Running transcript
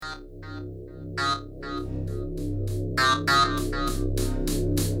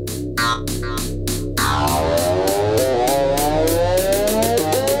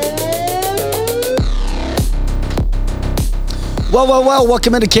Well,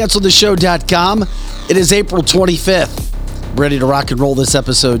 welcome into CancelTheShow.com. It is April 25th. Ready to rock and roll this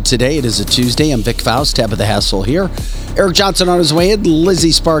episode today. It is a Tuesday. I'm Vic Faust, Tabitha Hassel here. Eric Johnson on his way in.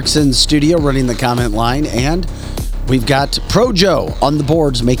 Lizzie Sparks in studio running the comment line. And we've got Pro Joe on the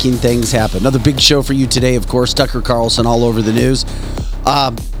boards making things happen. Another big show for you today, of course. Tucker Carlson all over the news.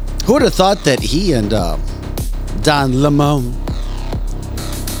 Who would have thought that he and Don Lemon,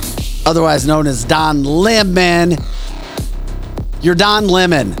 otherwise known as Don Lemon, you're Don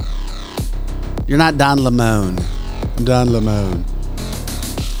Lemon. You're not Don Lemon. I'm Don Lemon.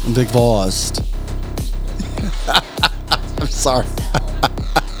 I'm Vic Faust. I'm sorry.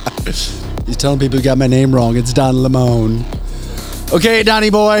 He's telling people you got my name wrong. It's Don Lemon. Okay, Donnie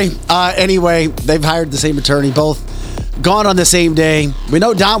boy. Anyway, they've hired the same attorney, both gone on the same day. We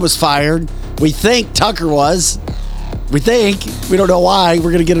know Don was fired. We think Tucker was. We think. We don't know why.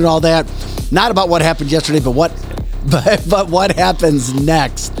 We're going to get into all that. Not about what happened yesterday, but what happens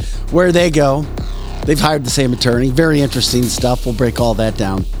next, where they go. They've hired the same attorney. Very interesting stuff. We'll break all that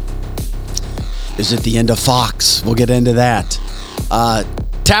down. Is it the end of Fox? We'll get into that.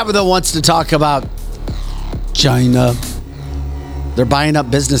 Tabitha wants to talk about China. They're buying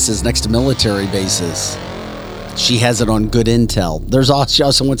up businesses next to military bases. She has it on good intel. She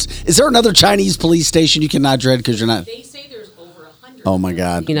also wants. Is there another Chinese police station you cannot dread because you're not? They say there's over 100. Oh my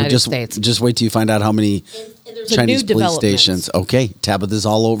God! United States. Just wait till you find out how many Chinese police stations. Okay, Tabitha's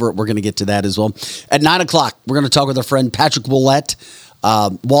all over it. We're going to get to that as well. At 9 o'clock, we're going to talk with our friend Patrick Willett,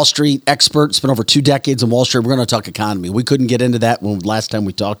 Wall Street expert. Spent over 2 decades in Wall Street. We're going to talk economy. We couldn't get into that when last time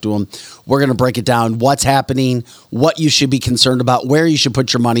we talked to him. We're going to break it down. What's happening? What you should be concerned about? Where you should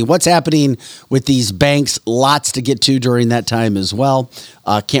put your money? What's happening with these banks? Lots to get to during that time as well.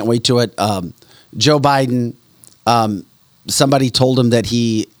 Can't wait to it. Joe Biden. Somebody told him that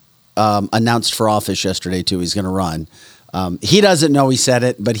he announced for office yesterday, too. He's going to run. He doesn't know he said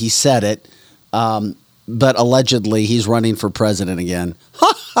it, but he said it. But allegedly, he's running for president again.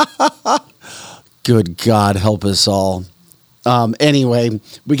 Good God, help us all. Anyway,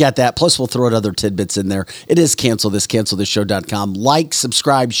 we got that. Plus, we'll throw other tidbits in there. It is CancelTheShow.com. Like,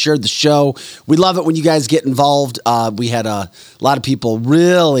 subscribe, share the show. We love it when you guys get involved. We had a lot of people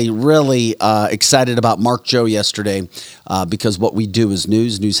really excited about Mark Joe yesterday because what we do is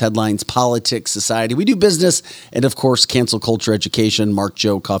news headlines, politics, society. We do business, and of course, cancel culture education. Mark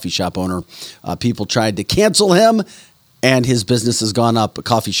Joe, coffee shop owner. People tried to cancel him. And his business has gone up, a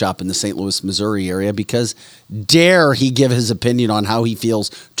coffee shop in the St. Louis, Missouri area, because dare he give his opinion on how he feels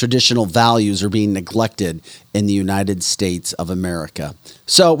traditional values are being neglected in the United States of America.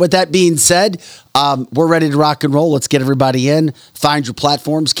 So with that being said, we're ready to rock and roll. Let's get everybody in. Find your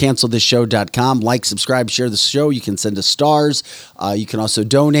platforms, CancelTheShow.com. Like, subscribe, share the show. You can send us stars. You can also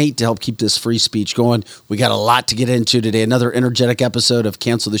donate to help keep this free speech going. We got a lot to get into today. Another energetic episode of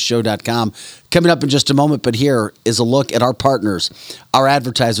CancelTheShow.com coming up in just a moment. But here is a look at our partners, our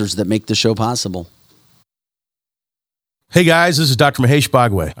advertisers that make the show possible. Hey guys, this is Dr. Mahesh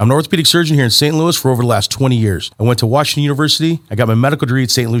Bhagway. I'm an orthopedic surgeon here in St. Louis for over the last 20 years. I went to Washington University. I got my medical degree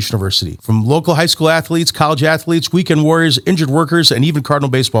at St. Louis University. From local high school athletes, college athletes, weekend warriors, injured workers, and even Cardinal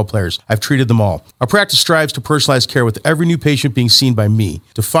baseball players, I've treated them all. Our practice strives to personalize care with every new patient being seen by me.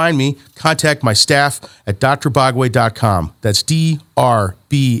 To find me, contact my staff at drbagwe.com. That's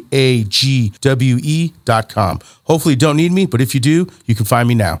DRBAGWE.com. Hopefully you don't need me, but if you do, you can find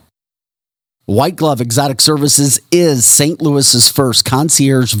me now. White Glove Exotic Services is St. Louis's first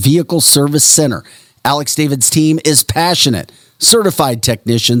concierge vehicle service center. Alex David's team is passionate, certified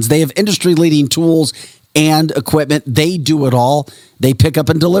technicians. They have industry-leading tools and equipment. They do it all. They pick up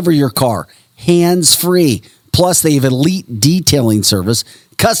and deliver your car, hands-free. Plus, they have elite detailing service,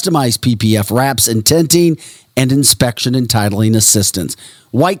 customized PPF wraps and tinting, and inspection and titling assistance.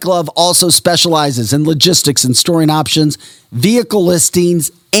 White Glove also specializes in logistics and storing options, vehicle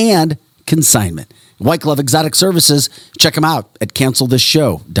listings, and consignment. White Glove Exotic Services. Check them out at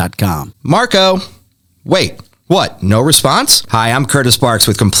CancelTheShow.com. Marco, wait. What? No response? Hi, I'm Curtis Sparks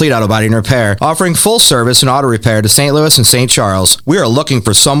with Complete Auto Body and Repair, offering full service and auto repair to St. Louis and St. Charles. We are looking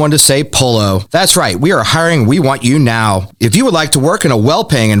for someone to say polo. That's right, we are hiring. We want you now. If you would like to work in a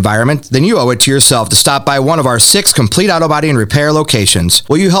well-paying environment, then you owe it to yourself to stop by one of our 6 Complete Auto Body and Repair locations.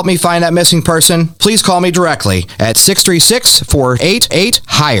 Will you help me find that missing person? Please call me directly at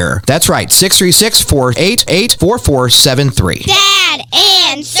 636-488-HIRE. That's right, 636-488-4473. Dad,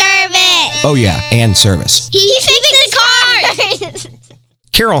 and service. Oh yeah, and service. He fixed the car.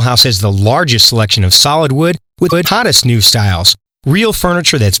 Carroll House has the largest selection of solid wood with the hottest new styles. Real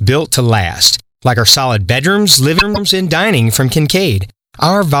furniture that's built to last, like our solid bedrooms, living rooms, and dining from Kincaid.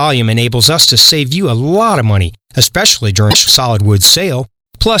 Our volume enables us to save you a lot of money, especially during solid wood sale.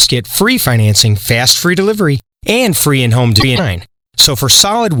 Plus, get free financing, fast free delivery, and free in-home design. So for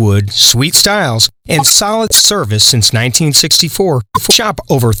solid wood, sweet styles, and solid service since 1964, shop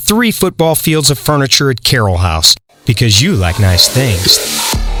over 3 football fields of furniture at Carroll House, because you like nice things.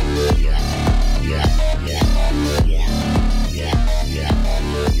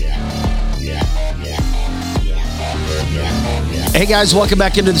 Hey guys, welcome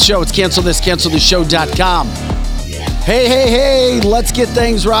back into the show. It's cancelthisshow.com. Hey, let's get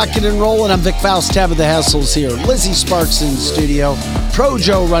things rocking and rolling. I'm Vic Faust, Tabitha Hassel's here. Lizzie Sparks in studio. Pro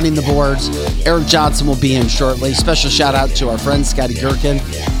Joe running the boards. Eric Johnson will be in shortly. Special shout out to our friend Scotty Gherkin.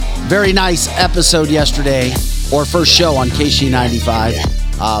 Very nice episode yesterday, or first show on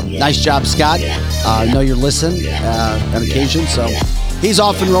KC95. Nice job, Scott. I know you're listening on occasion, so he's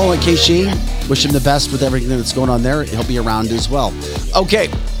off and rolling at KC. Wish him the best with everything that's going on there. He'll be around as well. Okay,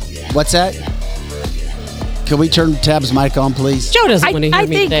 what's that? Can we turn Tab's mic on, please? Joe doesn't want to hear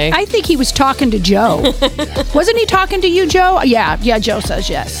me today. I think he was talking to Joe. Wasn't he talking to you, Joe? Yeah, Joe says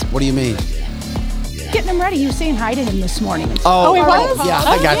yes. What do you mean? Getting him ready. He was saying hi to him this morning. Oh, he was? Yeah,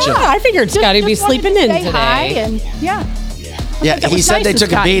 I got you. Yeah, I figured Scotty'd be sleeping in say today. Hi and, yeah. Yeah, he said nice they of took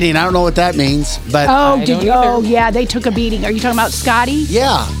a Scotty. beating. I don't know what that means, but Yeah, they took a beating. Are you talking about Scotty?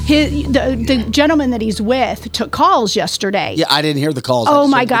 yeah. The gentleman that he's with took calls yesterday. Yeah, I didn't hear the calls. Oh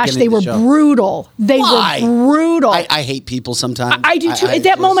my gosh, they were brutal. They Why? were brutal. I hate people sometimes. I do too. At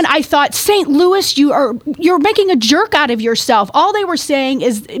that moment, I thought, St. Louis, you're making a jerk out of yourself. All they were saying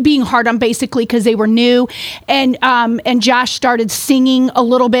is being hard on basically because they were new, and Josh started singing a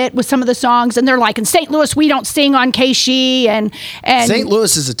little bit with some of the songs, and they're like, in St. Louis, we don't sing on KC, and St.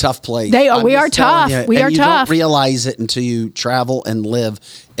 Louis is a tough place. We I'm are just telling tough. you, We and are you tough. don't realize it until you travel and live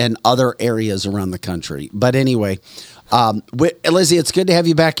in other areas around the country. But anyway, Lizzie, it's good to have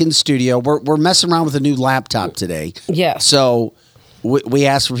you back in the studio. We're messing around with a new laptop today. Yes. So we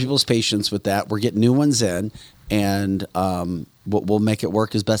ask for people's patience with that. We're getting new ones in, and we'll make it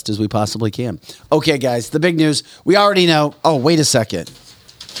work as best as we possibly can. Okay, guys, the big news. We already know. Oh, wait a second.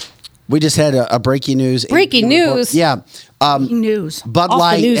 We just had a breaking news. Breaking news? Yeah. news. Bud Off the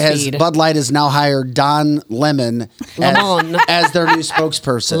Light news has feed. Bud Light has now hired Don Lemon as their new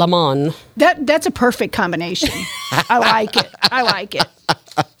spokesperson. Lemon. That's a perfect combination. I like it.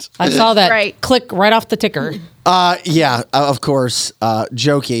 I saw that Right. click right off the ticker. Yeah, of course.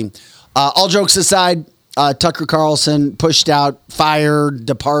 Joking. All jokes aside, Tucker Carlson pushed out, fired,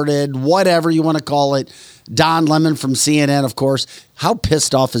 departed, whatever you want to call it. Don Lemon from CNN, of course. How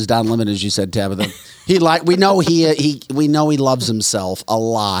pissed off is Don Lemon, as you said, Tabitha? We know he loves himself a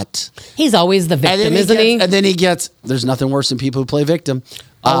lot. He's always the victim, isn't he? And then he gets. There's nothing worse than people who play victim.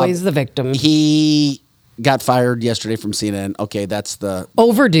 Always the victim. He got fired yesterday from CNN. Okay, that's the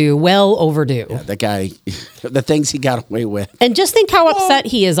Overdue. Well overdue. that guy. The things he got away with. And just think how upset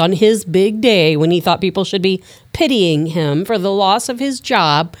he is on his big day when he thought people should be pitying him for the loss of his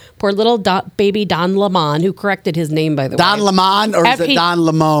job. Poor little baby Don Lemon, who corrected his name, by the way. Don Lemon, or is it Don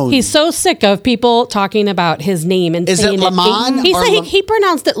Lemon? He's so sick of people talking about his name and Is it saying Lemon He or said he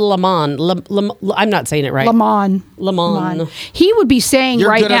pronounced it Lemon. I'm not saying it right. Lemon. He would be saying You're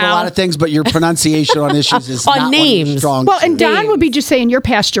right good at a now. lot of things, but your pronunciation on issues is On not names. one of your strong Well, and suits. Don would be just saying you're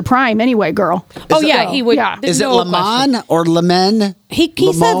past your prime anyway, girl. Oh yeah, he would. Yeah. there's Is it no Lemon question. or Lemon? He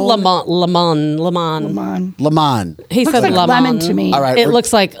said Lemon. Lemon. He Looks said like lemon to me. All right. It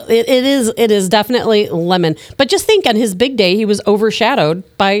looks like it is definitely lemon. But just think, on his big day, he was overshadowed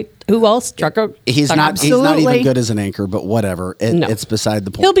by who else? He's not Absolutely. even good as an anchor, but whatever. It's beside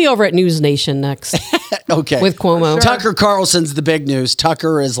the point. He'll be over at News Nation next. Okay. with Cuomo. Tucker Carlson's the big news.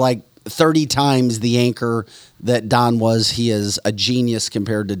 Tucker is like 30 times the anchor that Don was. He is a genius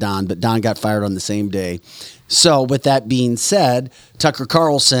compared to Don, but Don got fired on the same day. So with that being said, Tucker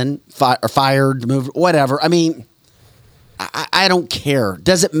Carlson fired, moved, whatever. I mean, I don't care.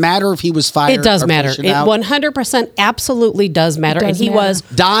 Does it matter if he was fired? It does or matter. It pushing out? 100% absolutely does matter. It And does he matter. was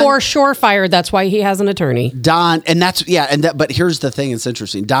for sure fired. That's why he has an attorney. Don, and that's, but here's the thing that's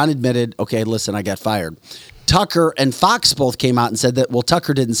interesting. Don admitted, okay, listen, I got fired. Tucker and Fox both came out and said that, well,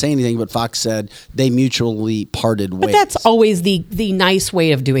 Tucker didn't say anything, but Fox said they mutually parted ways. But that's always the nice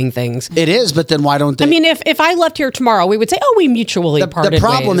way of doing things. It is, but then why don't they? I mean, if I left here tomorrow, we would say, we mutually parted the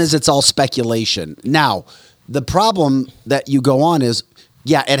problem ways. is it's all speculation. Now, the problem that you go on is,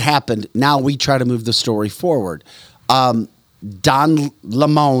 it happened. Now we try to move the story forward. Don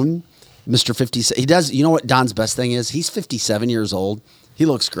Lemon, Mr. 57, he does, you know what Don's best thing is? He's 57 years old. He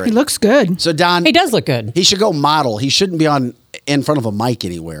looks great. He looks good. So Don, He does look good. he should go model. He shouldn't be in front of a mic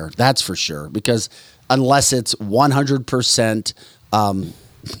anywhere. That's for sure. Because unless it's 100%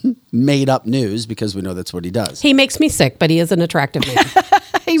 made up news, because we know that's what he does. He makes me sick, but he is an attractive man.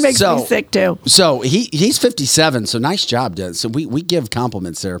 He makes me sick too. So he's 57. So nice job, Dennis. So we give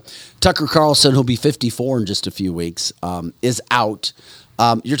compliments there. Tucker Carlson, who'll be 54 in just a few weeks, is out.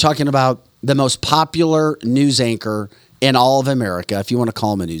 You're talking about the most popular news anchor in all of America, if you want to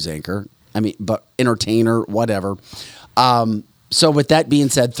call him a news anchor. I mean, but entertainer, whatever. So with that being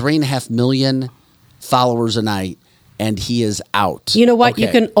said, 3.5 million followers a night, and he is out. You know what? Okay. You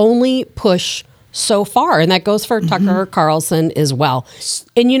can only push so far, and that goes for Tucker Carlson as well.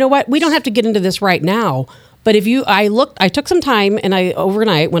 And you know what? We don't have to get into this right now, but I took some time and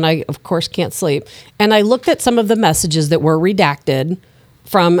overnight when I, of course, can't sleep, and I looked at some of the messages that were redacted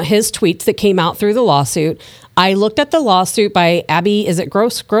from his tweets that came out through the lawsuit. I looked at the lawsuit by Abby, is it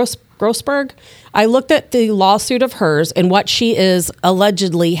Grossberg? I looked at the lawsuit of hers and what she is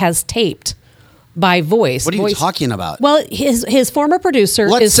allegedly has taped by voice. What are you talking about? Well, his former producer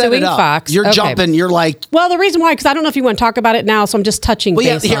Let's is set suing it up. Fox. You're Okay. jumping. You're like, Well, the reason why, because I don't know if you want to talk about it now, so I'm just touching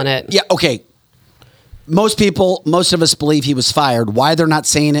base on it. Yeah, okay. Most of us believe he was fired. Why they're not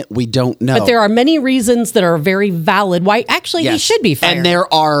saying it, we don't know. But there are many reasons that are very valid why actually he Yes. should be fired. And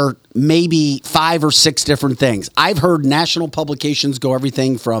there are maybe 5 or 6 different things. I've heard national publications go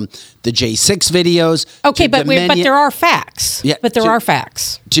everything from the J6 videos. Okay, to but Dominion, there are facts. Yeah, but there to- are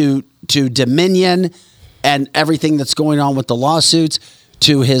facts. to Dominion and everything that's going on with the lawsuits,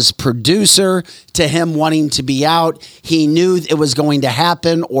 to his producer, to him wanting to be out. He knew it was going to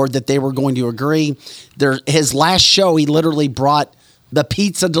happen or that they were going to agree. His last show, he literally brought the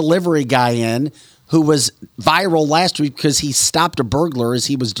pizza delivery guy in, who was viral last week because he stopped a burglar as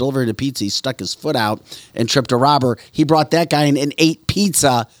he was delivering a pizza. He stuck his foot out and tripped a robber. He brought that guy in and ate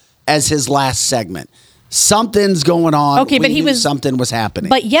pizza as his last segment. Something's going on. Okay, but something was happening.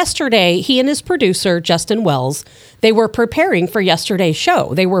 But yesterday, he and his producer, Justin Wells, they were preparing for yesterday's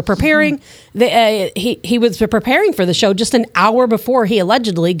show. They were preparing. He was preparing for the show just an hour before he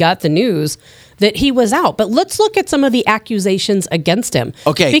allegedly got the news that he was out. But let's look at some of the accusations against him.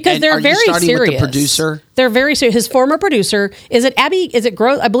 Okay, because and they're are you very starting serious. with the producer? They're very serious. His former producer, is it Abby? Is it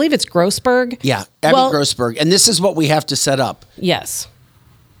I believe it's Grossberg. Yeah, Abby Grossberg. And this is what we have to set up. Yes.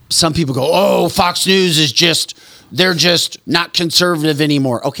 Some people go, oh, Fox News they're just not conservative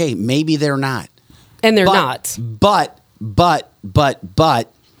anymore. Okay, maybe they're not. And they're not. But,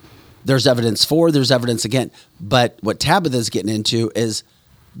 there's evidence for, there's evidence against. But what Tabitha's getting into is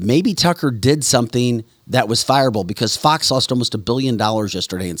maybe Tucker did something that was fireable because Fox lost almost $1 billion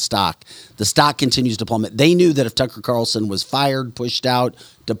yesterday in stock. The stock continues to plummet. They knew that if Tucker Carlson was fired, pushed out,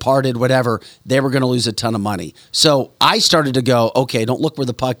 departed, whatever, they were going to lose a ton of money. So I started to go, okay, don't look where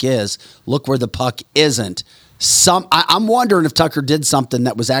the puck is. Look where the puck isn't. I'm wondering if Tucker did something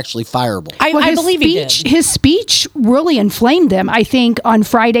that was actually fireable. I believe he did. His speech really inflamed them, I think, on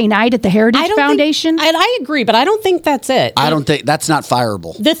Friday night at the Heritage Foundation. And I agree, but I don't think that's it. I don't think that's not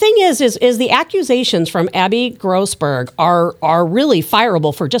fireable. The thing is the accusations from Abby Grossberg are really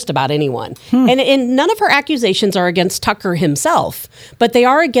fireable for just about anyone. And none of her accusations are against Tucker himself, but they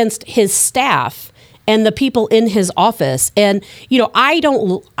are against his staff and the people in his office. And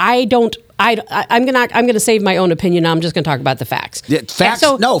I'm gonna save my own opinion. I'm just gonna talk about the facts. Yeah,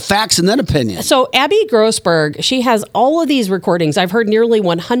 facts and then opinion. So Abby Grossberg, she has all of these recordings. I've heard nearly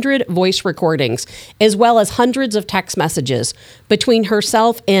 100 voice recordings, as well as hundreds of text messages between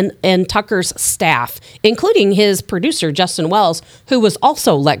herself and Tucker's staff, including his producer, Justin Wells, who was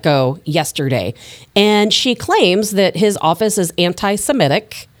also let go yesterday. And she claims that his office is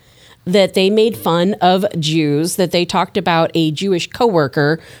anti-Semitic, that they made fun of Jews, that they talked about a Jewish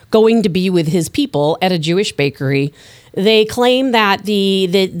coworker going to be with his people at a Jewish bakery. They claim that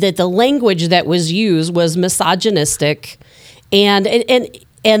the language that was used was misogynistic, and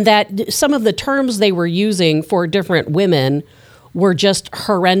that some of the terms they were using for different women were just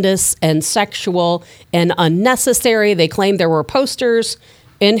horrendous and sexual and unnecessary. They claimed there were posters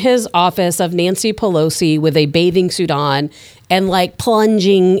in his office of Nancy Pelosi with a bathing suit on and like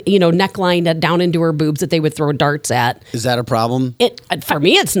plunging, neckline down into her boobs that they would throw darts at. Is that a problem? For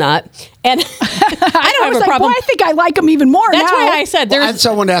me, it's not. And I don't have a problem. Well, I think I like him even more now. That's why I said I had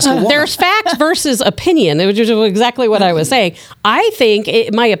someone ask a woman. There's fact versus opinion, which is exactly what I was saying. I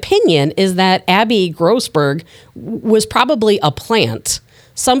think my opinion is that Abby Grossberg was probably a plant.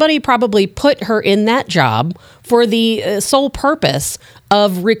 Somebody probably put her in that job for the sole purpose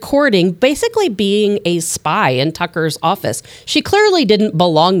of recording, basically being a spy in Tucker's office. She clearly didn't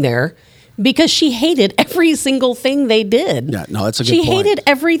belong there because she hated every single thing they did. Yeah, no, that's a good She point. hated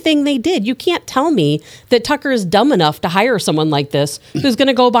everything they did. You can't tell me that Tucker is dumb enough to hire someone like this who's going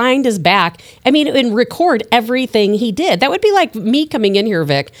to go behind his back, and record everything he did. That would be like me coming in here,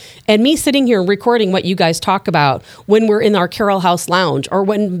 Vic, and me sitting here recording what you guys talk about when we're in our Carroll House lounge or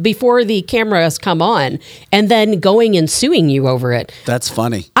before the cameras come on, and then going and suing you over it. That's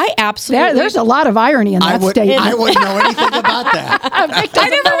funny. I absolutely... There's a lot of irony in that statement. I wouldn't know anything about that.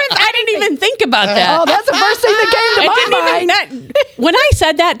 I didn't even think about that. Oh, that's the first thing that came to my mind. When I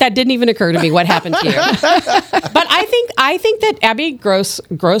said that didn't even occur to me what happened to you. But I think that Abby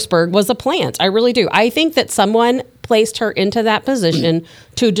Grossberg was a plant. I really do. I think that someone placed her into that position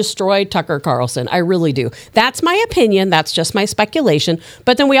to destroy Tucker Carlson. I really do. That's my opinion. That's just my speculation.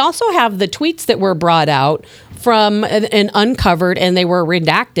 But then we also have the tweets that were brought out from and uncovered, and they were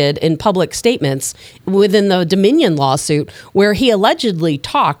redacted in public statements within the Dominion lawsuit, where he allegedly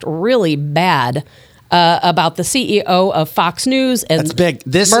talked really bad about the CEO of Fox News and That's big.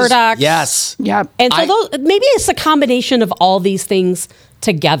 This Murdoch. Yes. Yeah. And so maybe it's a combination of all these things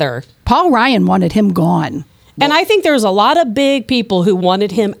together. Paul Ryan wanted him gone. And I think there's a lot of big people who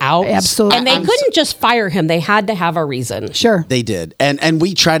wanted him out. Absolutely. And they couldn't just fire him. They had to have a reason. Sure. They did. And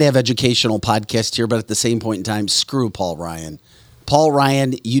we try to have educational podcasts here, but at the same point in time, screw Paul Ryan. Paul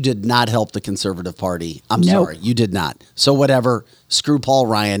Ryan, you did not help the Conservative Party. I'm sorry. You did not. So whatever. Screw Paul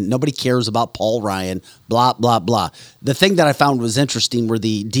Ryan. Nobody cares about Paul Ryan. Blah, blah, blah. The thing that I found was interesting were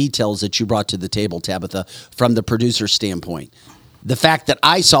the details that you brought to the table, Tabitha, from the producer standpoint. The fact that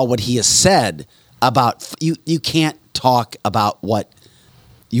I saw what he has said about you can't talk about what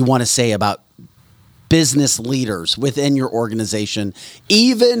you want to say about business leaders within your organization,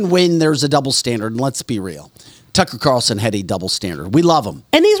 even when there's a double standard. And let's be real. Tucker Carlson had a double standard. We love him.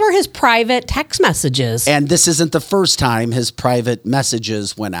 And these were his private text messages. And this isn't the first time his private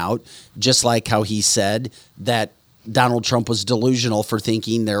messages went out, just like how he said that Donald Trump was delusional for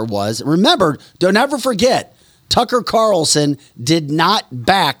thinking there was. Remember, don't ever forget, Tucker Carlson did not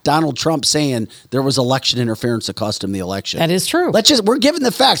back Donald Trump saying there was election interference that cost him the election. That is true. We're giving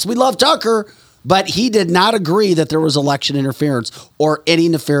the facts. We love Tucker, but he did not agree that there was election interference or any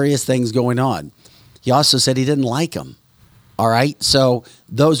nefarious things going on. He also said he didn't like him. All right. So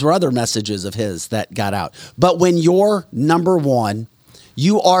those were other messages of his that got out. But when you're number one,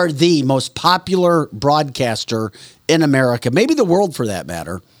 you are the most popular broadcaster in America, maybe the world for that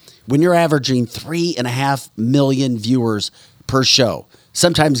matter. When you're averaging 3.5 million viewers per show,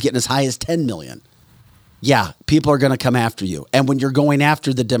 sometimes getting as high as 10 million. Yeah, people are going to come after you. And when you're going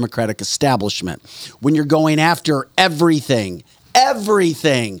after the Democratic establishment, when you're going after everything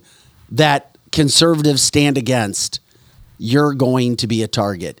that conservatives stand against, you're going to be a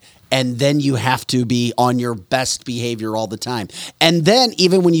target. And then you have to be on your best behavior all the time. And then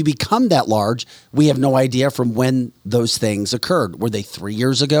even when you become that large, we have no idea from when those things occurred. Were they 3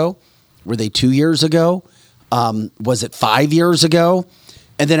 years ago? Were they 2 years ago? Was it 5 years ago?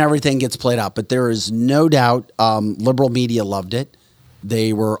 And then everything gets played out. But there is no doubt liberal media loved it.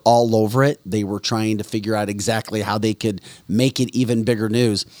 They were all over it. They were trying to figure out exactly how they could make it even bigger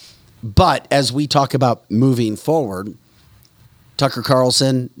news. But as we talk about moving forward, Tucker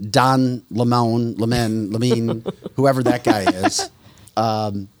Carlson, Don Lemon, whoever that guy is,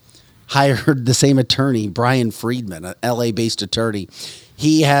 hired the same attorney, Brian Friedman, an LA-based attorney.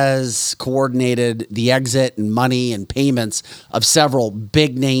 He has coordinated the exit and money and payments of several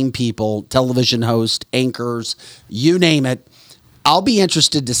big-name people, television hosts, anchors, you name it. I'll be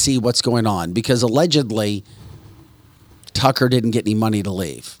interested to see what's going on because allegedly Tucker didn't get any money to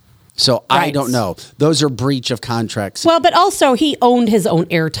leave. So I don't know. Those are breach of contracts. Well, but also he owned his own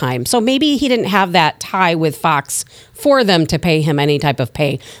airtime. So maybe he didn't have that tie with Fox for them to pay him any type of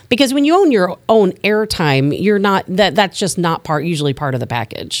pay. Because when you own your own airtime, you're not that's just not usually part of the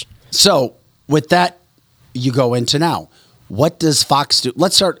package. So with that, you go into now. What does Fox do?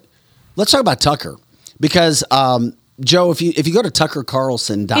 Let's talk about Tucker. Because Joe, if you go to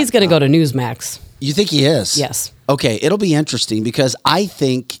TuckerCarlson.com, he's going to go to Newsmax. You think he is? Yes. Okay, it'll be interesting because I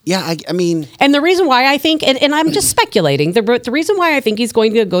think, I mean... And the reason why I think, and I'm just speculating, the reason why I think he's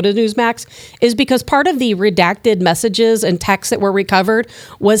going to go to Newsmax is because part of the redacted messages and texts that were recovered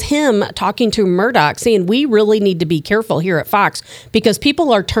was him talking to Murdoch saying, we really need to be careful here at Fox because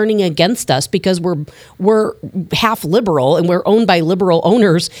people are turning against us because we're half liberal and we're owned by liberal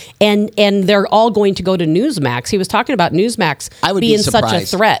owners and they're all going to go to Newsmax. He was talking about Newsmax being such a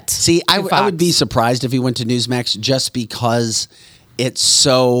threat. See, I would be surprised if he went to Newsmax just because it's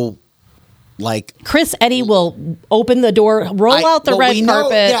so like Chris Eddy will open the door, roll out the red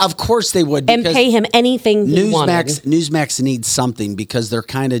carpet. Yeah, of course they would. And pay him anything he wanted. Newsmax needs something because they're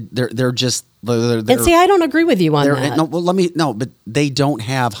kind of they're just. And see, I don't agree with you on that. But they don't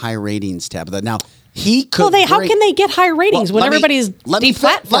have high ratings, Tabitha. Now he could. Well, how can they get high ratings when everybody's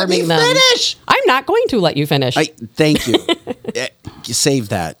deplatforming let me them? Finish. I'm not going to let you finish. Thank you. Save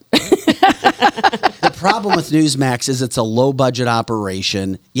that. The problem with Newsmax is it's a low budget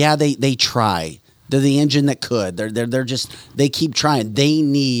operation. Yeah, they try. They're the engine that could. They keep trying. They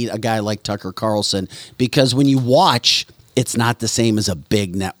need a guy like Tucker Carlson because when you watch, it's not the same as a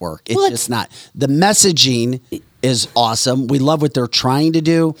big network. It's just not. The messaging is awesome. We love what they're trying to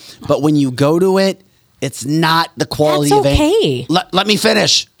do, but when you go to it, it's not the quality. That's okay. Let me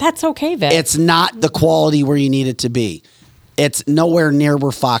finish. That's okay, Vic. It's not the quality where you need it to be. It's nowhere near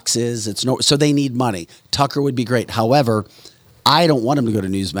where Fox is. So they need money. Tucker would be great. However, I don't want him to go to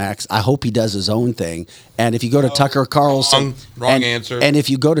Newsmax. I hope he does his own thing. And if you go to Tucker Carlson, wrong answer. And if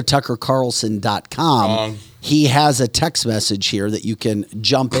you go to tuckercarlson.com, he has a text message here that you can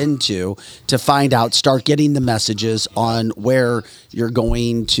jump into to find out, start getting the messages on where you're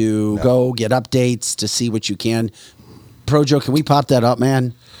going to go get updates to see what you can. Projo, can we pop that up,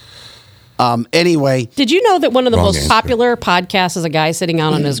 man? Anyway. Did you know that one of the most popular podcasts is a guy sitting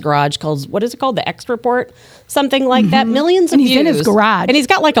out in his garage called, what is it called? The X Report? Something like that. Millions of views. He's in his garage. And he's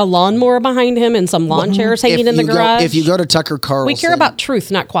got like a lawnmower behind him and some lawn chairs hanging in the garage. If you go to Tucker Carlson. We care about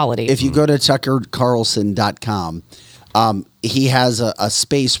truth, not quality. If you go to tuckercarlson.com, he has a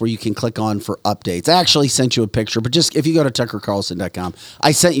space where you can click on for updates. I actually sent you a picture, but just if you go to tuckercarlson.com,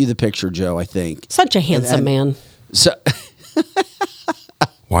 I sent you the picture, Joe, I think. Such a handsome man. So...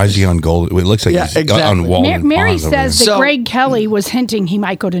 Why is he on gold? It looks like he's on Walden Mary Pond says that Greg Kelly was hinting he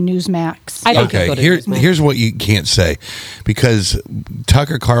might go to Newsmax. I think he'll go to Newsmax. Here's what you can't say, because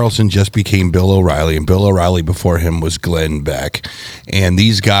Tucker Carlson just became Bill O'Reilly, and Bill O'Reilly before him was Glenn Beck, and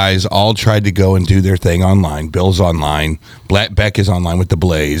these guys all tried to go and do their thing online. Bill's online, Beck is online with the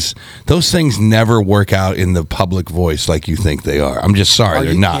Blaze. Those things never work out in the public voice like you think they are. I'm just sorry,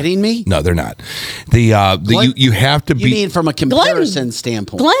 they're not. Are you kidding me? No, they're not. You have to be. You mean from a comparison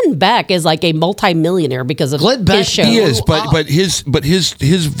standpoint? Glenn Beck is like a multimillionaire because of his show. He is, but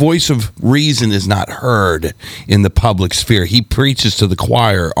his voice of reason is not heard in the public sphere. He preaches to the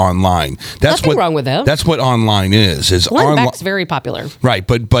choir online. That's Nothing wrong with that. That's what online is. Glenn Beck's very popular, right?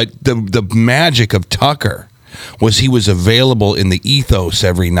 But the magic of Tucker was he was available in the ethos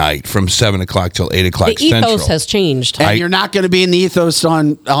every night from 7 o'clock till 8 o'clock. The ethos has changed, and you're not going to be in the ethos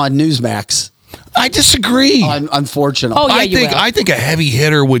on Newsmax. I disagree. Unfortunately. Oh, yeah, I think a heavy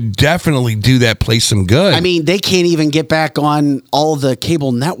hitter would definitely do that place some good. I mean, they can't even get back on all the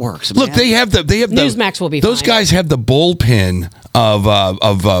cable networks. Look, man. they have Newsmax will be those fine. guys have the bullpen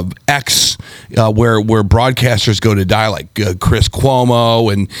of X where broadcasters go to die, like Chris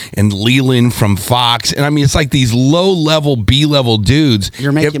Cuomo and Leland from Fox, and I mean it's like these low level B-level dudes.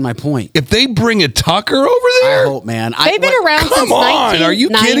 You're making my point. If they bring a Tucker over there, I hope, man. They've been around since 1993. Come on, are you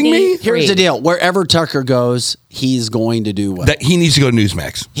kidding me? Here's the deal: wherever Tucker goes, he's going to do well. He needs to go to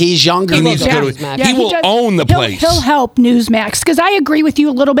Newsmax. He's younger. He needs to go to. Newsmax. He will own the place. He'll help Newsmax, because I agree with you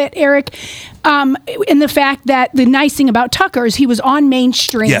a little bit, Eric, in the fact that the nice thing about Tucker is he was on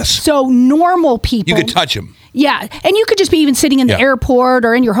mainstream. Yes. So normal people. You could touch him. Yeah, and you could just be even sitting in the airport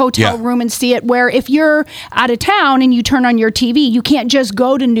or in your hotel room and see it, where if you're out of town and you turn on your TV, you can't just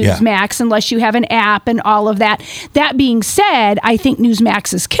go to Newsmax unless you have an app and all of that. That being said, I think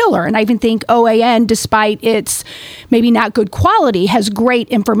Newsmax is killer, and I even think OAN, despite its maybe not good quality, has great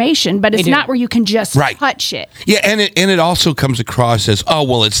information, but it's not where you can just touch it. Yeah, and it also comes across as, oh,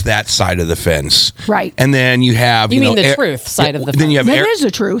 well, it's that side of the fence. Right. And then you have... You mean the truth side of the fence. Then you have That is the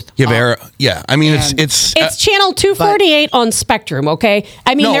truth. You have I mean, it's channel 248 on Spectrum, okay?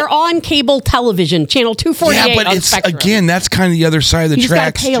 I mean, they're on cable television, channel 248 on Spectrum. Again, that's kind of the other side of the tracks, you just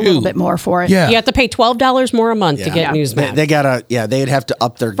got to pay a little bit more for it. Yeah. You have to pay $12 more a month to get Newsmax. They gotta, they'd have to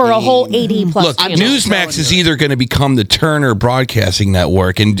up their for game. a whole 80 plus Look, channels. Newsmax is either going to become the Turner Broadcasting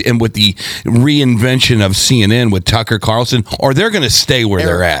Network and with the reinvention of CNN with Tucker Carlson, or they're going to stay where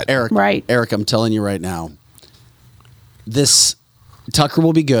they're at. Eric, I'm telling you right now, this Tucker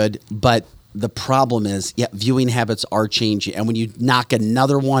will be good, but the problem is, viewing habits are changing. And when you knock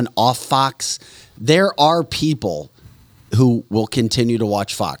another one off Fox, there are people who will continue to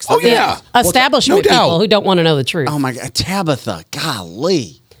watch Fox. Establishment people who don't want to know the truth. Oh, my God. Tabitha,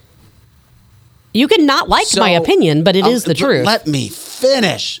 golly. You can not like my opinion, but it is the truth. Let me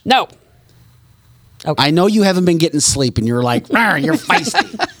finish. No. Okay. I know you haven't been getting sleep, and you're like, you're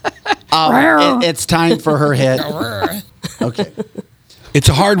feisty. It's time for her hit. Okay. It's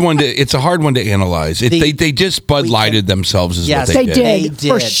a hard one to analyze. They just Bud Lighted themselves is what they did. They did,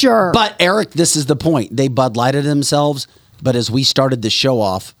 for sure. But Eric, this is the point. They Bud Lighted themselves, but as we started the show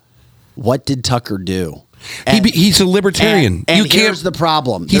off, what did Tucker do? He's a libertarian. And here's the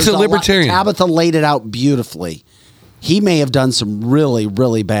problem. He's a libertarian. Tabitha laid it out beautifully. He may have done some really,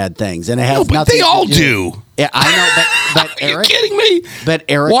 really bad things, and it has nothing. They all do. Yeah, I know, but Eric, are you kidding me? But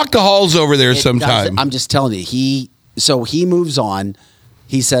Eric, walk the halls over there sometime. I'm just telling you. He moves on.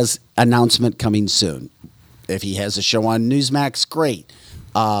 He says announcement coming soon. If he has a show on Newsmax, great.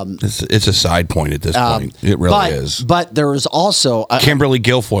 It's a side point at this point. It really is. But there is also Kimberly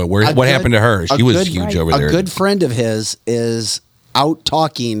Guilfoyle. What happened to her? She was huge over there. A good friend of his is out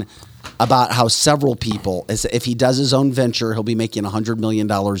talking about how several people, if he does his own venture, he'll be making $100 million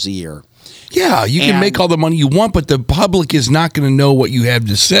a year. Yeah, you can make all the money you want, but the public is not going to know what you have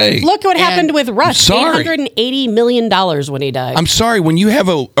to say. Look what happened with Rush. $880 million when he died. I'm sorry. When you have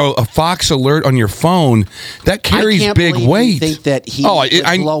a Fox alert on your phone, that carries big weight. I think that he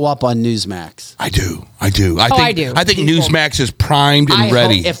would blow up on Newsmax. I do. I do. I think Newsmax is primed and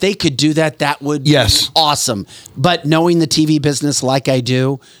ready. If they could do that, that would be awesome. But knowing the TV business like I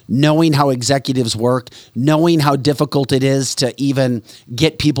do, knowing how executives work, knowing how difficult it is to even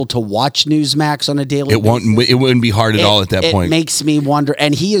get people to watch Newsmax on a daily basis. It wouldn't be hard at all at that point. It makes me wonder.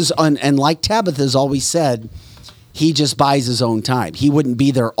 And he is, and like Tabitha's always said, he just buys his own time. He wouldn't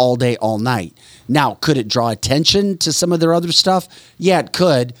be there all day, all night. Now, could it draw attention to some of their other stuff? Yeah, it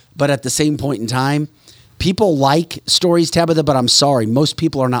could. But at the same point in time, people like stories, Tabitha, but I'm sorry. Most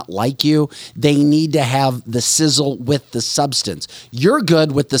people are not like you. They need to have the sizzle with the substance. You're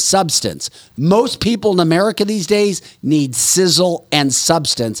good with the substance. Most people in America these days need sizzle and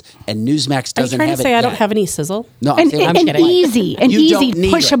substance, and Newsmax doesn't have it. Are you trying to say I don't have any sizzle? No, and easy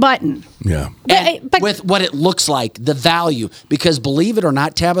push a button. Yeah. But with what it looks like, the value. Because believe it or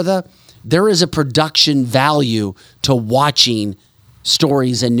not, Tabitha, there is a production value to watching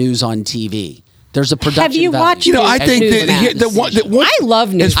stories and news on TV. There's a production Have you value. watched I think I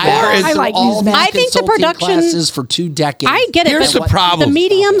love Newsmax. I like Newsmax. I think the production classes for 2 decades. I get it. Here's the problem. The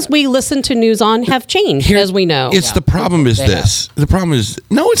mediums we listen to news on have changed, as we know. The problem is this. The problem is,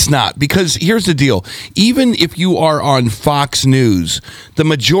 no, it's not. Because here's the deal. Even if you are on Fox News, the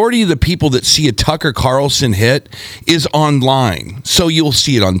majority of the people that see a Tucker Carlson hit is online. So you'll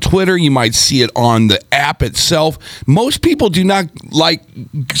see it on Twitter. You might see it on the app itself. Most people do not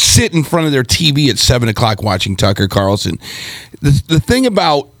sit in front of their TV at 7:00 watching Tucker Carlson. The thing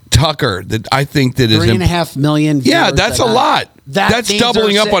about Tucker that I think that is 3.5 million viewers. Yeah, that's a lot. That's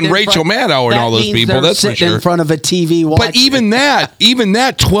doubling up on Rachel Maddow and all those people. That's for sure. In front of a TV watching. But even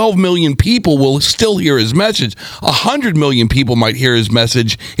that 12 million people will still hear his message. 100 million people might hear his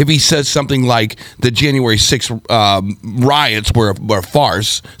message if he says something like the January 6th riots were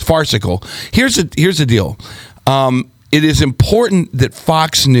farcical. Here's the deal. It is important that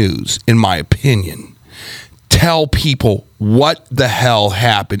Fox News, in my opinion, tell people what the hell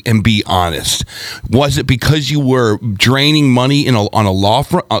happened and be honest. Was it because you were draining money on a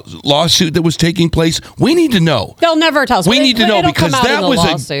lawsuit that was taking place? We need to know. They'll never tell us. We need to know because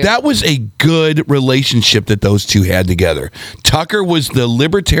that was a good relationship that those two had together. Tucker was the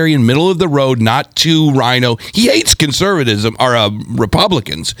libertarian, middle of the road, not too rhino. He hates conservatism or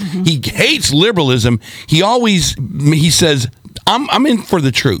Republicans. Mm-hmm. He hates liberalism. He says, I'm in for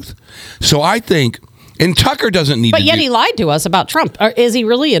the truth. So I think. And Tucker doesn't need But yet he lied to us about Trump. Or is he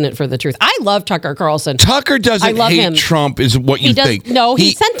really in it for the truth? I love Tucker Carlson. Tucker doesn't hate Trump is what you think. No,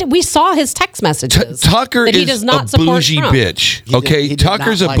 we saw his text messages. Tucker that he does not a bougie Trump. bitch. Okay?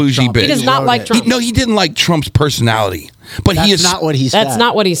 Tucker's a bougie bitch. He does not like Trump. He didn't like Trump's personality. But that's not what he said. That's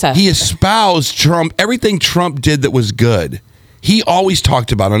not what he said. He espoused Trump, everything Trump did that was good. He always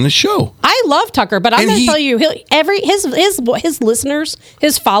talked about on the show. I love Tucker, but I'm going to tell you, his listeners,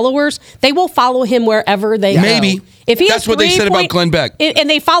 his followers, they will follow him wherever they go. Maybe. That's what they said about Glenn Beck. And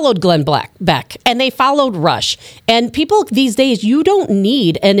they followed Glenn Beck, and they followed Rush. And people these days, you don't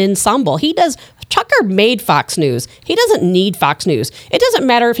need an ensemble. Tucker made Fox News. He doesn't need Fox News. It doesn't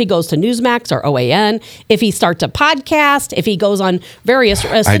matter if he goes to Newsmax or OAN, if he starts a podcast, if he goes on various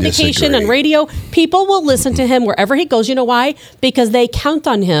syndication and radio. People will listen to him wherever he goes. You know why? Because they count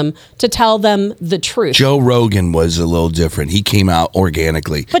on him to tell them the truth. Joe Rogan was a little different. He came out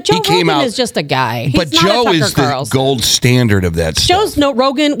organically. But Joe Rogan is just a guy. He's but not Joe a Tucker is Carlson. The gold standard of that stuff.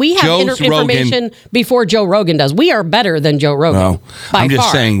 Rogan. We have information before Joe Rogan does. We are better than Joe Rogan. No, I'm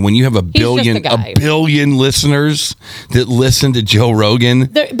just saying when you have a billion million listeners that listen to Joe Rogan.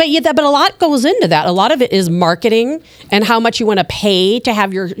 But a lot goes into that. A lot of it is marketing and how much you want to pay to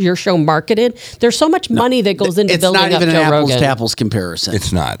have your show marketed. There's so much money that goes into building up Joe Rogan. It's not even an apples to apples comparison.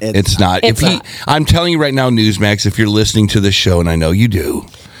 It's not. It's not. I'm telling you right now, Newsmax, if you're listening to this show, and I know you do,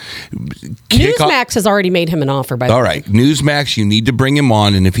 Newsmax has already made him an offer, by the way. All right, Newsmax, you need to bring him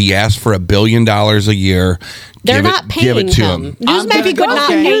on, and if he asks for $1 billion a year, they're not paying give it to him. If he goes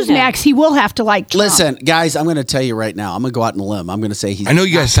to Newsmax, he will have to Trump. Listen, guys, I'm going to tell you right now. I'm going to go out on a limb. I'm going to say I know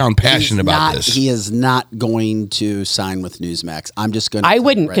you guys sound passionate about this. He is not going to sign with Newsmax. I'm just going to. I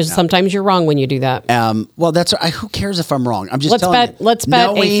wouldn't, because sometimes you're wrong when you do that. Well, that's who cares if I'm wrong? I'm just let's bet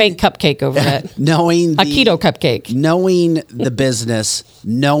a fake cupcake over it. Knowing a keto cupcake. Knowing the business,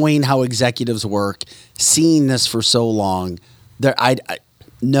 knowing how executives work, seeing this for so long,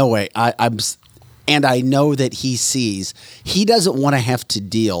 no way. And I know that he doesn't want to have to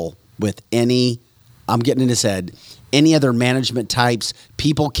deal with I'm getting in his head, any other management types.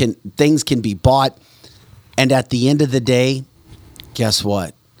 Things can be bought. And at the end of the day, guess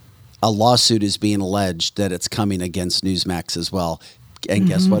what? A lawsuit is being alleged that it's coming against Newsmax as well. And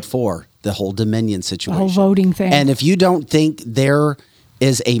guess what for? The whole Dominion situation. The whole voting thing. And if you don't think there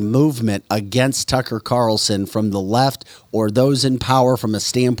is a movement against Tucker Carlson from the left or those in power from a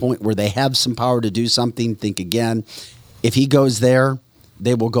standpoint where they have some power to do something, think again. If he goes there,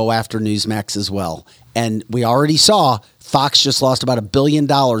 they will go after Newsmax as well. And we already saw Fox just lost about $1 billion in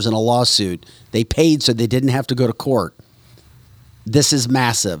a lawsuit. They paid so they didn't have to go to court. This is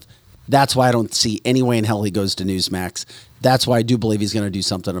massive. That's why I don't see any way in hell he goes to Newsmax. That's why I do believe he's going to do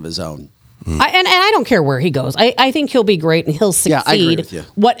something of his own. And I don't care where he goes. I think he'll be great and he'll succeed. Yeah, I agree with you.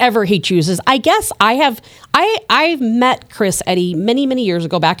 Whatever he chooses. I guess I've met Chris Eddy many years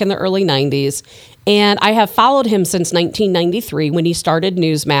ago, back in the early 90s, and I have followed him since 1993 when he started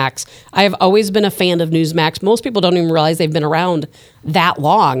Newsmax. I have always been a fan of Newsmax. Most people don't even realize they've been around that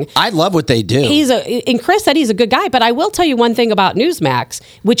long. I love what they do. And Chris Eddy's a good guy, but I will tell you one thing about Newsmax,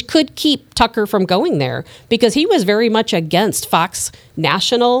 which could keep Tucker from going there, because he was very much against Fox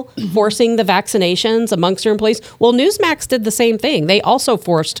National forcing the vaccinations amongst their employees. Well, Newsmax did the same thing. They also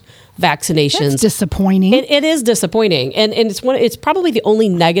forced vaccinations. That's disappointing. It is disappointing, and it's probably the only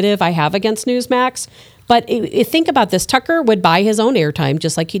negative I have against Newsmax. But think about this: Tucker would buy his own airtime,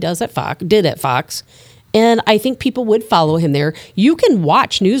 just like he did at Fox, and I think people would follow him there. You can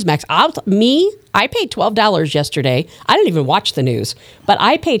watch Newsmax. I paid $12 yesterday. I didn't even watch the news, but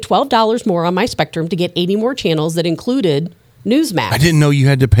I paid $12 more on my Spectrum to get 80 more channels that included Newsmax. I didn't know you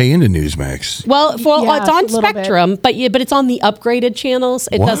had to pay into Newsmax. Well, it's on Spectrum, but it's on the upgraded channels.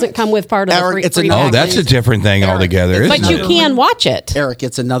 It doesn't come with part of the free package. That's a different thing altogether. But you can watch it. Eric,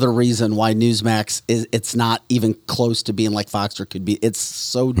 it's another reason why Newsmax it's not even close to being like Fox or could be. It's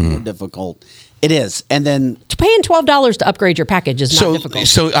so difficult. It is. And then paying $12 to upgrade your package is not difficult.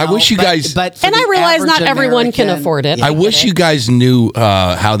 So I wish you guys... And I realize not everyone can afford it. I wish you guys knew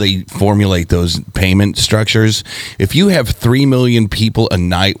how they formulate those payment structures. If you have 3 million people a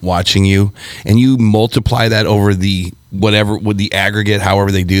night watching you, and you multiply that over the aggregate,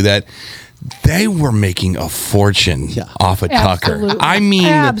 however they do that, they were making a fortune off of Tucker. I mean,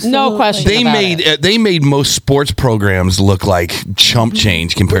 no question. They made most sports programs look like chump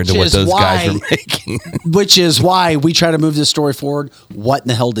change compared to what those guys are making. Which is why we try to move this story forward. What in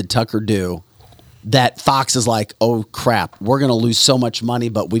the hell did Tucker do? That Fox is like, oh crap, we're going to lose so much money,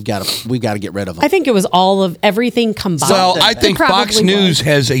 but we've got to get rid of them. I think it was all of everything combined. Well, I think Fox News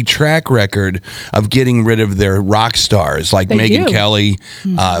has a track record of getting rid of their rock stars like Megyn Kelly,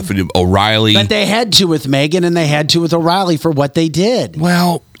 O'Reilly. But they had to with Megyn, and they had to with O'Reilly for what they did.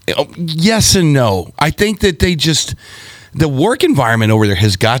 Well, yes and no. I think that the work environment over there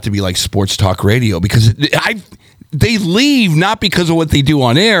has got to be like sports talk radio, because they leave not because of what they do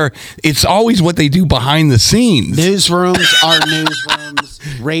on air. It's always what they do behind the scenes. Newsrooms are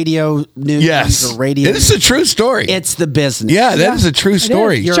newsrooms. Radio newsrooms are radio. It is a true story. It's the business. Yeah, that is a true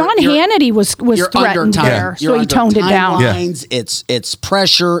story. John Hannity was threatened there, so he toned it down. It's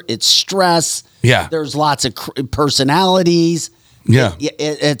pressure. It's stress. Yeah. There's lots of personalities. Yeah.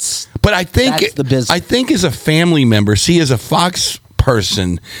 But I think that's the business. I think as a family member, as a Fox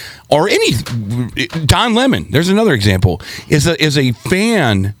person, or any Don Lemon, there's another example, is a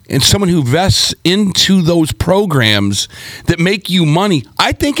fan and someone who vests into those programs that make you money.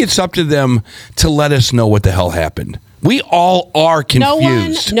 I think it's up to them to let us know what the hell happened. We all are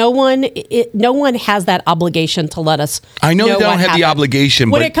confused. No one has that obligation to let us. I know they don't have the obligation,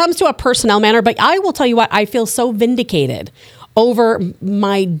 when it comes to a personnel matter. But I will tell you what, I feel so vindicated over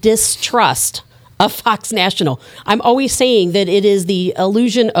my distrust of Fox National. I'm always saying that it is the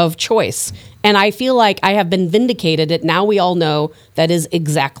illusion of choice. And I feel like I have been vindicated. And now we all know that is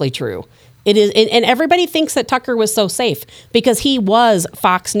exactly true. It is, and everybody thinks that Tucker was so safe because he was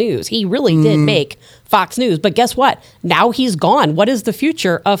Fox News. He really did make Fox News. But guess what? Now he's gone. What is the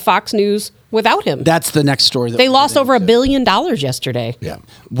future of Fox News without him? That's the next story. They lost over $1 billion yesterday. Yeah.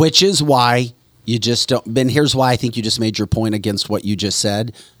 Which is why you just don't. Ben, here's why I think you just made your point against what you just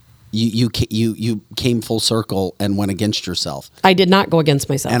said. You came full circle and went against yourself. I did not go against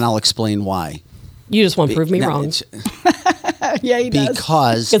myself. And I'll explain why. You just want to prove me wrong. Yeah, he does.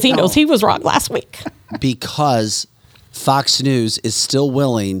 Because he knows he was wrong last week. Because Fox News is still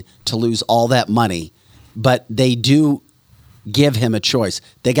willing to lose all that money, but they do give him a choice.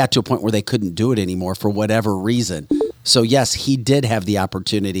 They got to a point where they couldn't do it anymore for whatever reason. So yes, he did have the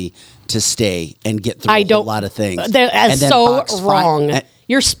opportunity to stay and get through a lot of things. That's so wrong.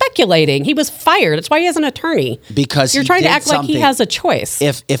 You're speculating. He was fired. That's why he has an attorney. Because you're trying to act like he has a choice.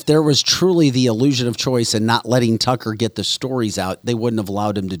 If there was truly the illusion of choice and not letting Tucker get the stories out, they wouldn't have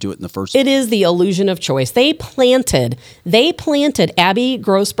allowed him to do it in the first place. It is the illusion of choice. They planted Abby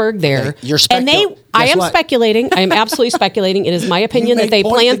Grossberg there. You're I am speculating. I am absolutely speculating. It is my opinion that they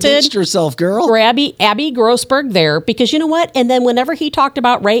planted yourself, girl. Abby Grossberg there because you know what? And then whenever he talked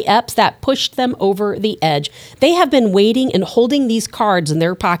about Ray Epps, that pushed them over the edge. They have been waiting and holding these cards in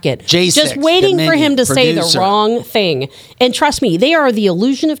their pocket, just waiting for him to say the wrong thing. And trust me, they are the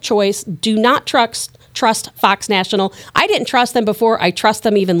illusion of choice. Do not trust Fox National. I didn't trust them before. I trust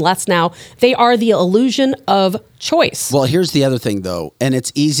them even less now. They are the illusion of choice. Well, here's the other thing, though, and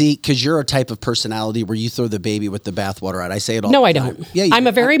it's easy because you're a type of personality where you throw the baby with the bathwater out. I say it all. No, the I time. don't. Yeah, I'm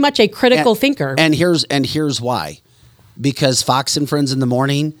a very much a critical thinker. And here's why, because Fox and Friends in the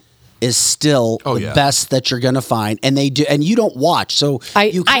Morning is still the best that you're going to find, and they do. And you don't watch, so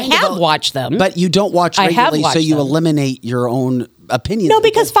I have watched them, but you don't watch regularly, so you eliminate your own opinion. No,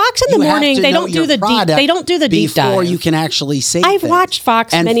 because Fox in the Morning, they don't do the deep. They don't do the deep dive before you can actually say. I've watched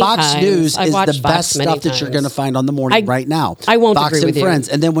Fox and many Fox times. News is the best stuff that you're going to find on the morning right now. I won't Fox agree and with Friends,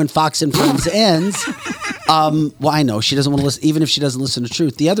 you. and then when Fox and Friends ends, well, I know she doesn't want to listen, even if she doesn't listen to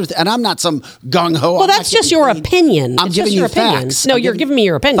truth. The other, and I'm not some gung ho. Well, that's just your opinion. I'm giving you facts. No, you're giving me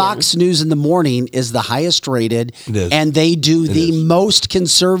your opinion. Fox News in the Morning is the highest rated, and they do the most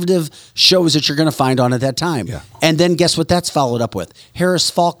conservative shows that you're going to find on at that time. Yeah. And then guess what? That's followed up with Harris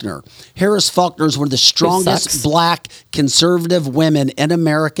Faulkner. Harris Faulkner is one of the strongest black conservative women in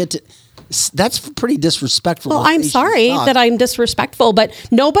America. That's pretty disrespectful. Well, I'm sorry that I'm disrespectful, but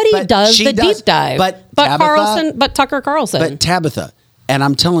nobody does the deep dive. But Tucker Carlson. But Tabitha. And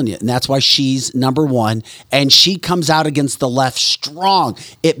I'm telling you, and that's why she's number one. And she comes out against the left strong.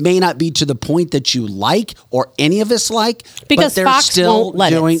 It may not be to the point that you like or any of us like, because but Fox still won't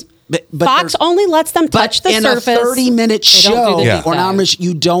let it. But Fox only lets them touch the surface. In a 30-minute show,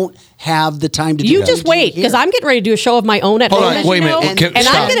 you don't have the time to do that. You just wait, because I'm getting ready to do a show of my own at home. Wait a minute. And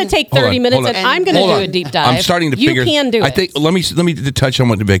I'm going to take 30 minutes, and I'm going to do a deep dive. I'm starting to figure. You can do it. I think. Let me touch on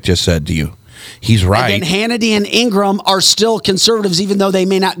what Vic just said to you. He's right. And then Hannity and Ingram are still conservatives, even though they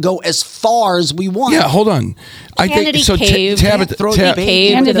may not go as far as we want. Yeah, hold on. I think so. Tabitha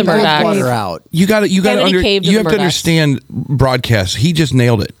caved to the Murdochs. You got to understand broadcast. He just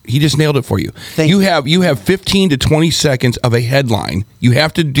nailed it. He just nailed it for you. You have 15 to 20 seconds of a headline. You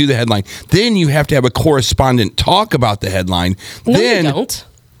have to do the headline. Then you have to have a correspondent talk about the headline. No, you don't.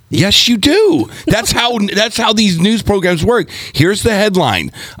 Yes, you do. That's how these news programs work. Here's the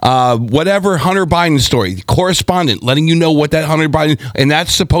headline. Whatever Hunter Biden story. Correspondent letting you know what that Hunter Biden, and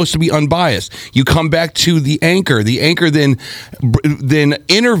that's supposed to be unbiased. You come back to the anchor. The anchor then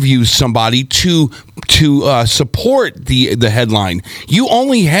interviews somebody to support the headline. You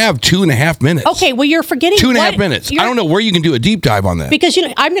only have 2.5 minutes. Okay, well you're forgetting 2.5 minutes. I don't know where you can do a deep dive on that. Because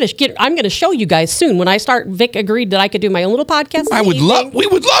I'm going to show you guys soon when I start. Vic agreed that I could do my own little podcast. We would love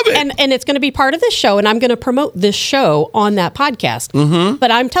it. And it's going to be part of this show, and I'm going to promote this show on that podcast. Mm-hmm.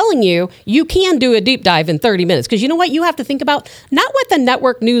 But I'm telling you, you can do a deep dive in 30 minutes, because you know what you have to think about? Not what the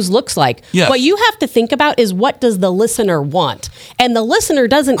network news looks like. Yes. What you have to think about is, what does the listener want? And the listener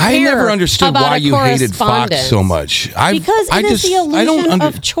doesn't care. I never understood why you hated Fox so much. Because it is the illusion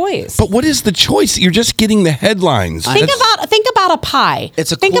of choice. But what is the choice? You're just getting the headlines. Think about a pie.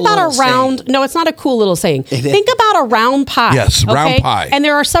 It's a think cool about little a round. saying. No, it's not a cool little saying. Think about a round pie. Yes, round pie. And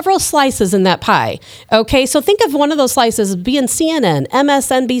there are several slices in that pie. Okay, so think of one of those slices being CNN,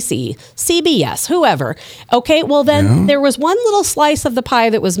 MSNBC, CBS, whoever. Okay, well then there was one little slice of the pie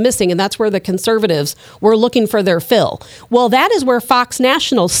that was missing, and that's where the conservatives were looking for their fill. Well, that is where Fox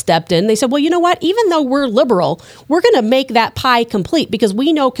National stepped in. They said, well, you know what? Even though we're liberal, we're going to make that pie complete because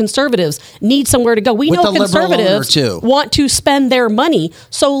we know conservatives need somewhere to go. We know conservatives want to spend their money,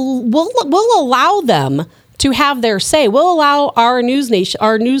 so we'll allow them to have their say. We'll allow our news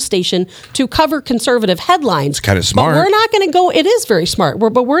station to cover conservative headlines. It's kind of smart. But we're not going to go. It is very smart.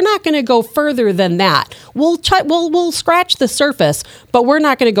 But we're not going to go further than that. We'll scratch the surface, but we're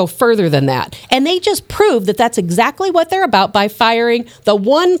not going to go further than that. And they just proved that that's exactly what they're about by firing the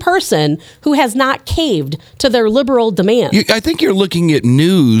one person who has not caved to their liberal demands. I think you're looking at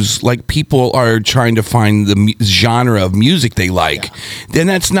news like people are trying to find the genre of music they like. Then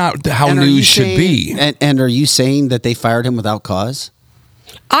that's not how news should be. And are you saying that they fired him without cause?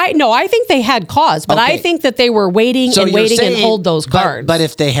 I think they had cause, but I think that they were waiting and hold those cards. But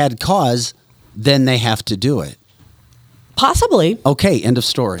if they had cause, then they have to do it. Possibly. Okay, end of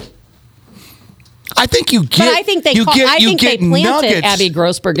story. I think you get. But I think they planted nuggets. Abby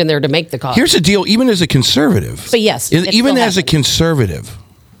Grossberg in there to make the cause. Here's the deal: even as a conservative, but yes, even as a conservative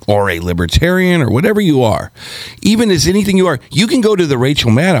or a libertarian or whatever you are, even as anything you are, you can go to the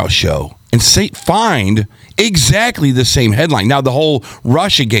Rachel Maddow show and find exactly the same headline. Now, the whole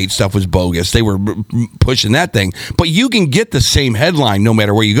Russiagate stuff was bogus. They were pushing that thing. But you can get the same headline no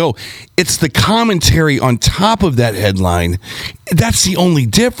matter where you go. It's the commentary on top of that headline. That's the only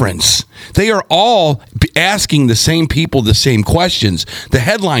difference. They are all asking the same people the same questions. The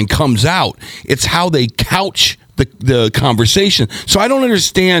headline comes out. It's how they couch the conversation. So I don't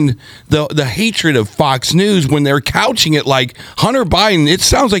understand the hatred of Fox News when they're couching it like Hunter Biden. It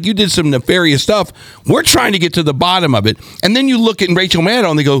sounds like you did some nefarious stuff. We're trying to get to the bottom of it. And then you look at Rachel Maddow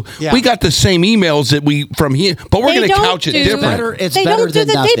and they go, we got the same emails from here, but we're going to couch it different. They don't do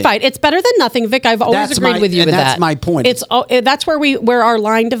the deep fight. It's better than nothing, Vic. I've always agreed with you with that. That's my point. That's where our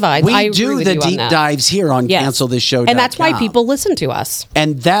line divides. We do the deep dives here on CancelThisShow.com. And that's why people listen to us.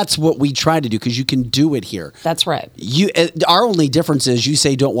 And that's what we try to do because you can do it here. That's right. Our only difference is you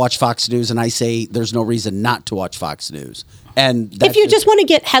say don't watch Fox News, and I say there's no reason not to watch Fox News. And if you just want to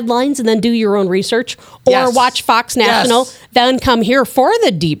get headlines and then do your own research, or watch Fox National, then come here for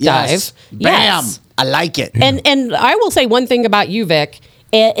the deep dive. Bam! I like it. And I will say one thing about you, Vic,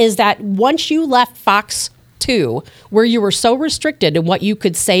 is that once you left Fox 2, where you were so restricted in what you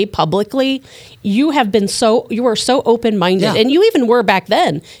could say publicly, you were so open-minded, and you even were back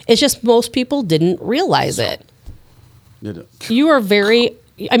then. It's just most people didn't realize it. You are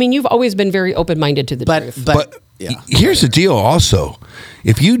you've always been very open-minded to the truth. But here's the deal also.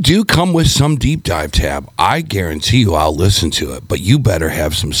 If you do come with some deep dive tab, I guarantee you I'll listen to it. But you better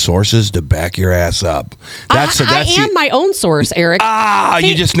have some sources to back your ass up. I am my own source, Eric.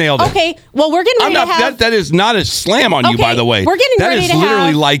 You just nailed it. Okay, well, we're getting ready to have... That is not a slam on you, by the way. We're getting ready to have... That is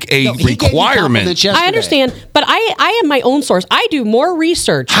literally like a requirement. I understand, but I am my own source. I do more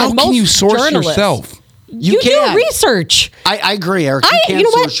research than most How can you source journalists. Yourself? You do research. I agree, Eric. You know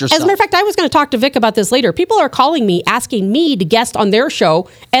what? Source yourself. As a matter of fact, I was going to talk to Vic about this later. People are calling me, asking me to guest on their show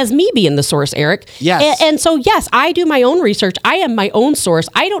as me being the source, Eric. Yes. And so, yes, I do my own research. I am my own source.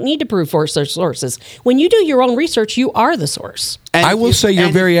 I don't need to prove sources. When you do your own research, you are the source. And I will say you're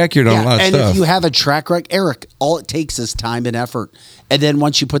very accurate on a lot of stuff. And if you have a track record, Eric, all it takes is time and effort. And then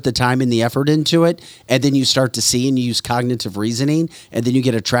once you put the time and the effort into it, and then you start to see and you use cognitive reasoning, and then you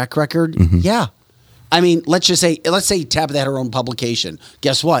get a track record, I mean, let's say Tabitha had her own publication.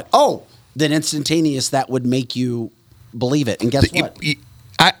 Guess what? Oh, then instantaneous, that would make you believe it. And guess what?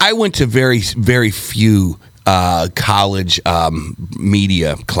 I went to very, very few college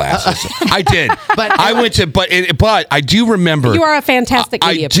media classes. I did. But I do remember. You are a fantastic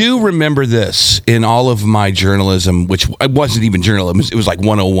media person. I do remember this in all of my journalism, which it wasn't even journalism. It was like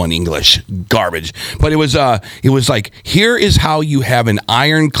 101 English garbage. But it was like, here is how you have an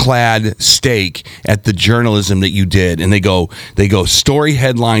ironclad stake at the journalism that you did. And they go story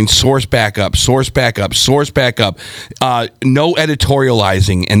headline, source backup, source backup, source backup, no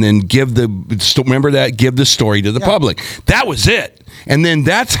editorializing, and then give the story to the public. That was it. And then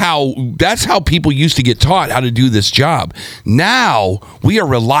that's how people used to get taught how to do this job. Now we are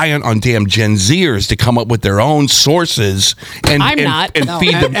reliant on damn Gen Zers to come up with their own sources and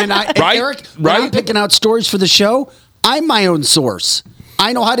feed them. Right? Eric, when I'm picking out stories for the show, I'm my own source.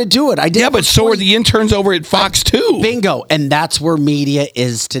 I know how to do it. I did. Yeah, but so are the interns over at Fox too. Bingo. And that's where media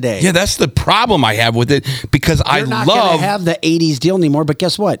is today. Yeah, that's the problem I have with it because You're not going to have the 80s deal anymore, but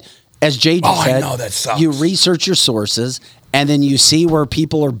guess what? as Jay just said, I know, that sucks. you research your sources, and then you see where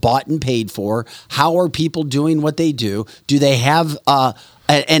people are bought and paid for. How are people doing what they do? Do they have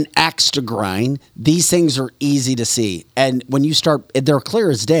an axe to grind? These things are easy to see. And when you start, they're clear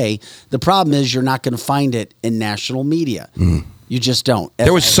as day. The problem is you're not going to find it in national media. You just don't.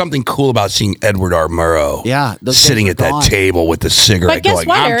 There was something cool about seeing Edward R. Murrow sitting at that table with the cigarette going,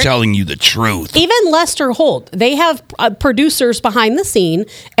 I'm telling you the truth. Even Lester Holt, they have producers behind the scene,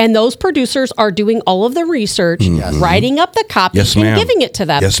 and those producers are doing all of the research, writing up the copy, and giving it to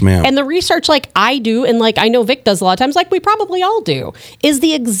them. Yes, ma'am. And the research, like I do, and like I know Vic does a lot of times, like we probably all do, is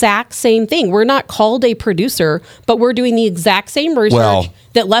the exact same thing. We're not called a producer, but we're doing the exact same research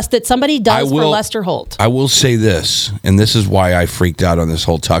that somebody does for Lester Holt. I will say this, and this is why I freaked out on this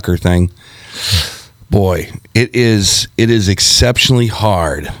whole Tucker thing. Boy, it is exceptionally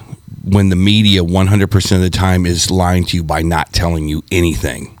hard when the media 100% of the time is lying to you by not telling you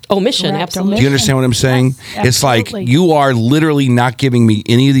anything. Omission, absolutely. Do you understand what I'm saying? Yes, it's like you are literally not giving me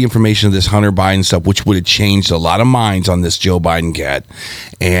any of the information of this Hunter Biden stuff, which would have changed a lot of minds on this Joe Biden cat.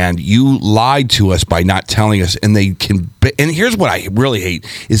 And you lied to us by not telling us. And they can. And here's what I really hate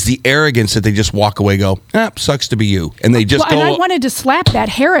is the arrogance that they just walk away, go, sucks to be you, and they just go. And I wanted to slap that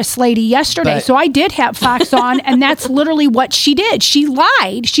Harris lady yesterday, so I did have Fox on, and that's literally what she did. She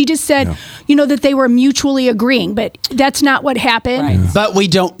lied. She just said, that they were mutually agreeing, but that's not what happened. Right. But we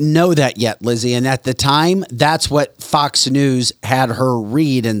don't know that yet, Lizzie. And at the time, that's what Fox News had her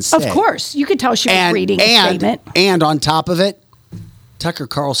read and say. Of course. You could tell she was reading a statement. And on top of it, Tucker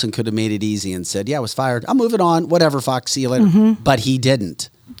Carlson could have made it easy and said, I was fired. I'm moving on. Whatever, Fox, see you later. But he didn't.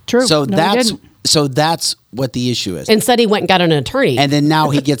 True. So he that's didn't. what the issue is. Instead, he went and got an attorney. And then now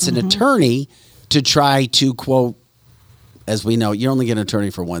he gets an attorney to try to, quote, as we know, you only get an attorney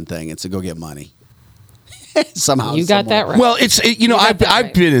for one thing. It's to go get money. Somehow you got that right. Well,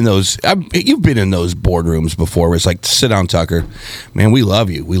 I've been in those. You've been in those boardrooms before. Where it's like, sit down, Tucker. Man, we love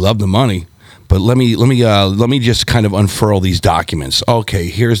you. We love the money. But let me just kind of unfurl these documents. Okay,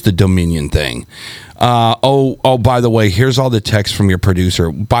 here's the Dominion thing. By the way, here's all the text from your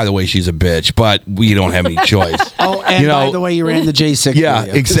producer. By the way, she's a bitch, but we don't have any choice. And by the way, you ran the J6. Yeah,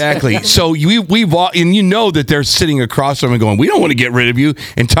 exactly. So we've all, and that they're sitting across from him and going, we don't want to get rid of you.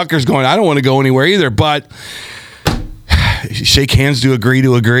 And Tucker's going, I don't want to go anywhere either. But shake hands to agree.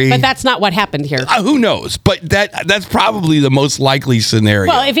 But that's not what happened here. Who knows? But that's probably the most likely scenario.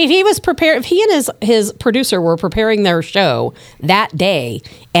 Well, if he was prepared, if he and his producer were preparing their show that day,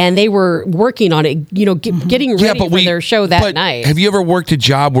 and they were working on it, getting ready for their show that night. Have you ever worked a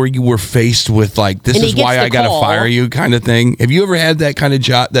job where you were faced with like, this is why I got to fire you kind of thing? Have you ever had that kind of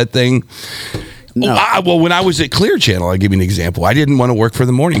job, that thing? No. Well, when I was at Clear Channel, I'll give you an example. I didn't want to work for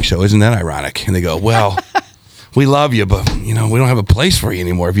the morning show. Isn't that ironic? And they go, well... We love you, but we don't have a place for you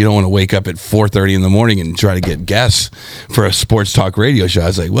anymore. If you don't want to wake up at 4:30 in the morning and try to get guests for a sports talk radio show, I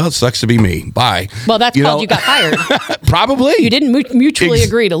was like, well, it sucks to be me. Bye. Well, that's called you got fired. Probably. You didn't mutually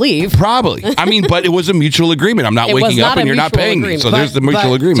agree to leave. Probably. But it was a mutual agreement. I'm not waking up and you're not paying me. So there's the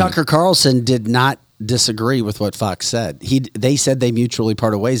mutual agreement. Tucker Carlson did not disagree with what Fox said. They said they mutually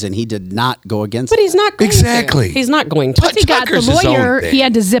parted ways, and he did not go against. But he's not going exactly. to. He's not going to. Once he got the lawyer, he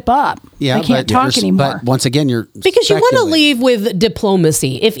had to zip up. Yeah, I can't talk anymore. But once again, because you want to leave with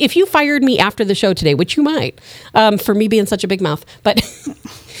diplomacy. If you fired me after the show today, which you might, for me being such a big mouth, but.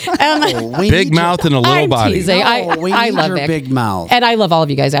 Big mouth and a little body. I love your big mouth, and I love all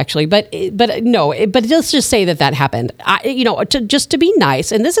of you guys actually. But let's just say that happened. Just to be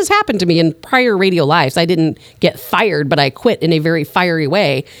nice, and this has happened to me in prior radio lives. I didn't get fired, but I quit in a very fiery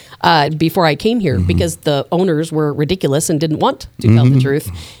way before I came here because the owners were ridiculous and didn't want to tell the truth.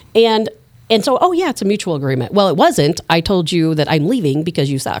 And so, it's a mutual agreement. Well, it wasn't. I told you that I'm leaving because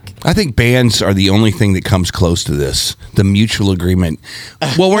you suck. I think bands are the only thing that comes close to this. The mutual agreement.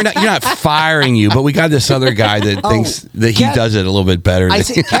 Well, you're not firing you, but we got this other guy that thinks that he does it a little bit better. I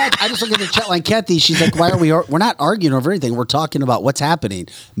just look at the chat line. Kathy, she's like, why are we're not arguing over anything. We're talking about what's happening,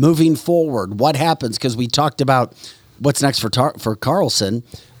 moving forward, what happens, because we talked about what's next for Carlson.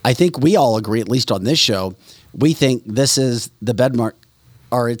 I think we all agree, at least on this show, we think this is the benchmark.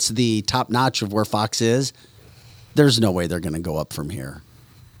 Or it's the top notch of where Fox is. There's no way they're going to go up from here.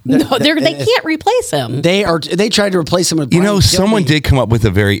 They can't replace him. They tried to replace him with Brian someone did come up with a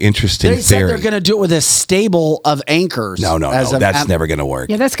very interesting theory. They said they're going to do it with a stable of anchors. No, that's never going to work.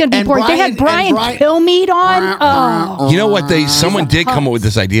 Yeah, that's going to be boring. They had Brian Kilmeade on. You know what? Someone did come up with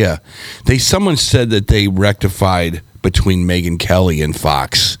this idea. Someone said that they rectified between Megyn Kelly and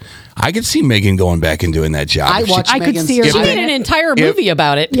Fox. I could see Megyn going back and doing that job. I could see her. She made an entire movie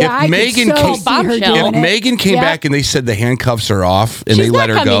about it. Yeah, I Megyn could so see her doing it. Megyn came back and they said the handcuffs are off and She's they let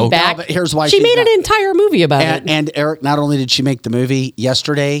her go. Back. No, but here's why she she's made not. an entire movie about it. And Eric, not only did she make the movie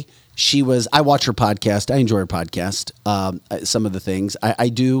yesterday, I watch her podcast. I enjoy her podcast. Some of the things I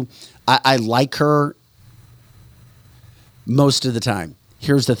do. I like her most of the time.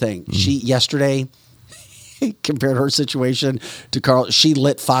 Here's the thing. She yesterday compared her situation to Carl. She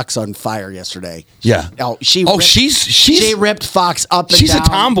lit Fox on fire yesterday. Yeah. She ripped Fox up and down. She's a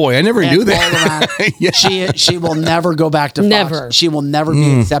tomboy. I never knew that. Yeah. She will never go back to Fox. Never. She will never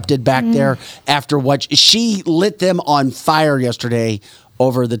be accepted back there after what she lit them on fire yesterday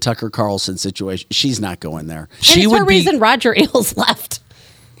over the Tucker Carlson situation. She's not going there. And it's her reason Roger Ailes left.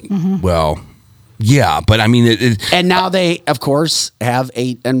 Well, yeah, but I mean, and now they, of course, have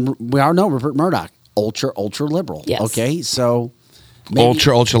and we all know Rupert Murdoch, ultra liberal. Yes. Okay, so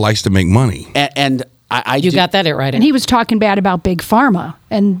ultra likes to make money, and you got that right. And he was talking bad about Big Pharma,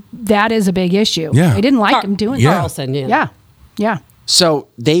 and that is a big issue. Yeah, they didn't like him doing that. Carlson. Yeah. So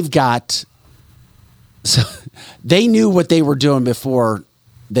they knew what they were doing before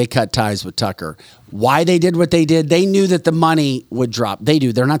they cut ties with Tucker. Why they did what they did, they knew that the money would drop. They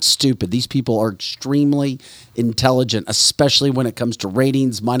do. They're not stupid. These people are extremely intelligent, especially when it comes to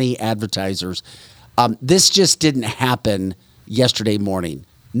ratings, money, advertisers. This just didn't happen yesterday morning.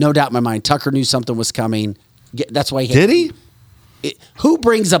 No doubt in my mind. Tucker knew something was coming. That's why he did he? Who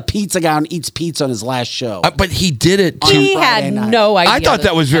brings a pizza guy and eats pizza on his last show? But he did it. He had no idea. I thought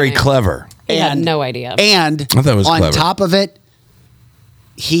that was very clever. He had no idea. And I thought it was on clever. top of it,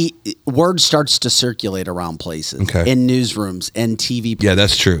 word starts to circulate around places, in newsrooms and TV. Yeah,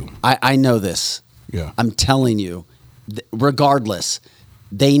 that's true. I know this. Yeah, I'm telling you. Regardless,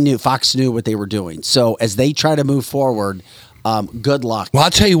 Fox knew what they were doing. So as they try to move forward, good luck. Well, I'll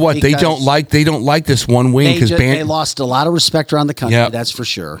tell you what, they don't like this one wing because they lost a lot of respect around the country. Yeah. That's for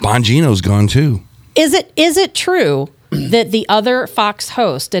sure. Bongino's gone too. Is it true that the other Fox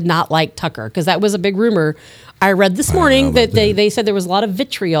host did not like Tucker? Because that was a big rumor. I read this morning that they said there was a lot of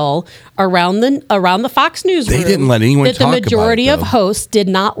vitriol around the Fox newsroom. They didn't let anyone that talk the majority about it, of hosts did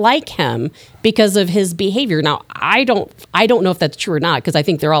not like him because of his behavior. Now, I don't know if that's true or not because I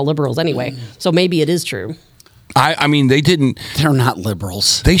think they're all liberals anyway. So maybe it is true. I mean, they didn't. They're not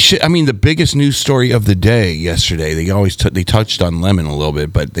liberals. They should. I mean, the biggest news story of the day yesterday. They touched on Lemon a little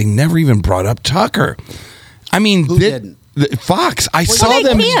bit, but they never even brought up Tucker. I mean, who didn't? Fox. I saw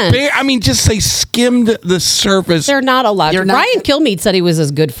them. Just they skimmed the surface. They're not allowed. Ryan Kilmeade said he was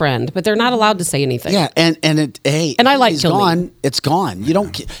his good friend, but they're not allowed to say anything. Yeah, and I like Kilmeade. Gone. It's gone. You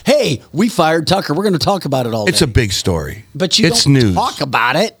don't. Hey, we fired Tucker. We're going to talk about it all day. It's a big story, but it's don't news. Talk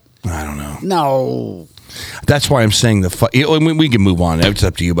about it. I don't know. No. That's why I'm saying we can move on. It's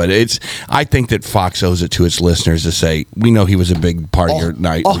up to you, but I think that Fox owes it to its listeners to say we know he was a big part of your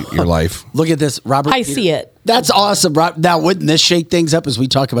night, your life. Look at this, Robert. I see it. That's awesome, Rob. Now, wouldn't this shake things up as we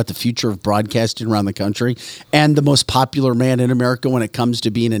talk about the future of broadcasting around the country and the most popular man in America when it comes to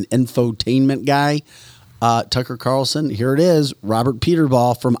being an infotainment guy, Tucker Carlson? Here it is, Robert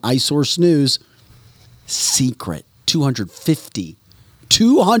Peterball from iSource News. Secret $250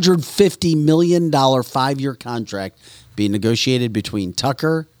 million 5-year contract being negotiated between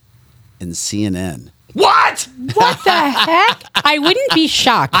Tucker and CNN. What? What the heck? I wouldn't be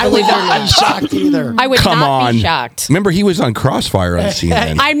shocked. I would not be shocked either. I would not be shocked. Remember, he was on Crossfire on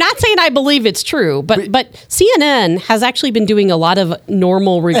CNN. I'm not saying I believe it's true, but CNN has actually been doing a lot of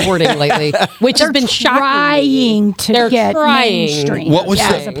normal reporting lately, which has been shocking. They're trying to get mainstream. What was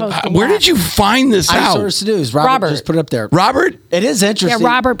where did you find this out? iSource News. Robert just put it up there. Robert? It is interesting. Yeah,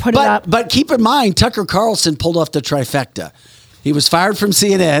 Robert put it up. But keep in mind, Tucker Carlson pulled off the trifecta. He was fired from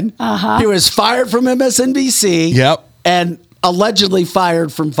CNN. He was fired from MSNBC. Yep. And allegedly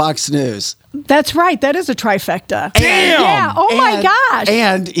fired from Fox News. That's right. That is a trifecta. Damn. Yeah. Oh my gosh.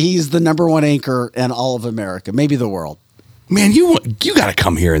 And he's the #1 anchor in all of America, maybe the world. Man, you got to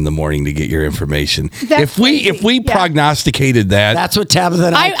come here in the morning to get your information. That's if we prognosticated that, that's what Tabitha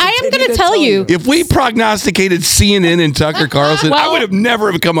and I am going to tell you. If we prognosticated CNN and Tucker Carlson, I would have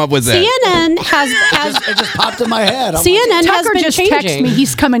never have come up with that. CNN has it just popped in my head. CNN has Tucker been just changing. texted me.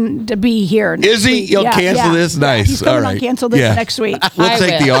 He's coming to be here. Is he? You'll cancel this? Nice. He's coming All right. on cancel this next week. We'll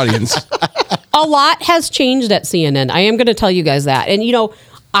take the audience. A lot has changed at CNN. I am going to tell you guys that. And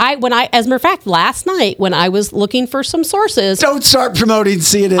as a matter of fact, last night when I was looking for some sources, don't start promoting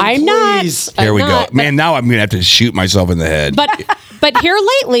CNN. I'm please. not. Here we go, man. Now I'm gonna have to shoot myself in the head. But But here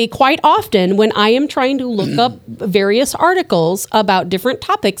lately, quite often, when I am trying to look up various articles about different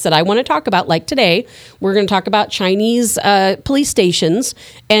topics that I want to talk about, like today, we're going to talk about Chinese police stations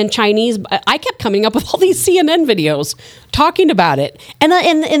and Chinese. I kept coming up with all these CNN videos talking about it, and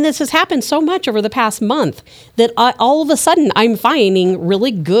this has happened so much over the past month that all of a sudden I'm finding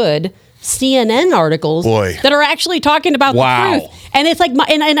really good CNN articles that are actually talking about the truth. And it's like,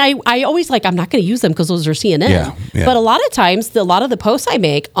 I always I'm not going to use them because those are CNN. Yeah. But a lot of times, a lot of the posts I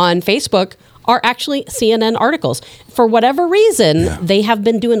make on Facebook are actually CNN articles. For whatever reason, they have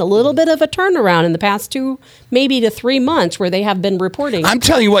been doing a little bit of a turnaround in the past 2, maybe to 3 months where they have been reporting. I'm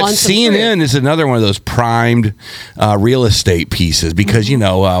telling you what, CNN is another one of those primed real estate pieces because,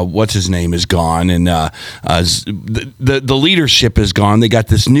 what's his name is gone and the leadership is gone. They got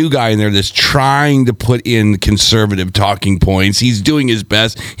this new guy in there that's trying to put in conservative talking points. He's doing his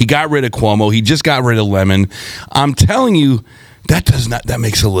best. He got rid of Cuomo. He just got rid of Lemon. I'm telling you, that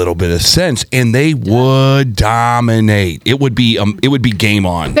makes a little bit of sense, and they would dominate. It would be game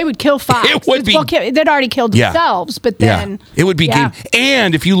on. They would kill Fox. It would be. They'd already killed themselves, but then it would be game.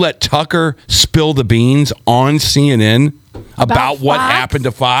 And if you let Tucker spill the beans on CNN about what happened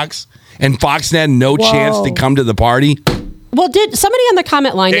to Fox, and Fox had no chance to come to the party. Well, did somebody on the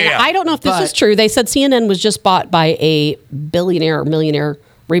comment line? And I don't know if this is true. They said CNN was just bought by a billionaire or millionaire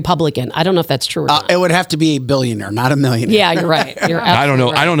Republican. I don't know if that's true or not. It would have to be a billionaire, not a millionaire. Yeah, you're right. I don't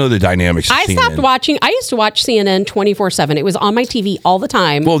know. Right. I don't know the dynamics of I CNN. stopped watching. I used to watch CNN 24/7. It was on my TV all the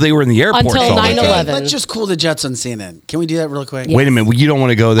time. Well, they were in the airport until all the time. 9/11. Let's just cool the jets on CNN. Can we do that real quick? Wait a minute. You don't want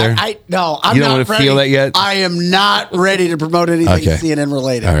to go there? No, I'm you don't not want to ready. feel that yet? I am not ready to promote anything CNN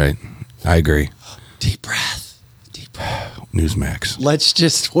related. All right. I agree. Deep breath. Deep breath. Newsmax. Let's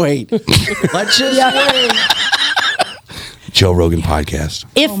just wait. Let's just wait. Joe Rogan podcast.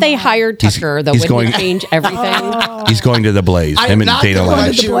 If they hired Tucker, though, wouldn't it change everything? He's going to the Blaze. Him and Dana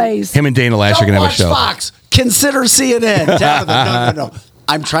Lash. Him and Dana Lash are going to have a show. Fox. Consider CNN. Tabitha, no.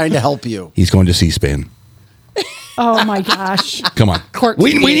 I'm trying to help you. He's going to C-SPAN. Oh my gosh! Come on.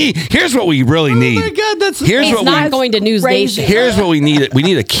 We need. Here's what we really need. Oh my God, that's. He's not going to News Nation. Here's what we need. We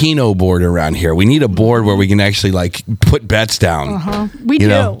need a Keno board around here. We need a board where we can actually put bets down. We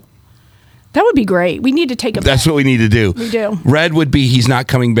do. That would be great. We need to take a bet. That's what we need to do. We do. Red would be he's not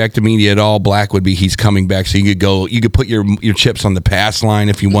coming back to media at all. Black would be he's coming back. So you could put your chips on the pass line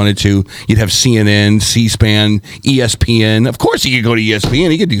if you wanted to. You'd have CNN, C-SPAN, ESPN. Of course, you could go to ESPN.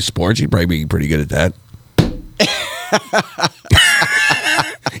 He could do sports. He'd probably be pretty good at that.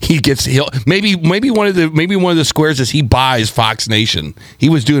 Maybe one of the squares is he buys Fox Nation. He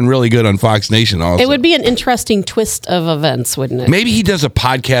was doing really good on Fox Nation also. It would be an interesting twist of events, wouldn't it? Maybe he does a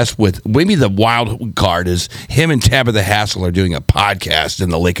podcast maybe the wild card is him and Tabitha Hassel are doing a podcast in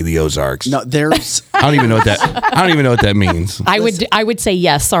the Lake of the Ozarks. No, there's. I don't even know what that means. I would say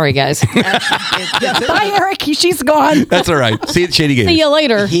yes. Sorry, guys. Bye, Eric. She's gone. That's all right. See you, Shady Gator. See you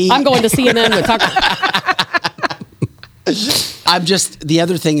later. I'm going to CNN with Tucker. The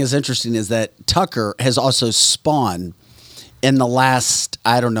other thing is interesting is that Tucker has also spawned in the last,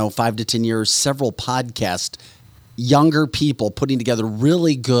 5 to 10 years, several podcasts, younger people putting together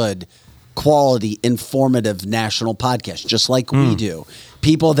really good quality, informative national podcasts, just like we do.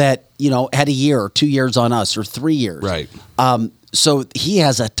 People that, had a year or 2 years on us or 3 years. Right. So he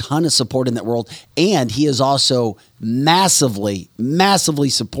has a ton of support in that world. And he is also massively, massively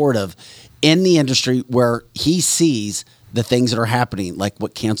supportive in the industry where he sees the things that are happening, like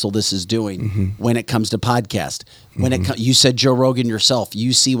what Cancel This is doing when it comes to podcast. When you said Joe Rogan yourself,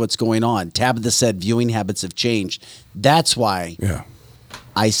 you see what's going on. Tabitha said viewing habits have changed. That's why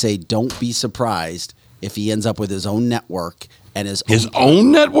I say don't be surprised if he ends up with his own network and his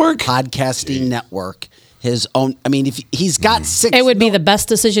own network? Podcasting network. His own. I mean, if he's got 6, it would be the best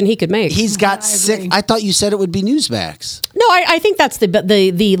decision he could make. He's got 6. I thought you said it would be Newsmax. No, I think that's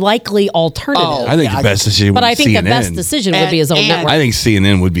the likely alternative. Oh, I think the best decision. But would I think CNN. the best decision would be his own network. I think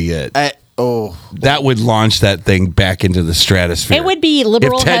CNN would be it. That would launch that thing back into the stratosphere. It would be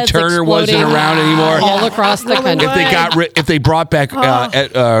liberal if Ted heads Turner wasn't exploding around anymore. all across the country. If they brought back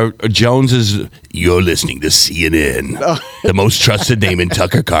Jones's, you're listening to CNN, the most trusted name in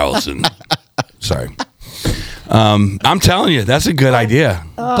Tucker Carlson. Sorry. I'm telling you, that's a good idea.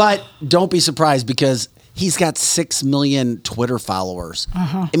 But don't be surprised because he's got 6 million Twitter followers.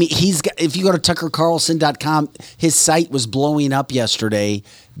 I mean, if you go to tuckercarlson.com, his site was blowing up yesterday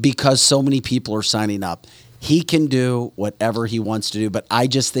because so many people are signing up. He can do whatever he wants to do, but I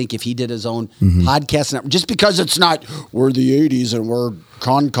just think if he did his own podcast, just because it's not, we're the 80s and we're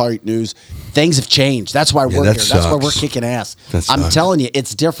Cronkite News, things have changed. That's why we're here. Sucks. That's why we're kicking ass. I'm telling you,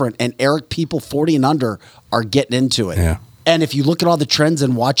 it's different. And Eric, people 40 and under are getting into it. Yeah. And if you look at all the trends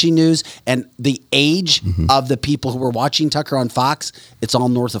in watching news and the age of the people who are watching Tucker on Fox, it's all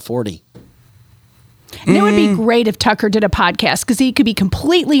north of 40. And it would be great if Tucker did a podcast because he could be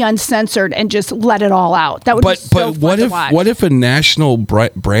completely uncensored and just let it all out. That would be so fun to watch. What if a national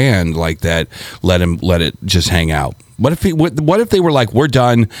brand like that let it just hang out? What if they were like, we're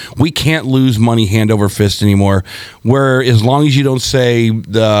done. We can't lose money hand over fist anymore. Where as long as you don't say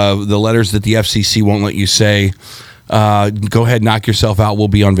the letters that the FCC won't let you say, go ahead, knock yourself out. We'll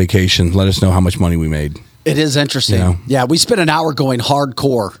be on vacation. Let us know how much money we made. It is interesting. You know? Yeah, we spent an hour going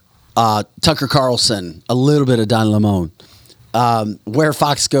hardcore. Tucker Carlson, a little bit of Don Lemon. Where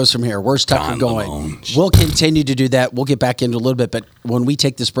Fox goes from here. Where's Tucker going? We'll continue to do that. We'll get back into a little bit, but when we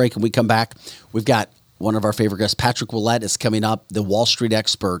take this break and we come back, we've got one of our favorite guests, Patrick Willett, is coming up, the Wall Street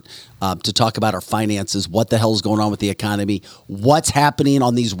expert, to talk about our finances, what the hell is going on with the economy, what's happening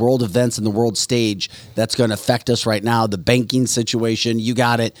on these world events and the world stage that's going to affect us right now, the banking situation. You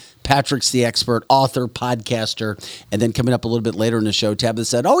got it. Patrick's the expert, author, podcaster. And then coming up a little bit later in the show, Tabitha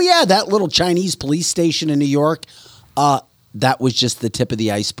said, oh, yeah, that little Chinese police station in New York, that was just the tip of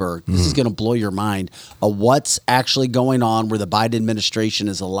the iceberg. This is going to blow your mind of what's actually going on where the Biden administration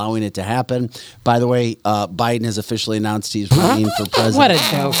is allowing it to happen. By the way, Biden has officially announced he's running for president. What a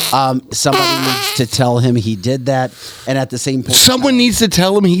joke. Somebody needs to tell him he did that. And at the same point... Someone needs to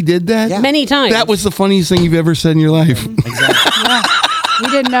tell him he did that? Yeah. Many times. That was the funniest thing you've ever said in your life. We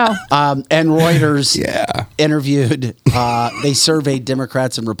didn't know. And Reuters interviewed, they surveyed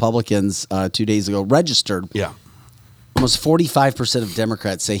Democrats and Republicans 2 days ago, registered. Yeah. Almost 45% of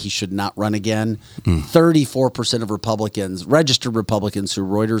Democrats say he should not run again. 34% of Republicans, registered Republicans who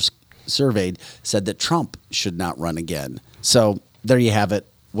Reuters surveyed, said that Trump should not run again. So there you have it.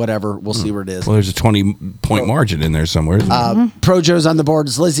 Whatever. We'll see where it is. Well, there's a 20-point margin in there somewhere. Pro Joe's on the board.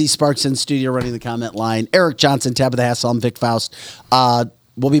 It's Lizzie Sparks in studio running the comment line. Eric Johnson, Tabitha Hassel, I'm Vic Faust.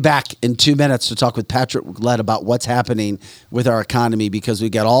 We'll be back in 2 minutes to talk with Patrick Willett about what's happening with our economy because we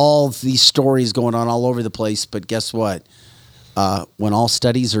got all these stories going on all over the place. But guess what? When all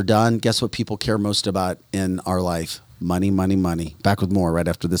studies are done, guess what people care most about in our life? Money, money, money. Back with more right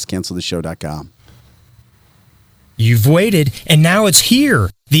after this. CancelTheShow.com. You've waited, and now it's here.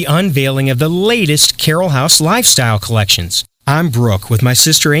 The unveiling of the latest Carroll House lifestyle collections. I'm Brooke with my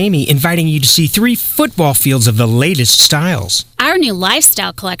sister Amy, inviting you to see 3 football fields of the latest styles. Our new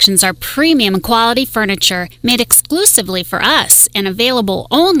lifestyle collections are premium quality furniture made exclusively for us and available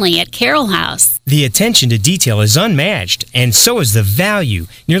only at Carroll House. The attention to detail is unmatched, and so is the value,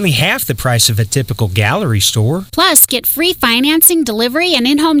 nearly half the price of a typical gallery store. Plus, get free financing, delivery, and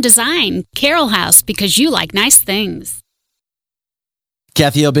in-home design. Carroll House, because you like nice things.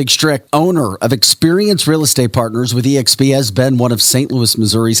 Kathy O. Big Strick, owner of Experience Real Estate Partners with EXP, has been one of St. Louis,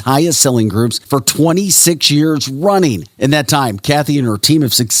 Missouri's highest selling groups for 26 years running. In that time, Kathy and her team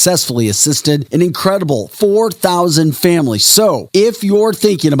have successfully assisted an incredible 4,000 families. So if you're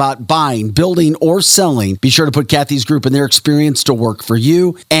thinking about buying, building, or selling, be sure to put Kathy's group and their experience to work for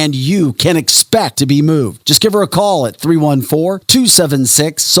you, and you can expect to be moved. Just give her a call at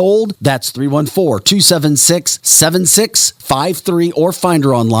 314-276-SOLD. That's 314-276-7653, or find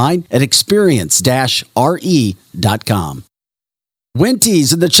her online at experience-re.com.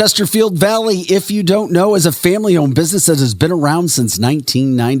 Winty's in the Chesterfield Valley, if you don't know, is a family-owned business that has been around since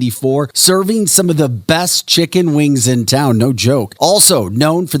 1994, serving some of the best chicken wings in town, no joke. Also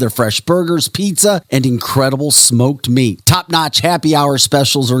known for their fresh burgers, pizza, and incredible smoked meat. Top-notch happy hour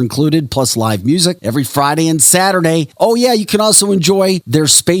specials are included, plus live music every Friday and Saturday. Oh yeah, you can also enjoy their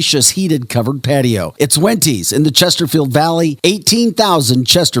spacious heated covered patio. It's Winty's in the Chesterfield Valley, 18,000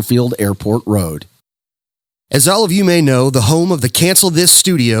 Chesterfield Airport Road. As all of you may know, the home of the Cancel This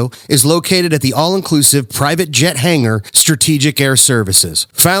studio is located at the all-inclusive private jet hangar, Strategic Air Services.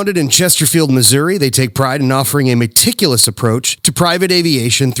 Founded in Chesterfield, Missouri, they take pride in offering a meticulous approach to private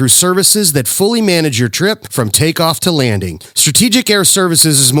aviation through services that fully manage your trip from takeoff to landing. Strategic Air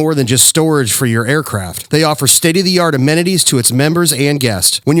Services is more than just storage for your aircraft. They offer state-of-the-art amenities to its members and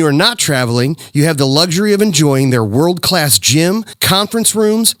guests. When you are not traveling, you have the luxury of enjoying their world-class gym, conference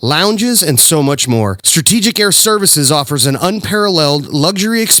rooms, lounges, and so much more. Strategic Air Services offers an unparalleled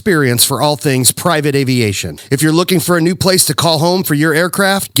luxury experience for all things private aviation. If you're looking for a new place to call home for your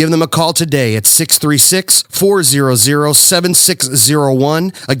aircraft, give them a call today at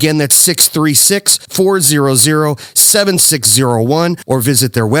 636-400-7601. Again, that's 636-400-7601, or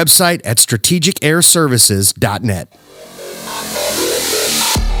visit their website at strategicairservices.net.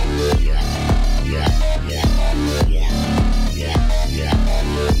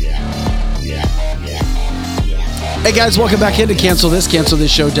 Hey guys, welcome back into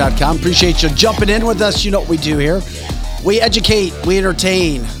CancelThissShow.com. Appreciate you jumping in with us. You know what we do here. We educate, we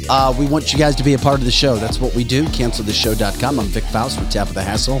entertain. We want you guys to be a part of the show. That's what we do. CancelThisShow.com. I'm Vic Faust with Tap of the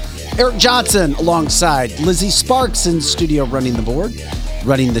Hassle. Eric Johnson alongside Lizzie Sparks in studio running the board,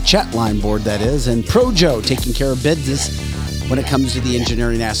 running the chat line board, that is, and Projo taking care of business when it comes to the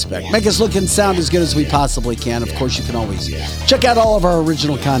engineering aspect. Make us look and sound as good as we possibly can. Of course, you can always check out all of our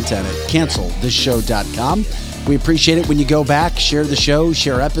original content at CancelThisShow.com. We appreciate it when you go back, share the show,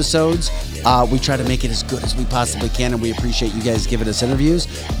 share episodes. We try to make it as good as we possibly can, and we appreciate you guys giving us interviews,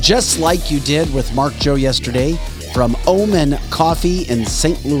 just like you did with Mark Joe yesterday from Omen Coffee in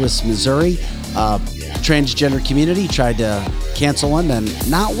St. Louis, Missouri. Transgender community tried to cancel him and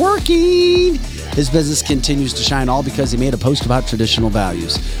not working. His business continues to shine, all because he made a post about traditional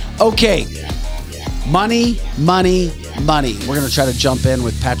values. Okay, money. We're going to try to jump in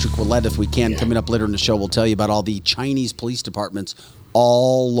with Patrick Ouellette if we can. Coming up later in the show, we'll tell you about all the Chinese police departments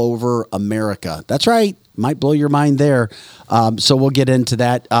all over America. That's right. Might blow your mind there. So we'll get into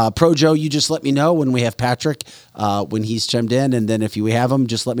that. Projo, you just let me know when we have Patrick, when he's chimed in. And then if we have him,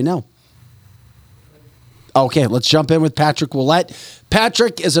 just let me know. Okay, let's jump in with Patrick Ouellette.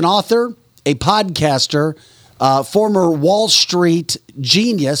 Patrick is an author, a podcaster, former Wall Street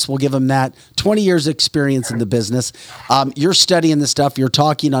genius. We'll give him that. 20 years experience in the business. You're studying the stuff. You're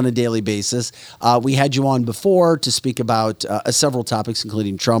talking on a daily basis. We had you on before to speak about several topics,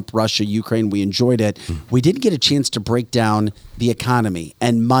 including Trump, Russia, Ukraine. We enjoyed it. We didn't get a chance to break down the economy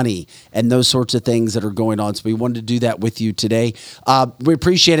and money and those sorts of things that are going on. So we wanted to do that with you today. We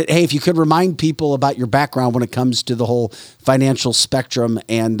appreciate it. Hey, if you could remind people about your background when it comes to the whole financial spectrum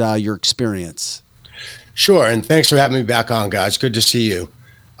and your experience. Sure, and thanks for having me back on, guys. Good to see you.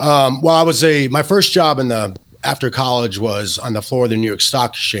 My first job after college was on the floor of the New York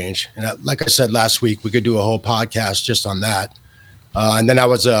Stock Exchange, and like I said last week, we could do a whole podcast just on that. And then I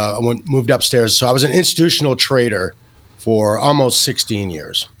moved upstairs, so I was an institutional trader for almost 16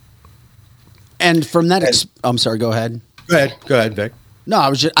 years. And from that, I'm sorry. Go ahead. Go ahead, Vic.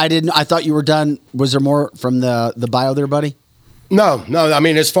 No, I thought you were done. Was there more from the bio there, buddy? No. I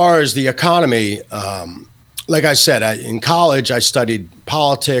mean, as far as the economy, like I said, in college, I studied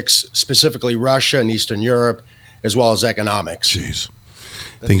politics, specifically Russia and Eastern Europe, as well as economics. Jeez.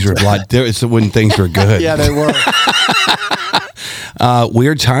 Things were a lot. It's when things were good. Yeah, they were.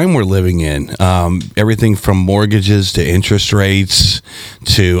 Weird time we're living in. Everything from mortgages to interest rates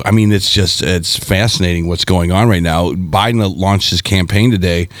to, it's fascinating what's going on right now. Biden launched his campaign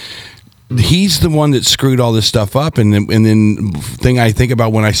today. He's the one that screwed all this stuff up. And then thing I think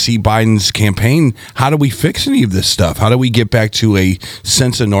about when I see Biden's campaign, how do we fix any of this stuff? How do we get back to a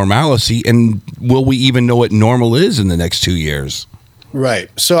sense of normalcy? And will we even know what normal is in the next 2 years? Right.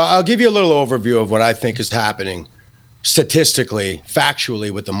 So I'll give you a little overview of what I think is happening statistically,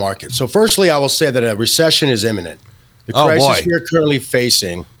 factually with the market. So firstly, I will say that a recession is imminent. The crisis we're currently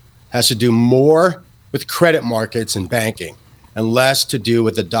facing has to do more with credit markets and banking and less to do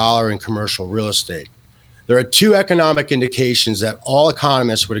with the dollar and commercial real estate. There are two economic indications that all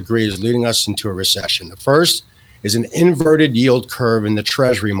economists would agree is leading us into a recession. The first is an inverted yield curve in the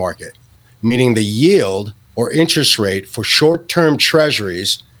treasury market, meaning the yield or interest rate for short-term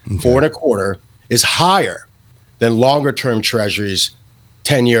treasuries, 4.25%, is higher than longer-term treasuries.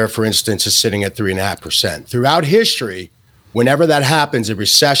 10-year, for instance, is sitting at 3.5%. Throughout history, whenever that happens, a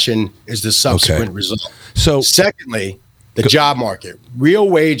recession is the subsequent result. So, secondly, the job market. Real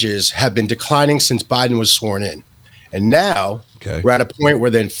wages have been declining since Biden was sworn in. And now we're at a point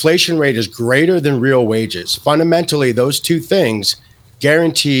where the inflation rate is greater than real wages. Fundamentally, those two things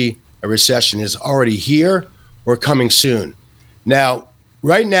guarantee a recession is already here or coming soon. Now,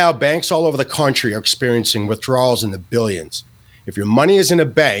 right now, banks all over the country are experiencing withdrawals in the billions. If your money is in a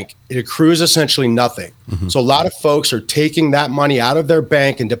bank, it accrues essentially nothing. So a lot of folks are taking that money out of their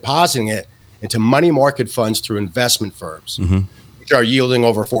bank and depositing it into money market funds through investment firms, which are yielding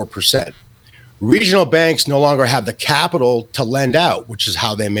over 4%. Regional banks no longer have the capital to lend out, which is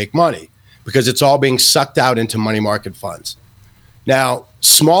how they make money, because it's all being sucked out into money market funds. Now,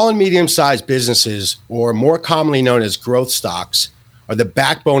 small and medium-sized businesses, or more commonly known as growth stocks, are the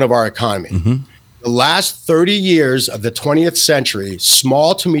backbone of our economy. The last 30 years of the 20th century,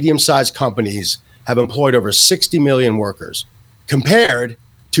 small to medium-sized companies have employed over 60 million workers, compared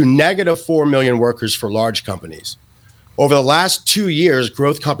to negative 4 million workers for large companies. Over the last 2 years,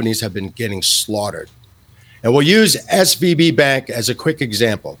 growth companies have been getting slaughtered. And we'll use SVB Bank as a quick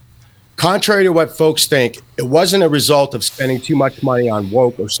example. Contrary to what folks think, it wasn't a result of spending too much money on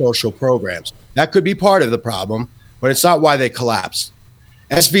woke or social programs. That could be part of the problem, but it's not why they collapsed.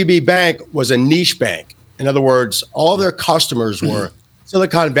 SVB Bank was a niche bank. In other words, all of their customers were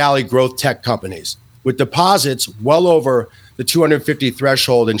Silicon Valley growth tech companies. with deposits well over the 250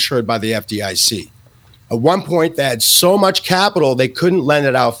 threshold insured by the FDIC. At one point, they had so much capital, they couldn't lend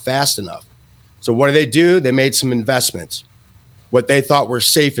it out fast enough. So what do? They made some investments, what they thought were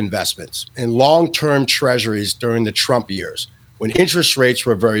safe investments in long-term treasuries during the Trump years when interest rates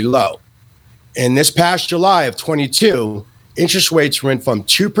were very low. In this past July of 22, interest rates went from 2%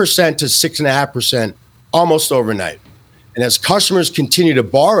 to 6.5% almost overnight. And as customers continue to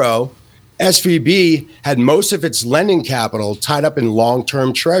borrow, SVB had most of its lending capital tied up in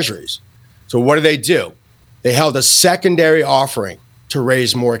long-term treasuries. So what do? They held a secondary offering to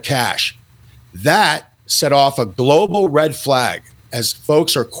raise more cash. That set off a global red flag as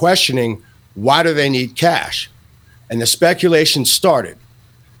folks are questioning, why do they need cash? And the speculation started.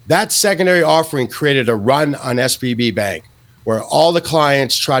 That secondary offering created a run on SVB Bank, where all the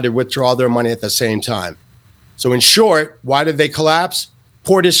clients tried to withdraw their money at the same time. So in short, why did they collapse?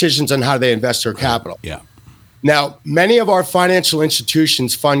 Poor decisions on how they invest their capital. Yeah. Now, many of our financial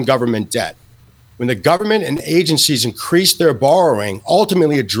institutions fund government debt. When the government and agencies increase their borrowing,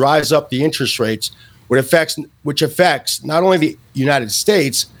 ultimately it drives up the interest rates, which affects not only the United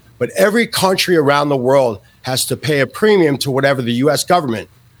States, but every country around the world has to pay a premium to whatever the U.S. government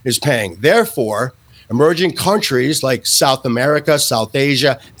is paying. Therefore, emerging countries like South America, South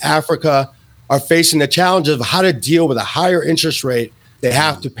Asia, Africa are facing the challenge of how to deal with a higher interest rate they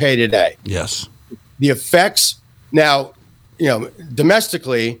have to pay today. Yes. The effects now,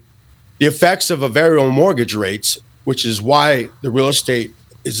 domestically, the effects of a variable mortgage rates, which is why the real estate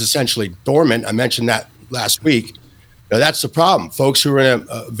is essentially dormant. I mentioned that last week. That's the problem. Folks who are in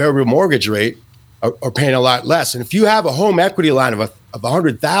a variable mortgage rate are paying a lot less. And if you have a home equity line of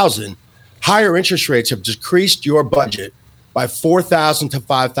 $100,000, higher interest rates have decreased your budget by $4,000 to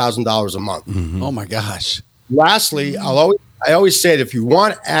 $5,000 a month. Mm-hmm. Oh my gosh. Lastly, I always say that if you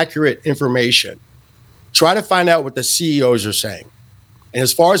want accurate information, try to find out what the CEOs are saying. And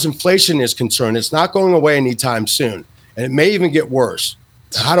as far as inflation is concerned, it's not going away anytime soon. And it may even get worse.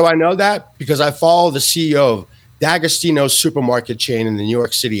 How do I know that? Because I follow the CEO of D'Agostino's supermarket chain in the New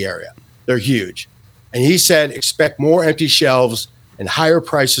York City area. They're huge. And he said, expect more empty shelves and higher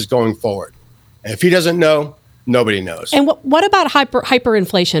prices going forward. And if he doesn't know, nobody knows. And what about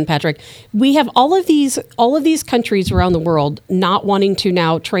hyperinflation, Patrick? We have all of these countries around the world not wanting to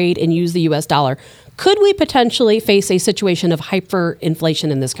now trade and use the U.S. dollar. Could we potentially face a situation of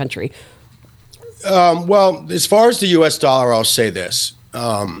hyperinflation in this country? Well, as far as the U.S. dollar, I'll say this.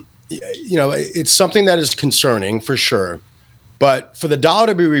 It's something that is concerning for sure. But for the dollar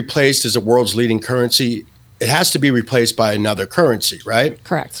to be replaced as the world's leading currency, it has to be replaced by another currency, right?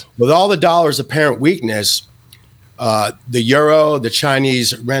 Correct. With all the dollar's apparent weakness, the euro, the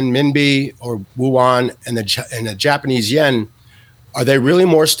Chinese renminbi or yuan, and the Japanese yen, are they really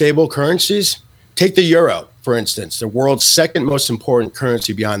more stable currencies? Take the euro, for instance, the world's second most important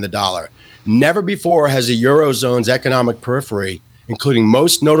currency behind the dollar. Never before has the Eurozone's economic periphery, including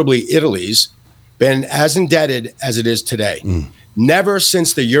most notably Italy's, been as indebted as it is today. Never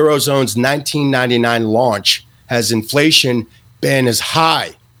since the Eurozone's 1999 launch has inflation been as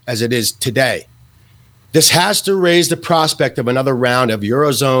high as it is today. This has to raise the prospect of another round of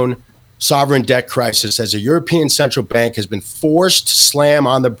Eurozone sovereign debt crisis as the European Central Bank has been forced to slam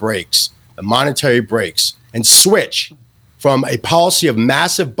on the brakes, the monetary brakes, and switch from a policy of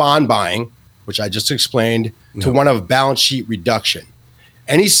massive bond buying, which I just explained, to one of balance sheet reduction.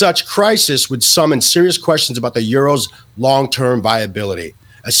 Any such crisis would summon serious questions about the euro's long-term viability,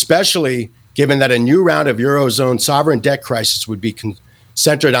 especially given that a new round of Eurozone sovereign debt crisis would be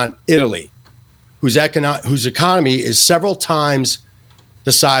centered on Italy, whose economy is several times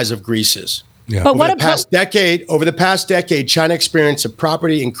the size of Greece's. Yeah. But over the past decade, China experienced a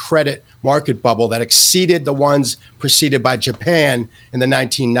property and credit market bubble that exceeded the ones preceded by Japan in the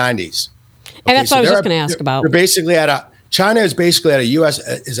 1990s. And that's what I was just going to ask about. China is basically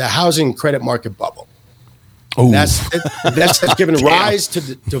at a housing credit market bubble. That's given rise to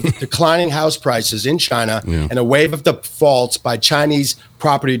declining house prices in China and a wave of defaults by Chinese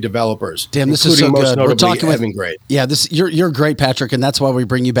property developers. Damn, this is so good. We're talking with great. Yeah, you're great, Patrick, and that's why we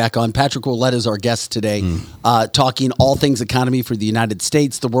bring you back on. Patrick Ouellette is our guest today, talking all things economy for the United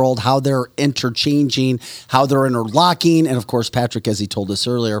States, the world, how they're interchanging, how they're interlocking, and of course, Patrick, as he told us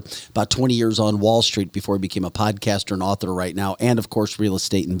earlier, about 20 years on Wall Street before he became a podcaster and author right now, and of course, real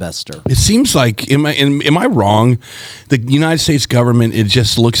estate investor. It seems like, am I wrong? The United States government, it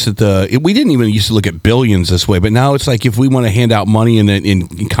just looks at we didn't even used to look at billions this way, but now it's like if we want to hand out money in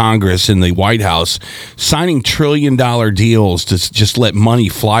Congress, in the White House, signing $1 trillion deals to just let money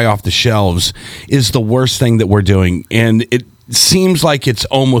fly off the shelves is the worst thing that we're doing. And seems like it's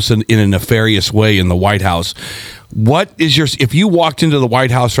almost in a nefarious way in the White House. What is if you walked into the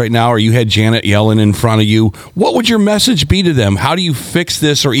White House right now or you had Janet Yellen in front of you, what would your message be to them? How do you fix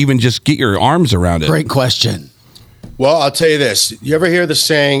this or even just get your arms around it? Great question. Well, I'll tell you this. You ever hear the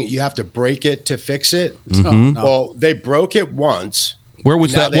saying, you have to break it to fix it? Mm-hmm. Well, they broke it once. Where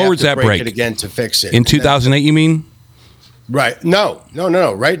was that? Where was that break? It again to fix it. In 2008, you mean? Right. No.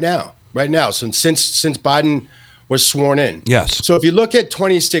 Right now. So since Biden was sworn in. Yes. So if you look at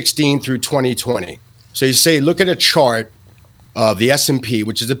 2016 through 2020, so you say, look at a chart of the S&P,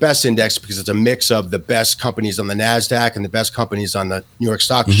 which is the best index because it's a mix of the best companies on the NASDAQ and the best companies on the New York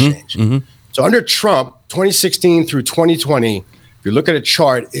Stock Exchange. Mm-hmm. So under Trump, 2016 through 2020, if you look at a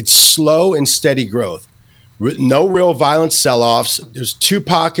chart, it's slow and steady growth. No real violent sell-offs. There's two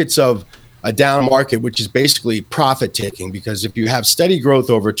pockets of a down market, which is basically profit taking, because if you have steady growth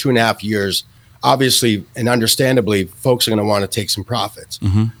over 2.5 years, obviously and understandably, folks are going to want to take some profits.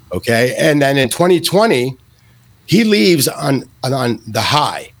 Mm-hmm. Okay. And then in 2020, he leaves on the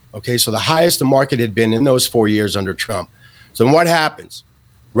high. Okay. So the highest the market had been in those 4 years under Trump. So what happens?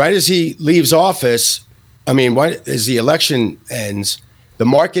 Right as he leaves office, as the election ends, the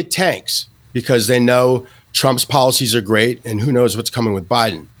market tanks because they know Trump's policies are great and who knows what's coming with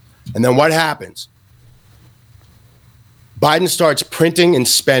Biden. And then what happens? Biden starts printing and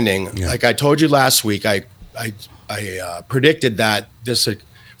spending. Yeah. Like I told you last week, I predicted that this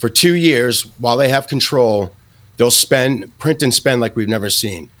for 2 years while they have control, they'll print and spend like we've never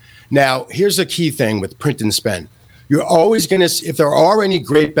seen. Now, here's the key thing with print and spend. You're always going to, if there are any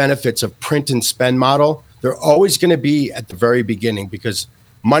great benefits of print and spend model, they're always going to be at the very beginning because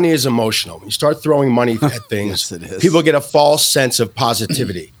money is emotional. When you start throwing money at things, yes, people get a false sense of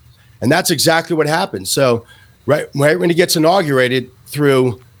positivity. And that's exactly what happens. So right when he gets inaugurated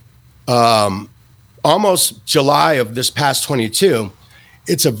through almost July of this past 22,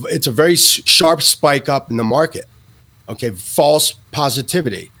 it's a very sharp spike up in the market. Okay, false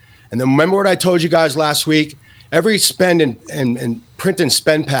positivity. And then remember what I told you guys last week? Every spend and print and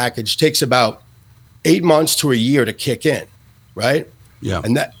spend package takes about 8 months to a year to kick in, right? Yeah.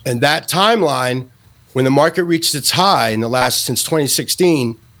 And that timeline, when the market reached its high since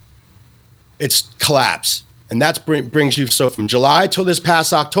 2016, it's collapsed. And that brings you, so from July till this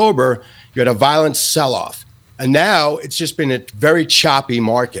past October, you had a violent sell-off. And now it's just been a very choppy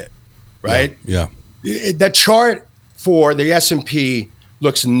market, right? Yeah. That chart for the S&P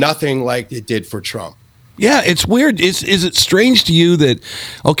looks nothing like it did for Trump. Yeah, it's weird. Is it strange to you that,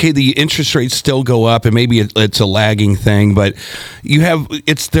 okay, the interest rates still go up and maybe it's a lagging thing, but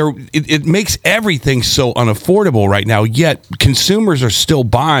it makes everything so unaffordable right now, yet consumers are still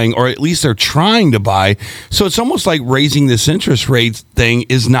buying, or at least they're trying to buy. So it's almost like raising this interest rate thing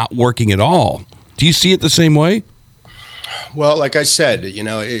is not working at all. Do you see it the same way? Well, like I said,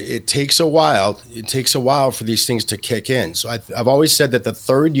 it takes a while. It takes a while for these things to kick in. So I've always said that the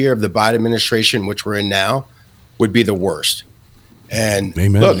third year of the Biden administration, which we're in now, would be the worst. And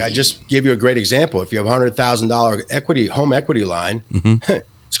Amen. Look, I just gave you a great example. If you have $100,000 home equity line, mm-hmm.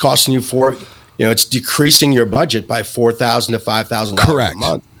 It's costing you it's decreasing your budget by $4,000 to $5,000 a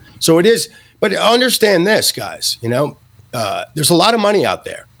month. So it is. But understand this, guys. There's a lot of money out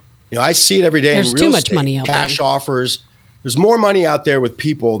there. I see it every day. There's in real too much estate, money out cash there. offers. There's more money out there with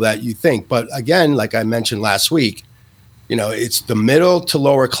people that you think. But again, like I mentioned last week, it's the middle to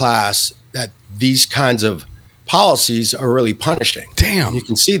lower class that these kinds of policies are really punishing. Damn. You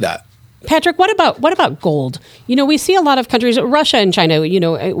can see that. Patrick, what about gold? We see a lot of countries, Russia and China,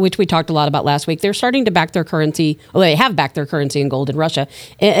 which we talked a lot about last week. They're starting to back their currency. Well, they have backed their currency in gold in Russia,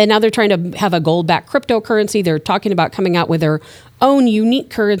 and now they're trying to have a gold-backed cryptocurrency. They're talking about coming out with their own unique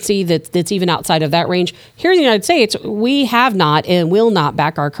currency that's even outside of that range. Here in the United States, we have not and will not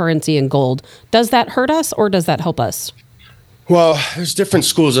back our currency in gold. Does that hurt us or does that help us? Well, there's different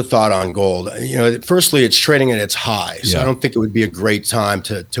schools of thought on gold. Firstly, it's trading at its high, so I don't think it would be a great time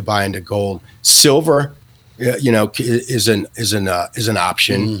to buy into gold. Silver, is an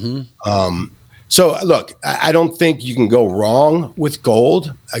option. Mm-hmm. So look, I don't think you can go wrong with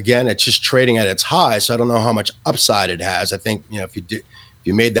gold. Again, it's just trading at its high, so I don't know how much upside it has. I think if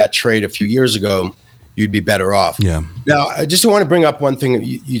you made that trade a few years ago, you'd be better off. Yeah. Now, I just want to bring up one thing.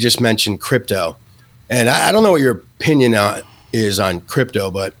 You just mentioned crypto, and I don't know what your opinion is on crypto,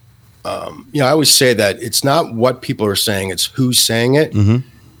 but I always say that it's not what people are saying, it's who's saying it. Mm-hmm.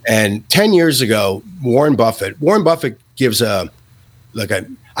 And 10 years ago, Warren Buffett gives I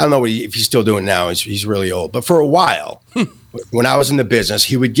don't know if he's still doing it now, he's really old, but for a while, when I was in the business,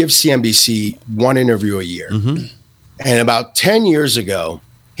 he would give CNBC one interview a year. Mm-hmm. And about 10 years ago,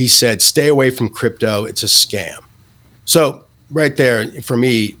 he said, stay away from crypto, it's a scam. So right there for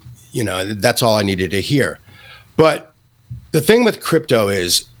me, that's all I needed to hear. But the thing with crypto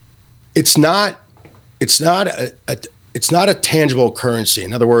is it's not a tangible currency.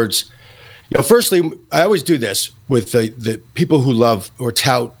 In other words, firstly, I always do this with the people who love or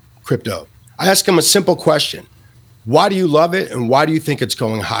tout crypto. I ask them a simple question. Why do you love it, and why do you think it's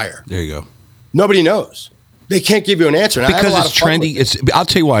going higher? There you go. Nobody knows. They can't give you an answer. And because it's trendy. I'll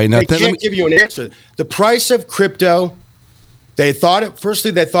tell you why. They can't give you an answer. The price of crypto, they thought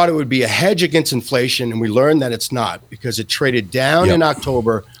it would be a hedge against inflation, and we learned that it's not, because it traded down in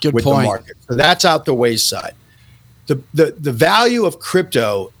October with the market. So that's out the wayside. The value of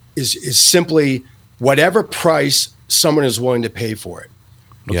crypto is simply whatever price someone is willing to pay for it.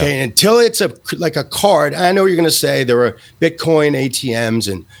 Okay, and until it's like a card, I know you're going to say there are Bitcoin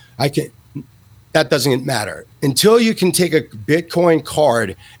ATMs, and that doesn't matter. Until you can take a Bitcoin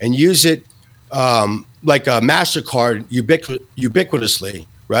card and use it like a MasterCard ubiquitously,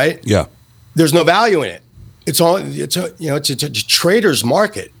 right? Yeah. There's no value in it. It's a trader's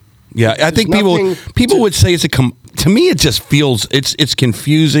market. Yeah, I think people would say to me it just feels it's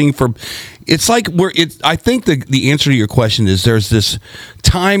confusing it's like I think the answer to your question is there's this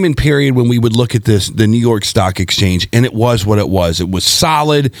time and period when we would look at the New York Stock Exchange, and it was what it was. It was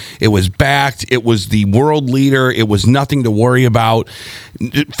solid, it was backed, it was the world leader, it was nothing to worry about.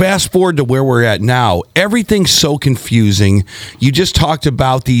 Fast forward to where we're at now, everything's so confusing. You just talked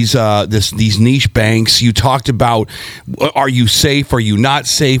about these niche banks. You talked about, are you safe, are you not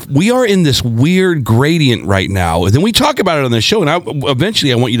safe? We are in this weird gradient right now. And then we talk about it on the show, and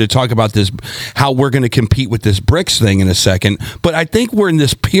eventually I want you to talk about this, how we're going to compete with this BRICS thing in a second. But I think we're in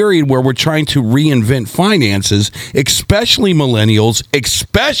this period where we're trying to reinvent finances, especially millennials,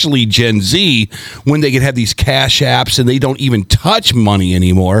 especially Gen Z, when they can have these cash apps and they don't even touch money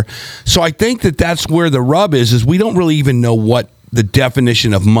anymore. So I think that's where the rub is we don't really even know what the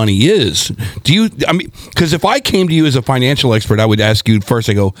definition of money is. Because if I came to you as a financial expert, I would ask you first,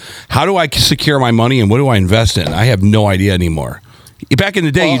 I go, how do I secure my money and what do I invest in? I have no idea anymore. Back in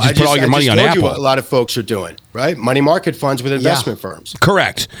the day, you just put all your money on Apple. What a lot of folks are doing, right? Money market funds with investment firms.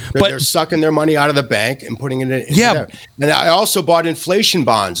 Correct. They're sucking their money out of the bank and putting it in there. And I also bought inflation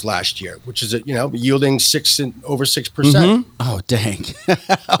bonds last year, which is yielding over 6%. Mm-hmm. Oh, dang.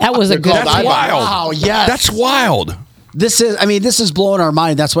 That was a good That's wild. Wow, yes. That's wild. This is blowing our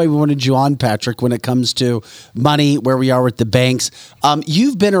mind. That's why we wanted you on, Patrick, when it comes to money, where we are with the banks.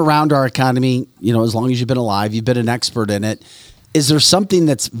 You've been around our economy, as long as you've been alive. You've been an expert in it. Is there something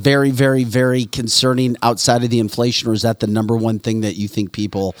that's very, very, very concerning outside of the inflation, or is that the number one thing that you think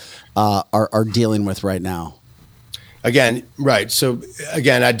people are dealing with right now? Again, right. So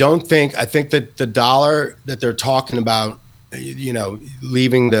again, I think that the dollar that they're talking about,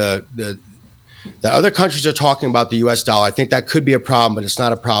 leaving the other countries are talking about the U.S. dollar. I think that could be a problem, but it's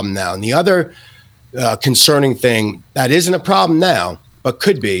not a problem now. And the other concerning thing that isn't a problem now, but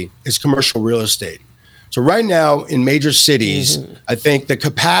could be, is commercial real estate. So right now in major cities, I think the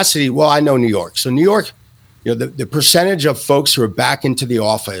capacity, I know New York. So New York, the percentage of folks who are back into the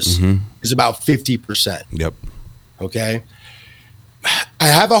office is about 50%. Yep. Okay. I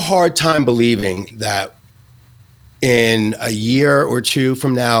have a hard time believing that in a year or two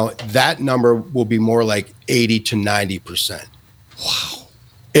from now, that number will be more like 80 to 90%. Wow.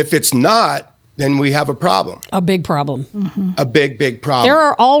 If it's not, then we have a problem. A big problem. Mm-hmm. A big problem. There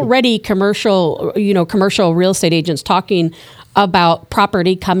are already commercial real estate agents talking about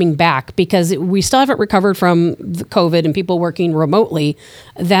property coming back, because we still haven't recovered from the COVID and people working remotely,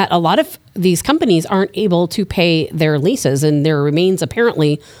 that a lot of these companies aren't able to pay their leases, and there remains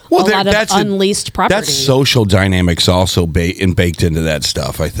apparently a lot of unleased property. That's social dynamics also baked into that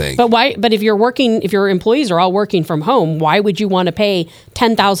stuff, I think. But why? But if your employees are all working from home, why would you want to pay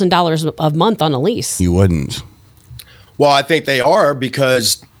 $10,000 a month on a lease? You wouldn't. Well, I think they are,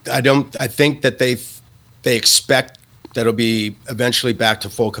 because I think that they expect that it'll be eventually back to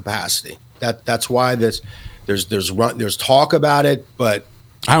full capacity. That's why there's talk about it, but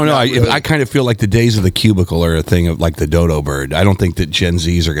I don't know. I kind of feel like the days of the cubicle are a thing of like the dodo bird. I don't think that Gen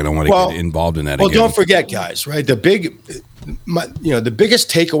Zs are going to want to get involved in that again. Don't forget, guys, right? The biggest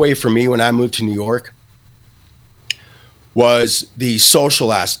takeaway for me when I moved to New York was the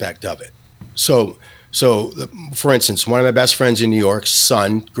social aspect of it. So for instance, one of my best friends in New York's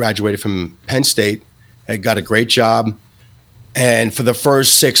son graduated from Penn State, had got a great job, and for the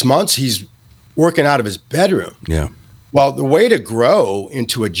first 6 months, he's working out of his bedroom. Yeah. Well, the way to grow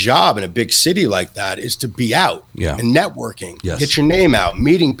into a job in a big city like that is to be out and networking, get your name out,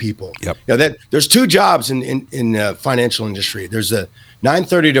 meeting people. Yep. There's two jobs in the financial industry. There's a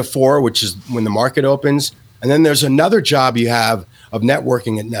 9:30 to 4, which is when the market opens, And then there's another job you have of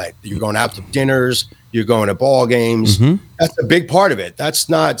networking at night. You're going out to dinners, you're going to ball games. That's a big part of it. That's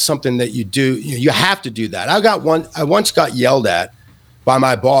not something that you do. You have to do that. I once got yelled at by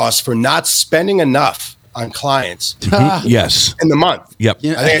my boss for not spending enough on clients. Yes. In the month. Yep.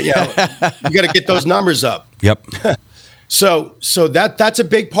 I think, you got to get those numbers up. Yep. So that's a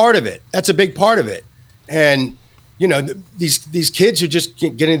big part of it. That's a big part of it. And these kids who just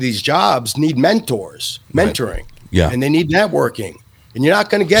get into these jobs need mentoring. Right. Yeah. And they need networking. And you're not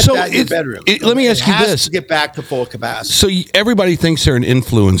going to get that in your bedroom. Let me ask you this. To get back to full capacity. So everybody thinks they're an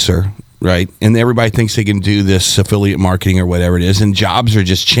influencer, right? And everybody thinks they can do this affiliate marketing or whatever it is, and jobs are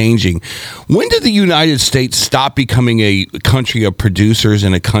just changing. When did the United States stop becoming a country of producers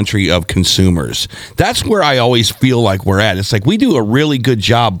and a country of consumers? That's where I always feel like we're at. It's like we do a really good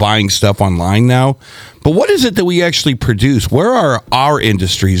job buying stuff online now, but what is it that we actually produce? Where are our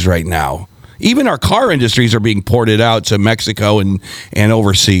industries right now? Even our car industries are being ported out to Mexico and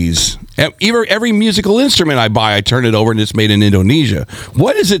overseas. Every musical instrument I buy, I turn it over and it's made in Indonesia.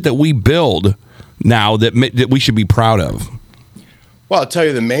 What is it that we build now that we should be proud of? Well, I'll tell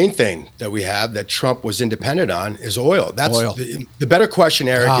you the main thing that we have that Trump was independent on is oil. That's oil. The better question,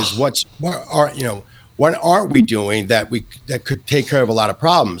 Eric, is what aren't we doing that could take care of a lot of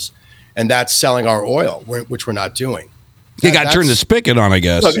problems, and that's selling our oil, which we're not doing. You got to turn the spigot on, I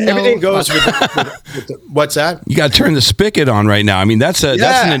guess. Look, everything goes with what's that? You got to turn the spigot on right now. I mean, that's an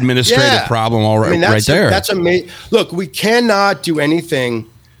administrative problem right there. That's amazing. Look, we cannot do anything.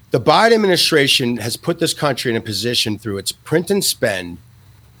 The Biden administration has put this country in a position through its print and spend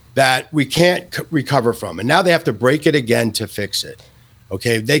that we can't recover from, and now they have to break it again to fix it.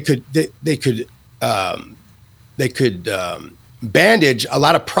 Okay, they could bandage a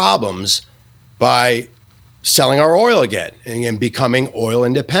lot of problems by selling our oil again and becoming oil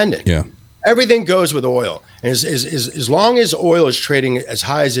independent. Yeah. Everything goes with oil. And as long as oil is trading as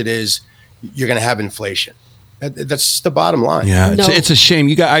high as it is, you're going to have inflation. That's the bottom line. Yeah, it's a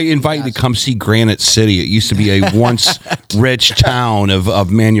shame. I invite you to come see Granite City. It used to be a once rich town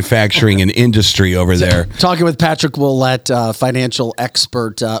of manufacturing and industry over there. Talking with Patrick Willett, financial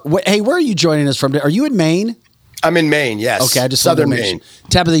expert. Hey, where are you joining us from? Are you in Maine? I'm in Maine, yes. Okay, I just Southern Maine.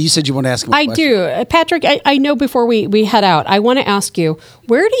 Tabitha, you said you want to ask him a question. I do. Patrick, I know before we head out, I want to ask you,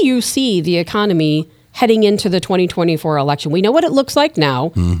 where do you see the economy heading into the 2024 election? We know what it looks like now.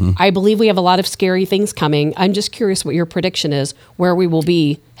 Mm-hmm. I believe we have a lot of scary things coming. I'm just curious what your prediction is, where we will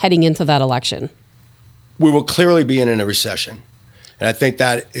be heading into that election. We will clearly be in a recession. And I think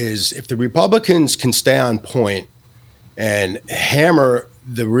that is, if the Republicans can stay on point and hammer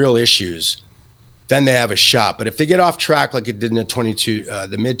the real issues, then they have a shot. But if they get off track like it did in the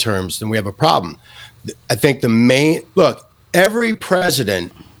the midterms, then we have a problem. I think every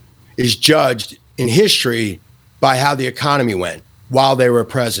president is judged in history by how the economy went while they were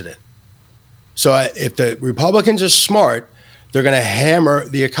president. So if the Republicans are smart, they're going to hammer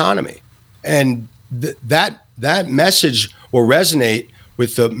the economy. And that message will resonate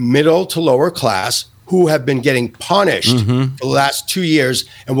with the middle to lower class who have been getting punished for the last 2 years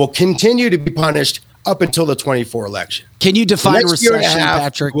and will continue to be punished up until the 24 election. Can you define recession,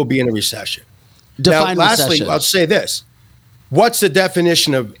 Patrick? We'll be in a recession. Define lastly, recession. I'll say this. What's the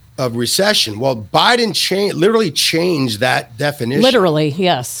definition of recession? Well, Biden literally changed that definition. Literally,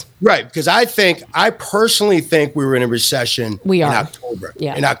 yes. Right, because I personally think we were in a recession in October.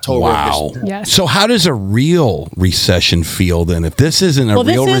 Yeah. In October. Wow. Yes. So how does a real recession feel then? If this isn't a real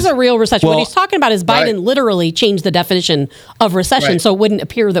recession? Well, this is a real recession. What he's talking about is Biden literally changed the definition of recession, so it wouldn't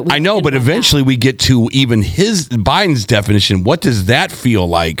appear that we... I know, but eventually we get to even Biden's definition. What does that feel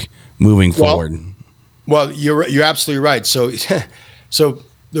like moving forward? Well, you're absolutely right. So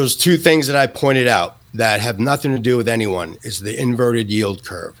those two things that I pointed out that have nothing to do with anyone is the inverted yield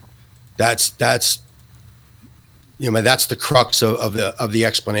curve. That's the crux of the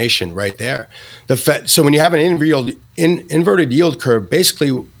explanation right there. The Fed. So when you have an inverted yield curve, basically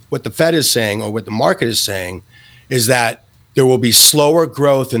what the Fed is saying, or what the market is saying, is that there will be slower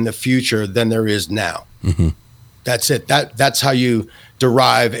growth in the future than there is now. Mm-hmm. That's it. That's how you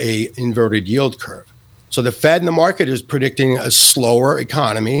derive a inverted yield curve. So the Fed and the market is predicting a slower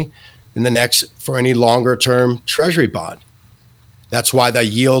economy for any longer term treasury bond. That's why the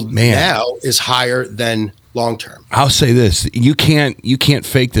yield now is higher than long term. I'll say this. You can't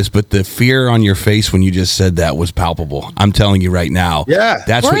fake this, but the fear on your face when you just said that was palpable. I'm telling you right now. Yeah.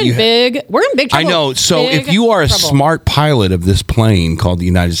 We're in big trouble. I know. So if you are a smart pilot of this plane called the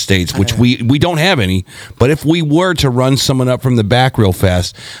United States, which we don't have any, but if we were to run someone up from the back real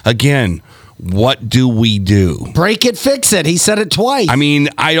fast, again, What do we do? Break it, fix it. He said it twice. I mean,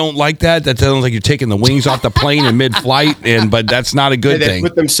 I don't like that. That sounds like you're taking the wings off the plane in mid-flight, but that's not a good thing. They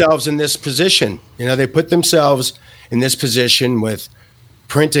put themselves in this position. They put themselves in this position with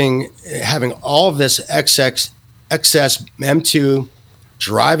printing, having all of this excess M2,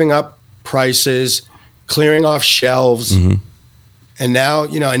 driving up prices, clearing off shelves. Mm-hmm. And now,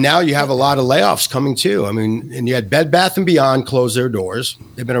 you have a lot of layoffs coming too. I mean, and you had Bed Bath & Beyond close their doors.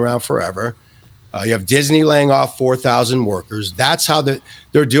 They've been around forever. You have Disney laying off 4,000 workers. That's how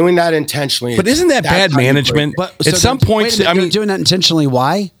they're doing that intentionally. But isn't that bad management? But, at some point, they're doing that intentionally.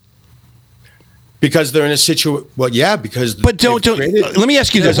 Why? Because they're in a situation. Well, yeah, because. But don't. Let me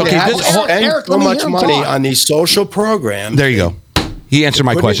ask you this. Okay, spend so much money on these social programs. There you go. He answered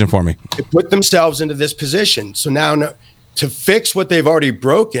my question for me. They put themselves into this position. So now, to fix what they've already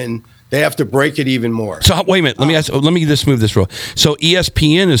broken, they have to break it even more. So wait a minute. Let me just move this rule. So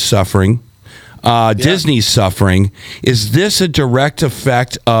ESPN is suffering. Disney's suffering. Is this a direct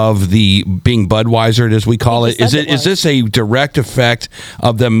effect of the being Budweiser, as we call it? Is this a direct effect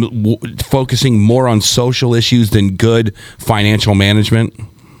of them focusing more on social issues than good financial management?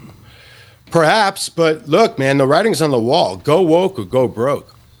 Perhaps, but look, man, the writing's on the wall. Go woke or go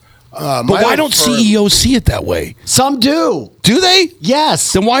broke. But why don't CEOs see it that way? Some do. Do they?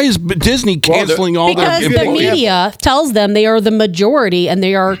 Yes. Then why is Disney canceling all their... Because the media tells them they are the majority and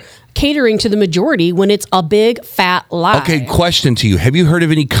they are catering to the majority when it's a big fat lie. Okay, question to you. Have you heard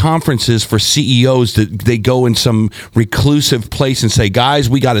of any conferences for CEOs that they go in some reclusive place and say, guys,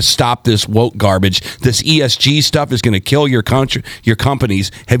 we got to stop this woke garbage. This ESG stuff is going to kill your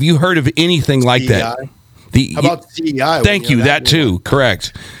companies. Have you heard of anything like that? How about CEI? Thank you. That too.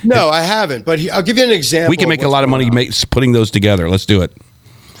 Correct. No, I haven't. But I'll give you an example. We can make a lot of money putting those together. Let's do it.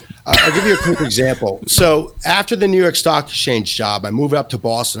 I'll give you a quick example. So after the New York Stock Exchange job, I moved up to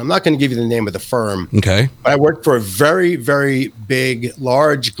Boston. I'm not going to give you the name of the firm. Okay. But I worked for a very, very big,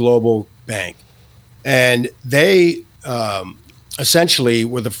 large global bank. And they essentially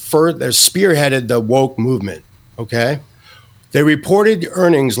were the first, they spearheaded the woke movement. Okay. They reported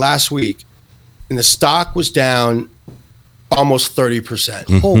earnings last week, and the stock was down almost 30%.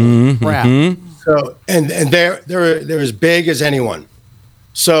 Mm-hmm. Holy crap. Mm-hmm. So, and they're as big as anyone.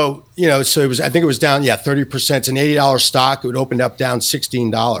 So, so it was, I think it was down, 30%. It's an $80 stock. It would open up down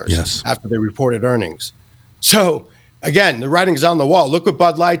 $16 after they reported earnings. So again, the writing's on the wall. Look what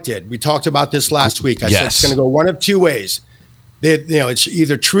Bud Light did. We talked about this last week. I said it's going to go one of two ways. It's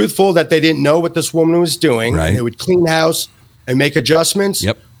either truthful that they didn't know what this woman was doing, and they would clean house and make adjustments,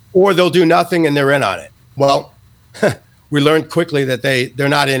 or they'll do nothing and they're in on it. Well, we learned quickly that they're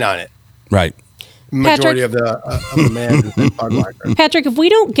not in on it. Right. Majority of the man. Patrick, if we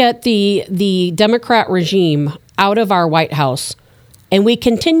don't get the Democrat regime out of our White House and we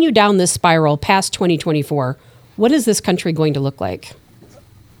continue down this spiral past 2024, what is this country going to look like?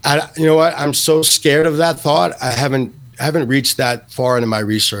 You know what? I'm so scared of that thought. I haven't reached that far into my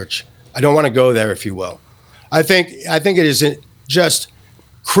research. I don't want to go there, if you will. I think it is just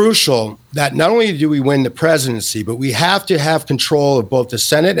crucial that not only do we win the presidency, but we have to have control of both the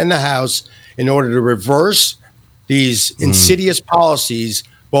Senate and the House in order to reverse these insidious policies,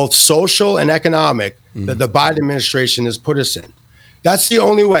 both social and economic, that the Biden administration has put us in. That's the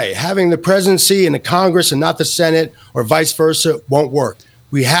only way. Having the presidency and the Congress and not the Senate or vice versa won't work.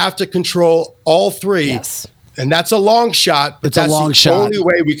 We have to control all three. Yes. And that's a long shot, but that's the only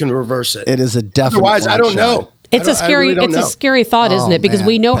way we can reverse it. It is a definite Otherwise, I don't know. It's a scary thought, isn't it? Because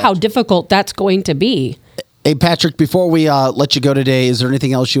we know how difficult that's going to be. Hey, Patrick, before we let you go today, is there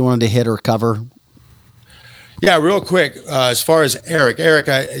anything else you wanted to hit or cover? Yeah, real quick. As far as Eric,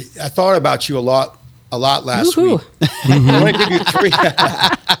 I thought about you a lot last week. I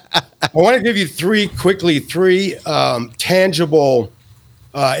want to give you three tangible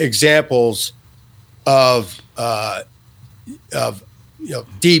examples of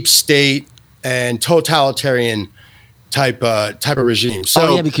deep state and totalitarian type of regime.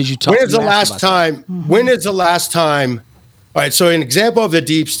 So because you when is the last time? All right, so an example of the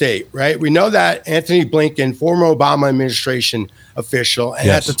deep state, right? We know that Anthony Blinken, former Obama administration official, and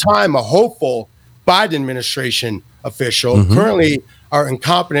at the time a hopeful Biden administration official, currently our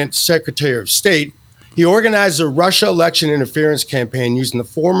incompetent Secretary of State, he organized a Russia election interference campaign using the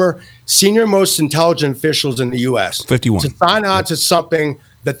former senior most intelligent officials in the U.S. 51 to sign on to something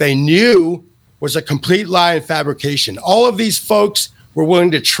that they knew was a complete lie and fabrication. All of these folks were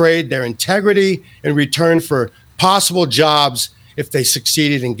willing to trade their integrity in return for possible jobs if they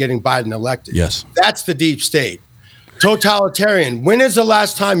succeeded in getting Biden elected. Yes. That's the deep state. Totalitarian. When is the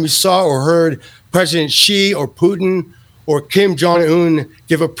last time you saw or heard President Xi or Putin or Kim Jong-un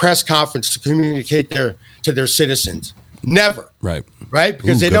give a press conference to communicate to their citizens. Never. Right.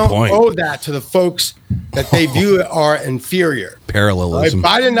 Because they don't owe that to the folks that they view are inferior. Parallelism.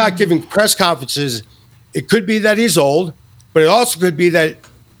 Right? Biden not giving press conferences, it could be that he's old, but it also could be that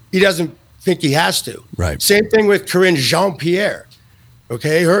he doesn't think he has to. Right. Same thing with Karine Jean-Pierre.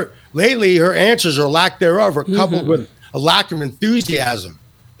 Okay. Her answers or lack thereof are coupled with a lack of enthusiasm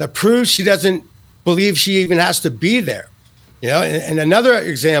that proves she doesn't believe she even has to be there. And another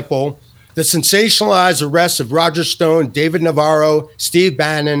example, the sensationalized arrests of Roger Stone, David Navarro, Steve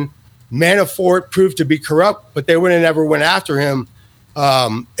Bannon, Manafort proved to be corrupt, but they would have never went after him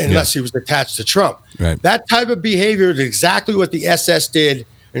unless he was attached to Trump. Right. That type of behavior is exactly what the SS did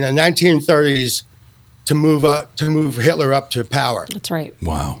in the 1930s to move Hitler up to power. That's right.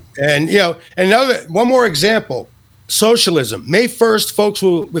 Wow. And one more example, socialism. May 1st, folks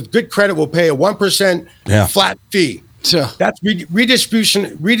with good credit will pay a 1% flat fee. That's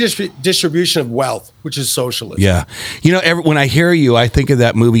redistribution of wealth, which is socialism. Yeah. When I hear you, I think of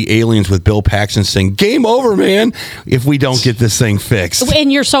that movie Aliens with Bill Paxton saying, game over, man, if we don't get this thing fixed.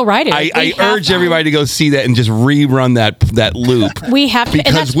 And you're so right. I urge everybody to go see that and just rerun that loop. We have to.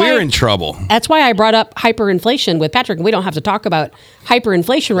 Because we're in trouble. That's why I brought up hyperinflation with Patrick. We don't have to talk about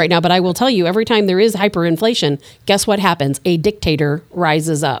hyperinflation right now, but I will tell you, every time there is hyperinflation, guess what happens? A dictator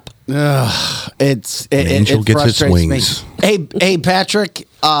rises up. It gets its wings. Hey, Patrick,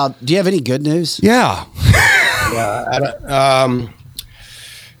 do you have any good news? Yeah.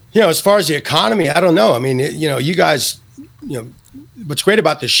 As far as the economy, I don't know. I mean, you guys, what's great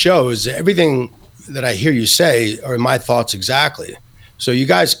about this show is everything that I hear you say are my thoughts exactly. So you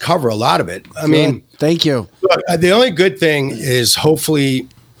guys cover a lot of it. I mean, thank you. Look, the only good thing is hopefully,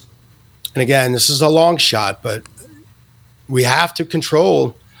 and again, this is a long shot, but we have to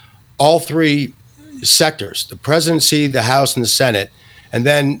control all three sectors, the presidency, the House, and the Senate, and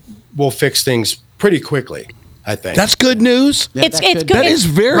then we'll fix things pretty quickly, I think. That's good news. It's good. That is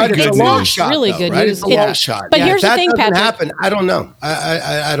very good news. It's a long shot, really though, good right? news. It's a long shot. But here's the thing, Patrick. If that Patrick. doesn't happen, I don't know.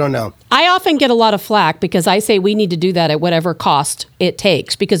 I don't know. I often get a lot of flack because I say we need to do that at whatever cost it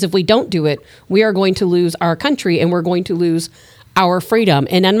takes. Because if we don't do it, we are going to lose our country and we're going to lose our freedom.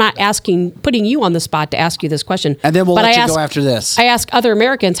 And I'm not putting you on the spot to ask you this question. And then we'll let you go after this. I ask other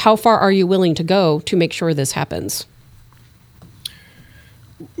Americans, how far are you willing to go to make sure this happens?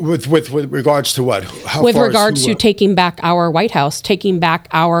 With regards to what? With regards to taking back our White House, taking back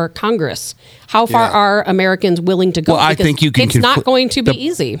our Congress. How far are Americans willing to go? Well, I think you can. It's not going to be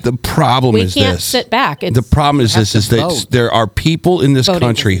easy. The problem is this. We can't sit back. The problem is this: is that there are people in this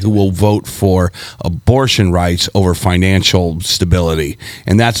country who will vote for abortion rights over financial stability,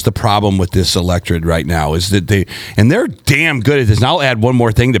 and that's the problem with this electorate right now. Is that they're damn good at this. And I'll add one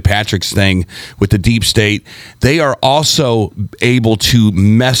more thing to Patrick's thing with the deep state. They are also able to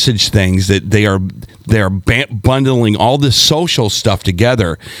message things that they are bundling all this social stuff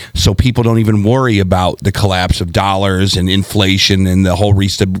together, so people don't even worry about the collapse of dollars and inflation and the whole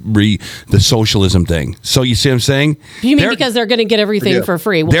the socialism thing. So you see what I'm saying? You mean because they're going to get everything for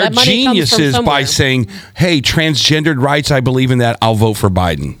free? Well, they're geniuses by saying, "Hey, transgendered rights, I believe in that. I'll vote for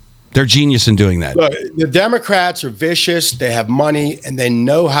Biden." They're genius in doing that. Look, the Democrats are vicious. They have money and they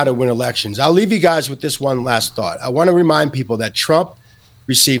know how to win elections. I'll leave you guys with this one last thought. I want to remind people that Trump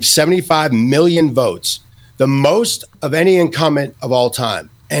received 75 million votes, the most of any incumbent of all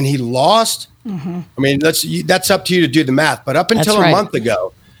time. And he lost. I mean, that's up to you to do the math. But up until a month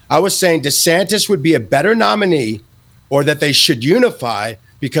ago, I was saying DeSantis would be a better nominee, or that they should unify,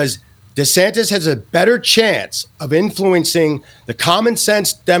 because DeSantis has a better chance of influencing the common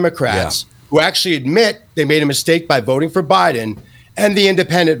sense Democrats who actually admit they made a mistake by voting for Biden, and the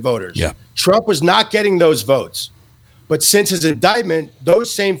independent voters. Yeah. Trump was not getting those votes. But since his indictment,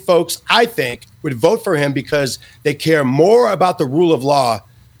 those same folks, I think, would vote for him because they care more about the rule of law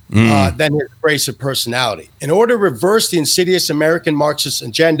than his abrasive personality. In order to reverse the insidious American Marxist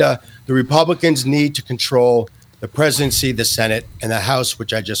agenda, the Republicans need to control the presidency, the Senate, and the House,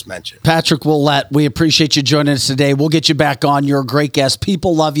 which I just mentioned. Patrick Willett, we appreciate you joining us today. We'll get you back on. You're a great guest.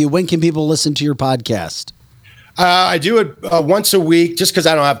 People love you. When can people listen to your podcast? I do it once a week just because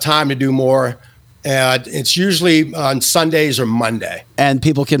I don't have time to do more. It's usually on Sundays or Monday. And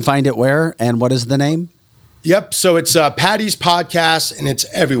people can find it where? And what is the name? Yep. So it's Patty's Podcast, and it's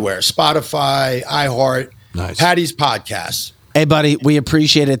everywhere. Spotify, iHeart, Patty's Podcast. Hey, buddy, we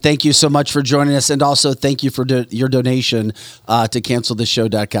appreciate it. Thank you so much for joining us. And also thank you for your donation to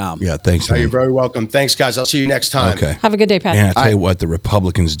cancelthisshow.com. Yeah, thanks. You're very welcome. Thanks, guys. I'll see you next time. Okay. Have a good day, Pat. And I tell you what, the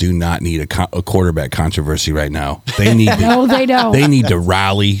Republicans do not need a quarterback controversy right now. They need No, they don't. They need to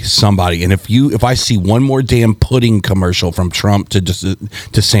rally somebody. And if I see one more damn pudding commercial from Trump to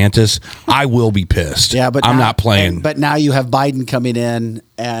DeSantis, I will be pissed. Yeah, but I'm not playing. But now you have Biden coming in,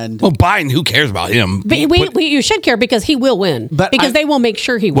 and well, Biden, who cares about him? But you should care because he will win. Because they will make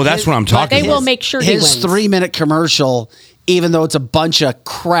sure he wins. Well, that's what I'm talking about. They will make sure he wins. His 3-minute commercial, even though it's a bunch of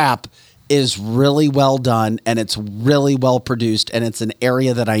crap, is really well done, and it's really well produced, and it's an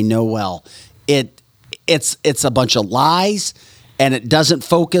area that I know well. It's a bunch of lies, and it doesn't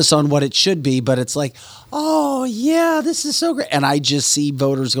focus on what it should be, but it's like, oh yeah, this is so great. And I just see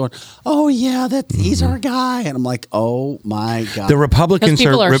voters going, oh yeah, he's our guy. And I'm like, oh my God. The Republicans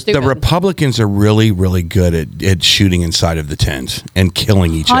are really, really good at shooting inside of the tent and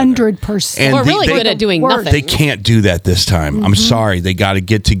killing each other. 100%. And We're really good at doing nothing. They can't do that this time. I'm sorry. They got to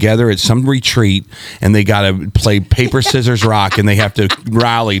get together at some retreat, and they got to play paper, scissors, rock, and they have to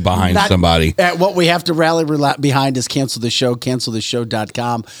rally behind somebody. What we have to rally behind is Cancel the Show,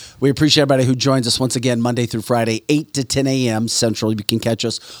 canceltheshow.com. We appreciate everybody who joins us once again, Monday through Friday, 8 to 10 a.m. Central. You can catch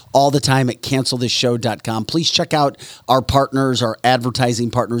us all the time at canceltheshow.com. Please check out our partners, our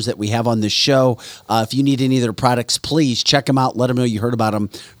advertising partners that we have on this show. If you need any of their products, please check them out. Let them know you heard about them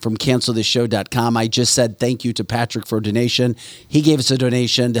from canceltheshow.com. I just said thank you to Patrick for a donation. He gave us a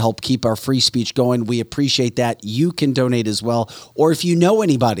donation to help keep our free speech going. We appreciate that. You can donate as well. Or if you know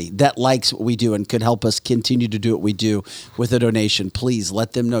anybody that likes what we do and could help us continue to do what we do with a donation, please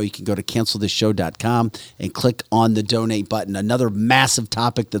let them know. You can go to cancelthisshow.com and click on the donate button. Another massive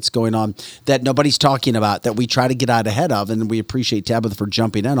topic that's going on that nobody's talking about that we try to get out ahead of, and we appreciate Tabitha for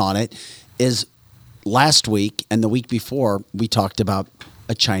jumping in on it, is last week and the week before we talked about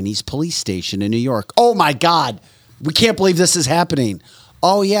a Chinese police station in New York. Oh my God, we can't believe this is happening.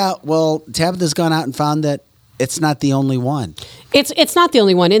 Oh yeah, well, Tabitha's gone out and found that it's not the only one. It's not the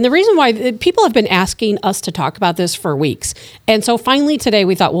only one. And the reason why people have been asking us to talk about this for weeks. And so finally today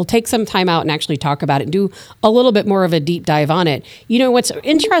we thought we'll take some time out and actually talk about it and do a little bit more of a deep dive on it. You know, what's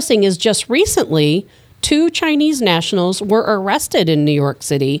interesting is just recently 2 Chinese nationals were arrested in New York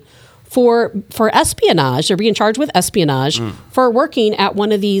City for espionage. They're being charged with espionage for working at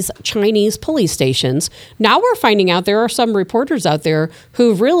one of these Chinese police stations. Now we're finding out there are some reporters out there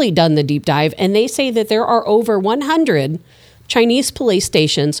who've really done the deep dive, and they say that there are over 100 Chinese police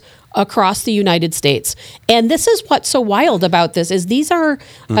stations across the United States. And this is what's so wild about this is these are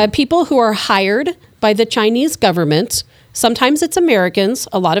people who are hired by the Chinese government. Sometimes it's Americans.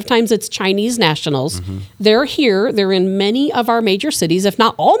 A lot of times it's Chinese nationals. Mm-hmm. They're here. They're in many of our major cities, if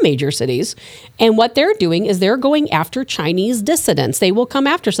not all major cities. And what they're doing is they're going after Chinese dissidents. They will come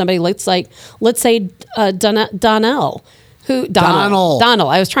after somebody. Let's say Donald.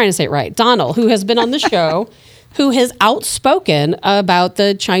 I was trying to say it right. Donald, who has been on the show, who has outspoken about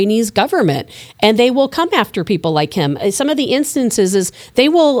the Chinese government, and they will come after people like him. Some of the instances is they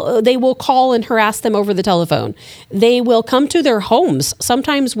will call and harass them over the telephone. They will come to their homes,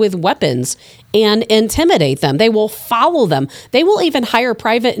 sometimes with weapons, and intimidate them. They will follow them. They will even hire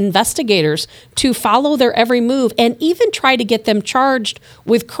private investigators to follow their every move and even try to get them charged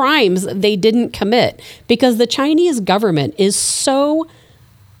with crimes they didn't commit, because the Chinese government is so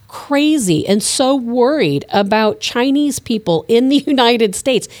crazy and so worried about Chinese people in the United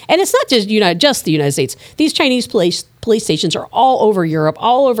States. And it's not just the United States. These Chinese police stations are all over Europe,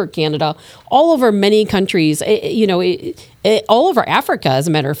 all over Canada, all over many countries, all over Africa, as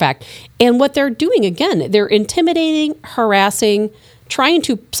a matter of fact. And what they're doing, again, they're intimidating, harassing, trying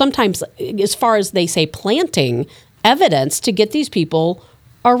to sometimes, as far as they say, planting evidence to get these people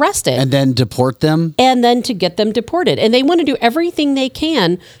arrested. And then deport them? And then to get them deported. And they want to do everything they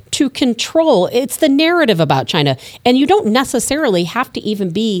can to control. It's the narrative about China. And you don't necessarily have to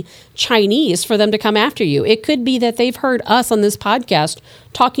even be Chinese for them to come after you. It could be that they've heard us on this podcast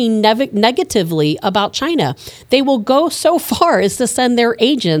talking negatively about China. They will go so far as to send their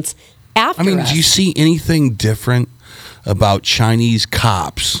agents after us. Do you see anything different about Chinese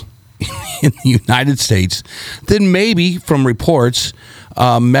cops in the United States than maybe from reports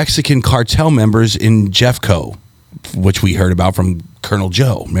Mexican cartel members in Jeffco, which we heard about from Colonel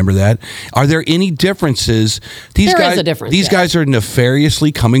Joe. Remember that? Are there any differences? There is a difference. These guys are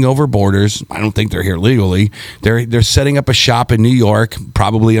nefariously coming over borders. I don't think they're here legally. They're setting up a shop in New York,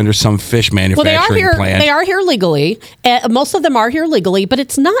 probably under some fish manufacturing plant. They are here legally. Most of them are here legally, but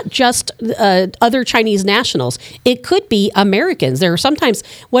it's not just other Chinese nationals. It could be Americans. There are sometimes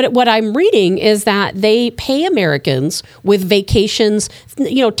what I'm reading is that they pay Americans with vacations,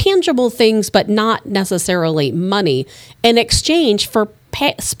 tangible things, but not necessarily money, in exchange for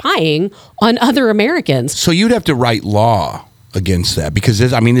spying on other Americans. So you'd have to write law against that, because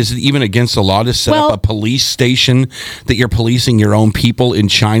is it even against the law to set up a police station that you're policing your own people in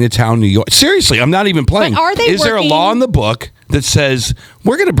Chinatown, New York? Seriously, I'm not even playing. Is there a law in the book that says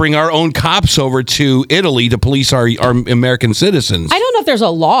we're going to bring our own cops over to Italy to police our American citizens? I don't know if there's a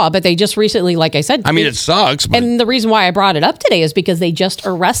law, but they just recently, like I said, it sucks. But. And the reason why I brought it up today is because they just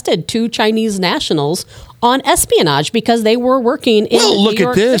arrested 2 Chinese nationals on espionage because they were working in New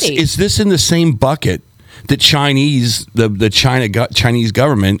York City. Is this in the same bucket that Chinese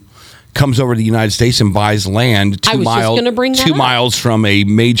government comes over to the United States and buys land 2 miles from a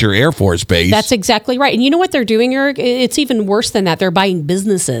major Air Force base? That's exactly right. And you know what they're doing, Eric? It's even worse than that. They're buying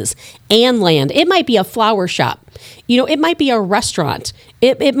businesses and land. It might be a flower shop. It might be a restaurant.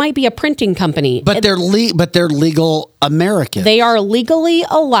 It might be a printing company. But they're legal Americans. They are legally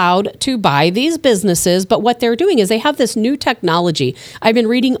allowed to buy these businesses. But what they're doing is they have this new technology. I've been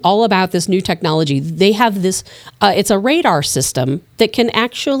reading all about this new technology. They have this. It's a radar system that can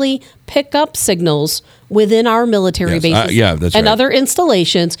actually pick up signals within our military bases that's and right. other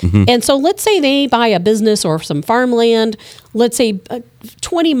installations. Mm-hmm. And so let's say they buy a business or some farmland, let's say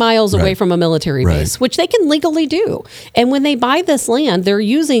 20 miles away from a military base, which they can legally do. And when they buy this land, they're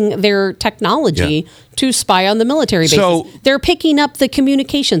using their technology to spy on the military bases. So, they're picking up the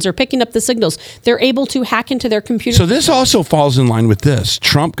communications. They're picking up the signals. They're able to hack into their computer. So this also falls in line with this.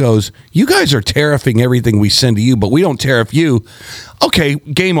 Trump goes, you guys are tariffing everything we send to you, but we don't tariff you. Okay,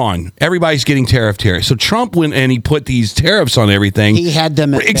 game on. Everybody's getting tariffed here. So Trump went and he put these tariffs on everything. He had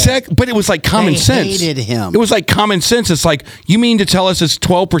them at exactly, but it was like common sense. They hated him. It was like common sense. It's like, you mean to tell us it's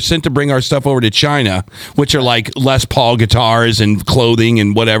 12% to bring our stuff over to China, which are like Les Paul guitars and clothing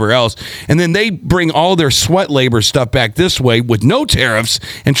and whatever else, and then they bring all their sweat labor stuff back this way with no tariffs,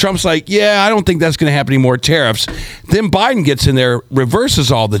 and Trump's like, I don't think that's going to happen anymore, tariffs. Then Biden gets in there,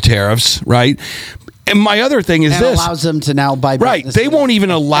 reverses all the tariffs, right? And my other thing is this. Allows them to now buy businesses. They won't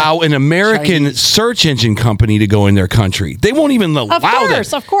even allow an American search engine company to go in their country. They won't even allow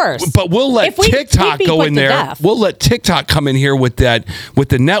that. Of course. But we'll let TikTok go in there. We'll let TikTok come in here with the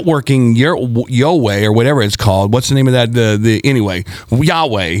networking Yahweh or whatever it's called. What's the name of that? Anyway,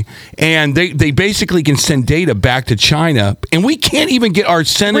 Yahweh. And they basically can send data back to China. And we can't even get our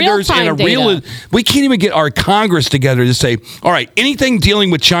senators we can't even get our Congress together to say, all right, anything dealing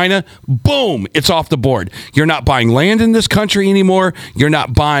with China, boom, it's off the board. You're not buying land in this country anymore. You're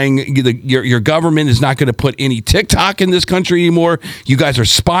not buying your government is not going to put any TikTok in this country anymore. You guys are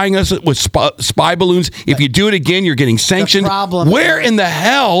spying us with spy balloons. If you do it again, you're getting sanctioned. Where in the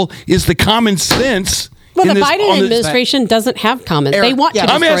hell is the common sense? Well, the Biden administration doesn't have common. They want to.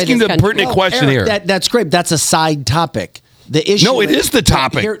 I'm asking the pertinent question here. That's great. That's a side topic. The issue. No, it is the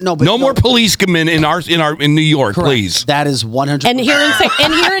topic. No more police come in New York, correct. Please. That is 100%. And here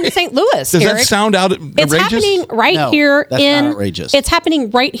in St. Louis, does Eric, that sound outrageous? It's happening here that's not outrageous. It's happening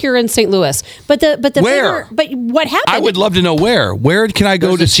right here in St. Louis. But where? But what happened? I would love to know where. Where can I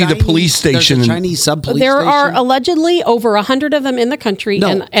go to see the police station? There's a Chinese sub-police station. There are allegedly over 100 of them in the country,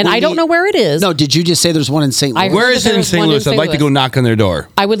 and I don't know where it is. No, did you just say there's one in St. Louis? Where is it in St. Louis? I'd like to go knock on their door.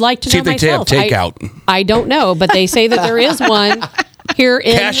 I would like to see know if they have takeout. I don't know, but they say that there is one. Here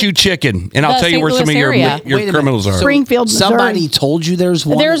in Cashew chicken, and I'll tell you where some of your criminals are. Springfield, Missouri. Somebody told you there's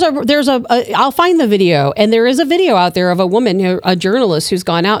one. I'll find the video, and there is a video out there of a woman, a journalist, who's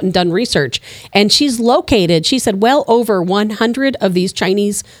gone out and done research, and she's located. She said well over 100 of these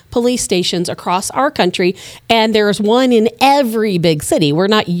Chinese police stations across our country, and there's one in every big city. We're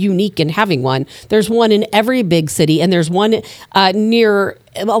not unique in having one. There's one in every big city, and there's one near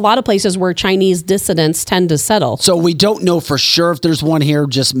a lot of places where Chinese dissidents tend to settle. So we don't know for sure if there's one here.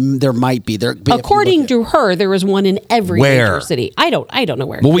 Just there might be. According to her, there is one in every major city. I don't know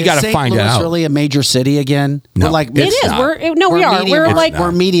where. Well, we got to find out. Is St. Louis really a major city again? No, it is. We are.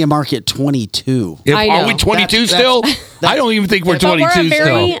 We're media market 22. I know. Are we 22 still? I don't even think we're 22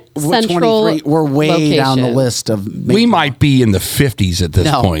 still. central 23. We're way down the location. list of. We might be in the 50s at this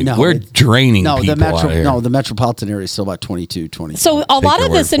point. We're draining people out here. No, the metropolitan area is still about 22, 23. So a lot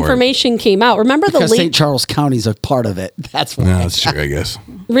of this information came out. Remember the because leak? St. Charles County is a part of it. That's why. No, that's true, I guess.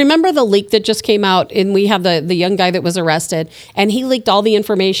 Remember the leak that just came out, and we have the young guy that was arrested, and he leaked all the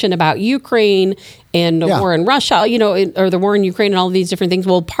information about Ukraine and the war in Russia, or the war in Ukraine and all of these different things.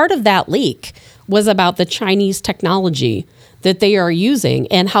 Well, part of that leak was about the Chinese technology that they are using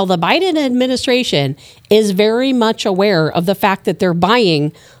and how the Biden administration is very much aware of the fact that they're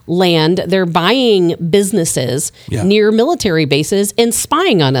buying land, they're buying businesses near military bases and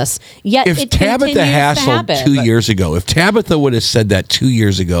spying on us. Yet if it Tabitha Hassel 2 years ago, if Tabitha would have said that 2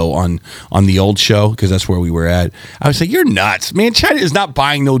 years ago on the old show, because that's where we were at, I would say, you're nuts, man. China is not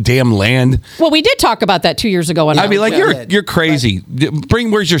buying no damn land. Well, we did talk about that 2 years ago. I'd be like, you're crazy.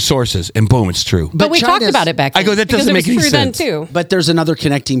 Where's your sources? And boom, it's true. But we talked about it back then. I go, that doesn't make any sense. Too. But there's another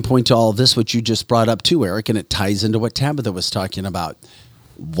connecting point to all of this, which you just brought up too, Eric, and it ties into what Tabitha was talking about.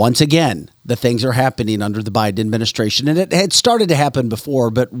 Once again, the things are happening under the Biden administration, and it had started to happen before,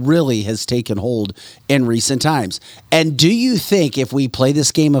 but really has taken hold in recent times. And do you think if we play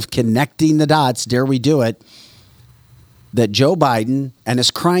this game of connecting the dots, dare we do it, that Joe Biden and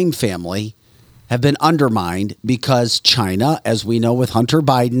his crime family have been undermined because China, as we know with Hunter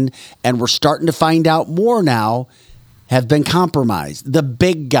Biden, and we're starting to find out more now, have been compromised. The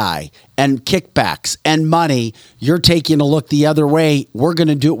big guy and kickbacks and money, you're taking a look the other way. We're going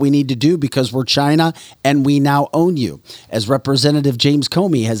to do what we need to do because we're China and we now own you. As Representative James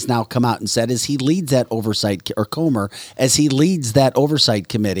Comey has now come out and said, as he leads that oversight, or Comer, as he leads that oversight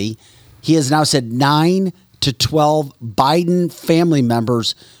committee, he has now said 9 to 12 Biden family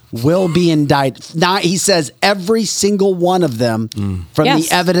members will be indicted. Now, he says every single one of them from the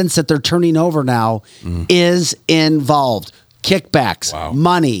evidence that they're turning over now is involved. Kickbacks,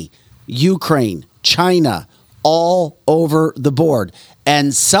 money, Ukraine, China, all over the board.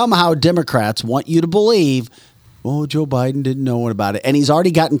 And somehow Democrats want you to believe, oh, Joe Biden didn't know about it. And he's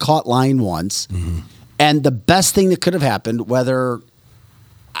already gotten caught lying once. And the best thing that could have happened, whether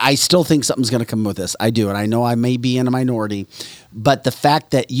I still think something's going to come with this. I do. And I know I may be in a minority. But the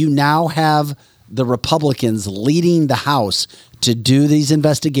fact that you now have the Republicans leading the House to do these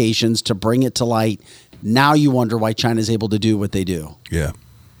investigations, to bring it to light, now you wonder why China's able to do what they do. Yeah.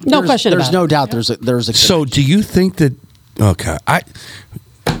 No question about it. There's no doubt there's a So do you think that,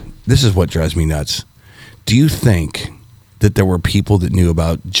 this is what drives me nuts. Do you think that there were people that knew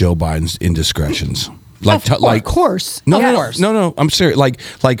about Joe Biden's indiscretions? Of course. No. I'm serious. Like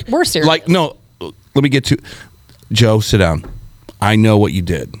we're serious. Like, no. Let me get to Joe. Sit down. I know what you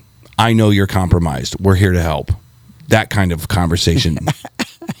did. I know you're compromised. We're here to help. That kind of conversation.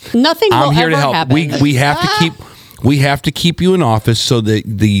 Nothing. I'm here ever to help. Happen. We have to keep. We have to keep you in office so that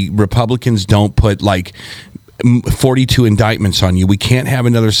the Republicans don't put 42 indictments on you. We can't have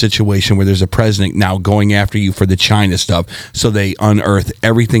another situation where there's a president now going after you for the China stuff. So they unearth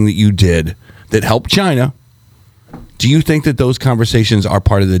everything that you did that helped China. Do you think that those conversations are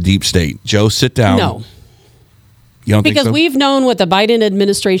part of the deep state? Joe, sit down. No. You don't because think so? we've known what the Biden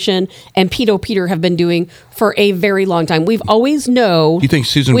administration and Pedo Peter have been doing for a very long time. We've always know. You think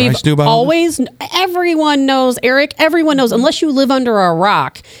Susan Rice knew about always, everyone knows, Eric. Everyone knows, unless you live under a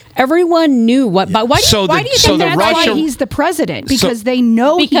rock. Everyone knew what. But why do you think that's why he's the president? Because they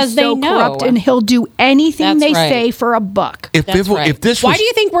know he's so corrupt and he'll do anything they say for a buck. If this was, why do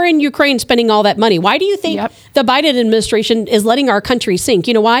you think we're in Ukraine spending all that money? Why do you think the Biden administration is letting our country sink?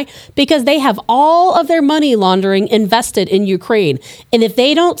 You know why? Because they have all of their money laundering invested in Ukraine. And if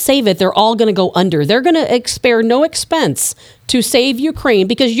they don't save it, they're all going to go under. They're going to spare no expense to save Ukraine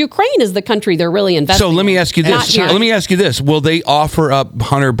because Ukraine is the country they're really investing in. So let me ask you this. Will they offer up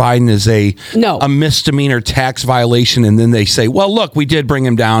Hunter Biden as a misdemeanor tax violation, and then they say, well, look, we did bring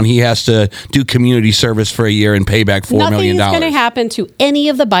him down. He has to do community service for a year and pay back $4 million. Nothing's going to happen to any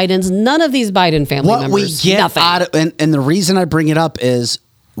of the Bidens, none of these Biden family members. What we get out of, and the reason I bring it up is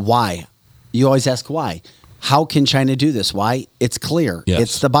why. You always ask why. How can China do this? Why? It's clear. Yes.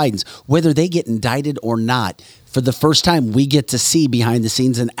 It's the Bidens. Whether they get indicted or not, for the first time, we get to see behind the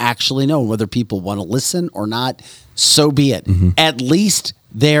scenes and actually know whether people want to listen or not. So be it. At least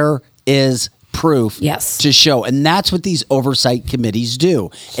there is proof to show. And that's what these oversight committees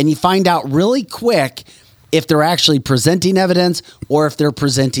do. And you find out really quick if they're actually presenting evidence or if they're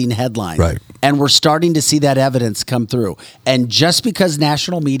presenting headlines. Right. And we're starting to see that evidence come through. And just because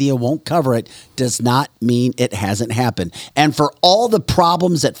national media won't cover it does not mean it hasn't happened. And for all the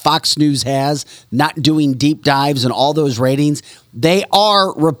problems that Fox News has, not doing deep dives and all those ratings, they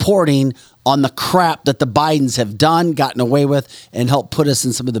are reporting on the crap that the Bidens have done, gotten away with, and helped put us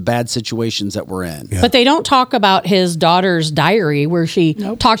in some of the bad situations that we're in. But they don't talk about his daughter's diary where she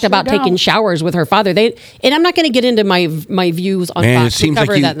talked about taking showers with her father. And I'm not going to get into my views on Fox. We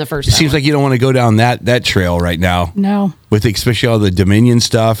covered that in the first hour. It seems like you don't want to go down that trail right now. No. With especially all the Dominion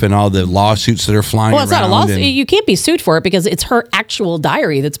stuff and all the lawsuits that are flying around. Well, it's not a lawsuit. You can't be sued for it because it's her actual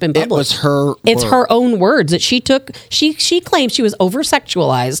diary that's been published. It's her own words that she took. She claims she was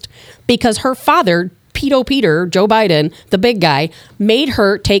over-sexualized because her father, Peter, Joe Biden, the big guy, made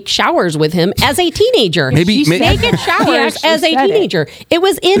her take showers with him as a teenager. Naked showers as a teenager. It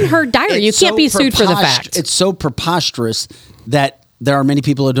was in her diary. You can't be sued for the fact. It's so preposterous that there are many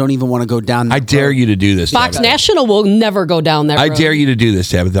people who don't even want to go down that I dare you to do this, Fox Tabitha. National will never go down that road. I dare you to do this,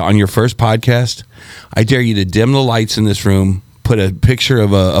 Tabitha. On your first podcast, I dare you to dim the lights in this room, put a picture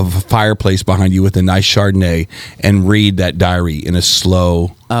of a fireplace behind you with a nice Chardonnay, and read that diary in a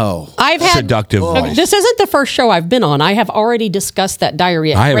slow, seductive voice. This isn't the first show I've been on. I have already discussed that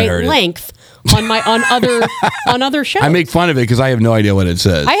diary at great length on other shows. I make fun of it because I have no idea what it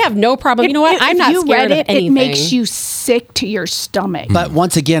says. I have no problem. You know what? I'm not scared of anything. It makes you sick to your stomach. But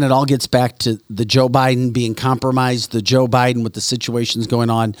once again, it all gets back to the Joe Biden being compromised, the Joe Biden with the situations going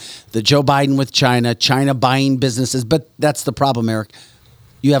on, the Joe Biden with China buying businesses. But that's the problem, Eric.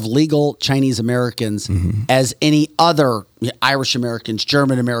 You have legal Chinese Americans as any other Irish Americans,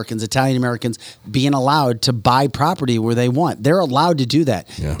 German Americans, Italian Americans being allowed to buy property where they want. They're allowed to do that.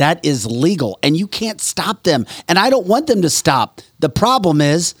 Yeah. That is legal, and you can't stop them. And I don't want them to stop. The problem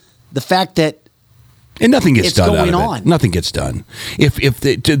is the fact that nothing gets done out of it. Nothing gets done. If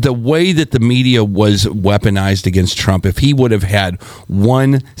the way that the media was weaponized against Trump, if he would have had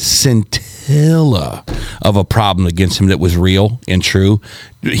one scintilla of a problem against him that was real and true,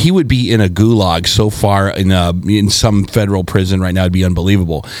 he would be in a gulag so far in some federal prison right now. It'd be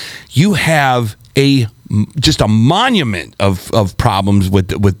unbelievable. You have just a monument of problems with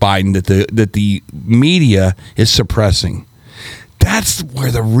Biden that the media is suppressing. That's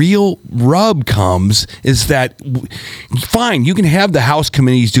where the real rub comes, is that, fine, you can have the House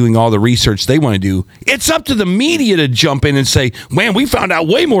committees doing all the research they want to do. It's up to the media to jump in and say, man, we found out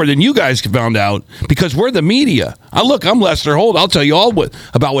way more than you guys found out because we're the media. Look, I'm Lester Holt. I'll tell you all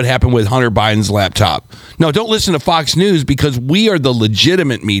about what happened with Hunter Biden's laptop. No, don't listen to Fox News because we are the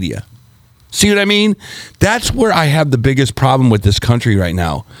legitimate media. See what I mean? That's where I have the biggest problem with this country right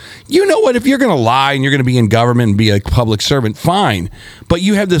now. You know what? If you're going to lie and you're going to be in government and be a public servant, fine. But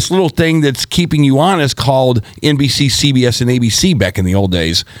you have this little thing that's keeping you honest called NBC, CBS, and ABC back in the old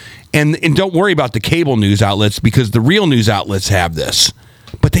days. And don't worry about the cable news outlets because the real news outlets have this.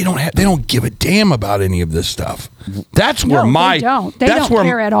 But they don't give a damn about any of this stuff. That's where they don't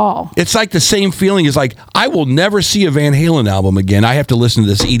care at all. It's like the same feeling as like, I will never see a Van Halen album again. I have to listen to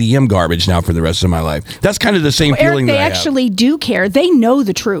this EDM garbage now for the rest of my life. That's kind of the same feeling that I have. They actually do care. They know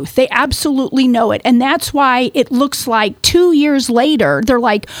the truth. They absolutely know it. And that's why it looks like 2 years later, they're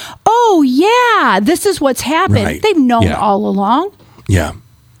like, oh yeah, this is what's happened. Right. They've known all along. Yeah.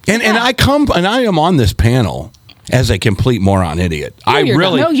 And I am on this panel as a complete moron idiot.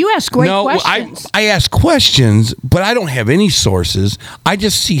 You ask great questions. I ask questions, but I don't have any sources. I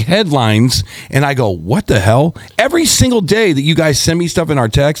just see headlines and I go, what the hell? Every single day that you guys send me stuff in our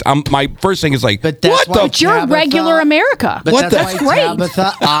text, my first thing is like, but you're regular America. But that's great.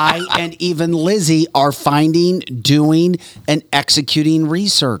 Tabitha, I, and even Lizzie are finding, doing, and executing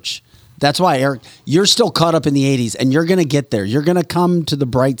research. That's why, Eric, you're still caught up in the 80s, and you're going to get there. You're going to come to the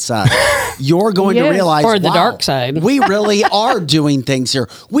bright side. You're going to realize, or the dark side. We really are doing things here.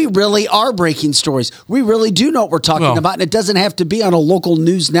 We really are breaking stories. We really do know what we're talking about, and it doesn't have to be on a local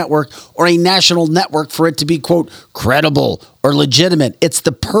news network or a national network for it to be, quote, credible or legitimate. It's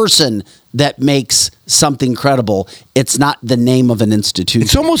the person that makes something credible. It's not the name of an institution.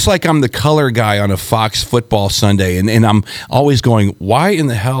 It's almost like I'm the color guy on a Fox football Sunday, and I'm always going, why in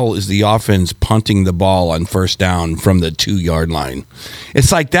the hell is the offense punting the ball on first down from the 2-yard line?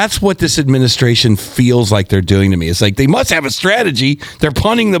 It's like that's what this administration feels like they're doing to me. It's like they must have a strategy. They're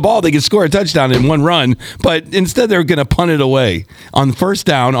punting the ball. They can score a touchdown in one run, but instead they're going to punt it away on first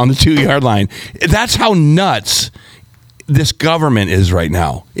down on the 2-yard line. That's how nuts this government is right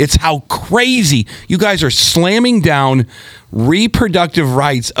now. It's how crazy you guys are slamming down reproductive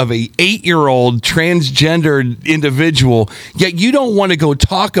rights of a 8-year-old transgendered individual, yet you don't want to go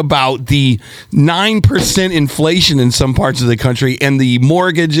talk about the 9% inflation in some parts of the country and the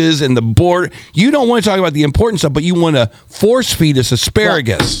mortgages and the board. You don't want to talk about the important stuff, but you want to force feed us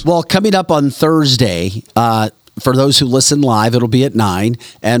asparagus. Well, coming up on Thursday, for those who listen live, it'll be at 9.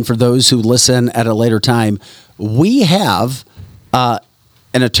 And for those who listen at a later time, we have an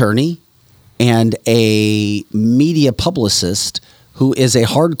attorney and a media publicist who is a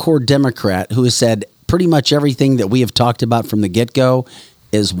hardcore Democrat who has said pretty much everything that we have talked about from the get-go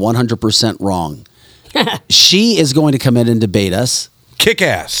is 100% wrong. She is going to come in and debate us. Kick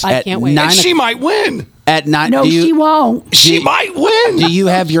ass. I can't wait. And she might win. At 9. No, she won't. She might win. Do you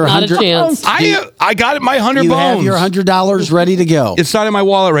have your Not a 100? chance. I got it. My 100 You bones. have your $100 ready to go. It's not in my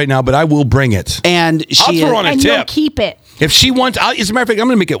wallet right now, but I will bring it. And she I'll throw on a And you'll tip. keep it. If she wants, as a matter of fact, I'm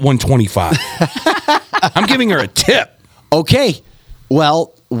going to make it 125. I'm giving her a tip. Okay.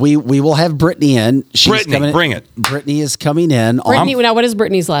 Well, we will have Brittany in. Brittany, bring it. Brittany is coming in. Brittany, now what is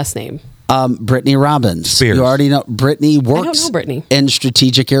Brittany's last name? Brittany Robbins. Spears. You already know. Brittany works don't know Brittany. in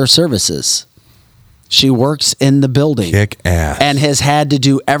Strategic Air Services. She works in the building. Kick ass. And has had to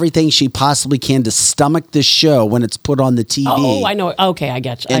do everything she possibly can to stomach the show when it's put on the TV. Oh, I know. Okay, I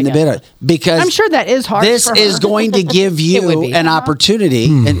get you. In the bit, because I'm sure that is hard. this for is her. going to give would you be. an opportunity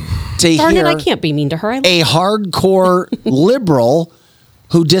and to Darn hear it, I can't be mean to her. a hardcore liberal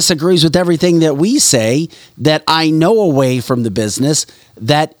who disagrees with everything that we say, that I know away from the business,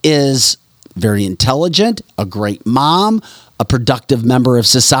 that is very intelligent, a great mom, a productive member of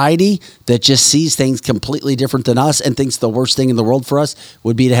society, that just sees things completely different than us and thinks the worst thing in the world for us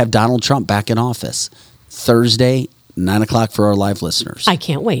would be to have Donald Trump back in office. Thursday, 9 o'clock for our live listeners. I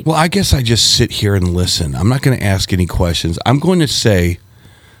can't wait. Well, I guess I just sit here and listen. I'm not going to ask any questions. I'm going to say,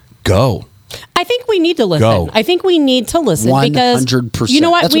 go. I think we need to listen. Go. I think we need to listen because 100%. you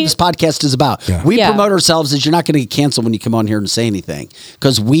know what? That's what this podcast is about. Yeah. We Yeah. promote ourselves as you're not going to get canceled when you come on here and say anything,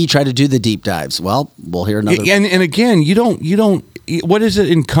 because we try to do the deep dives. Well, we'll hear another. And again, you don't. What is it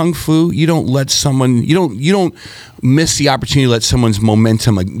in kung fu? You don't let someone. You don't miss the opportunity to let someone's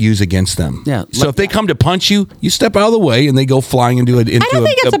momentum use against them. Yeah. So if they come to punch you, you step out of the way and they go flying into it into I don't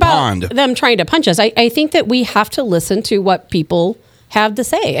think it's a about pond. them trying to punch us. I think that we have to listen to what people have to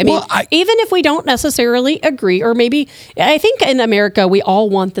say. I mean, Well, even if we don't necessarily agree, or maybe I think in America we all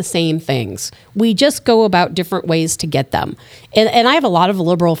want the same things. We just go about different ways to get them. And I have a lot of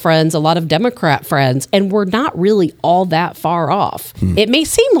liberal friends, a lot of Democrat friends, and we're not really all that far off. It may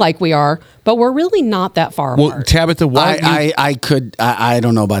seem like we are, but we're really not that far Well, apart. Tabitha, I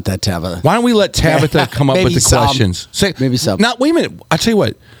don't know about that, Tabitha. why don't we let Tabitha come up with Maybe the some. questions? Maybe some. Not wait a minute. I tell you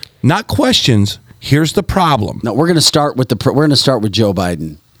what. Not questions. Here's the problem. No, we're going to start with Joe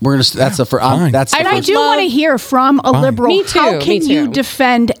Biden. We're going to. That's the first. fine. That's. And the I first- do want to hear from a liberal. Me too, How me can too. you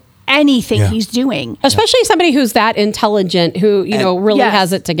defend anything Yeah. he's doing? Especially somebody who's that intelligent, who really Yes.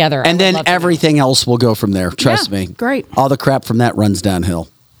 has it together. I And would then love to know. everything else will go from there. Trust Yeah, me. great. All the crap from that runs downhill.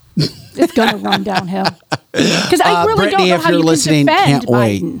 It's going to run downhill. Because I really Brittany, don't know if how you're you listening, can defend can't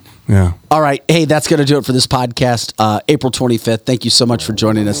wait. Biden. Yeah. All right. Hey, that's going to do it for this podcast. April 25th. Thank you so much for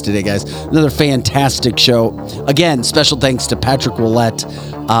joining us today, guys. Another fantastic show. Again, special thanks to Patrick Willette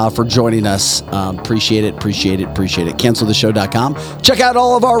for joining us. Appreciate it. CancelTheShow.com. Check out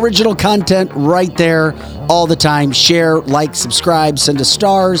all of our original content right there all the time. Share, like, subscribe, send us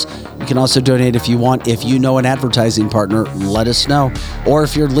stars. You can also donate if you want. If you know an advertising partner, let us know. Or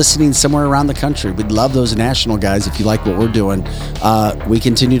if you're listening somewhere around the country, we'd love those national guys if you like what we're doing. We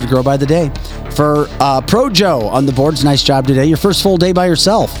continue to grow by the day. For Pro Joe on the boards, nice job today. Your first full day by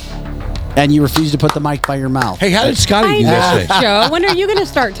yourself. And you refuse to put the mic by your mouth. Hey, how did Scotty do yesterday? Joe, when are you going to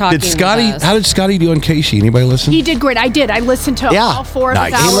start talking? Did Scotty? with us? How did Scotty do on Casey? Anybody listen? He did great. I did. I listened to Yeah. all 4 of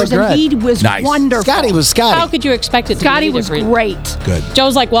Nice. his He hours, looked and he good. was Nice. wonderful. Scotty was Scotty. How could you expect it to Scotty be was different? great. Good.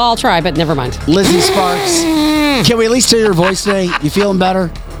 Joe's like, well, I'll try, but never mind. Lizzie Sparks. Can we at least hear your voice today? You feeling better?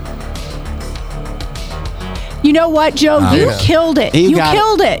 You know what, Joe? You yeah. killed it. You You got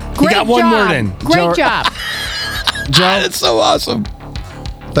killed it. Great got one job. word in. Great Joe- job. Joe? That's so awesome.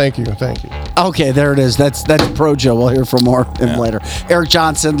 Thank you. Okay, there it is. That's Pro Joe. We'll hear from more him later. Eric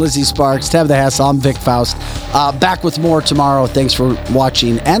Johnson, Lizzie Sparks, Tabitha Hassel. I'm Vic Faust. Back with more tomorrow. Thanks for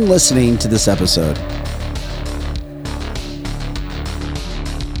watching and listening to this episode.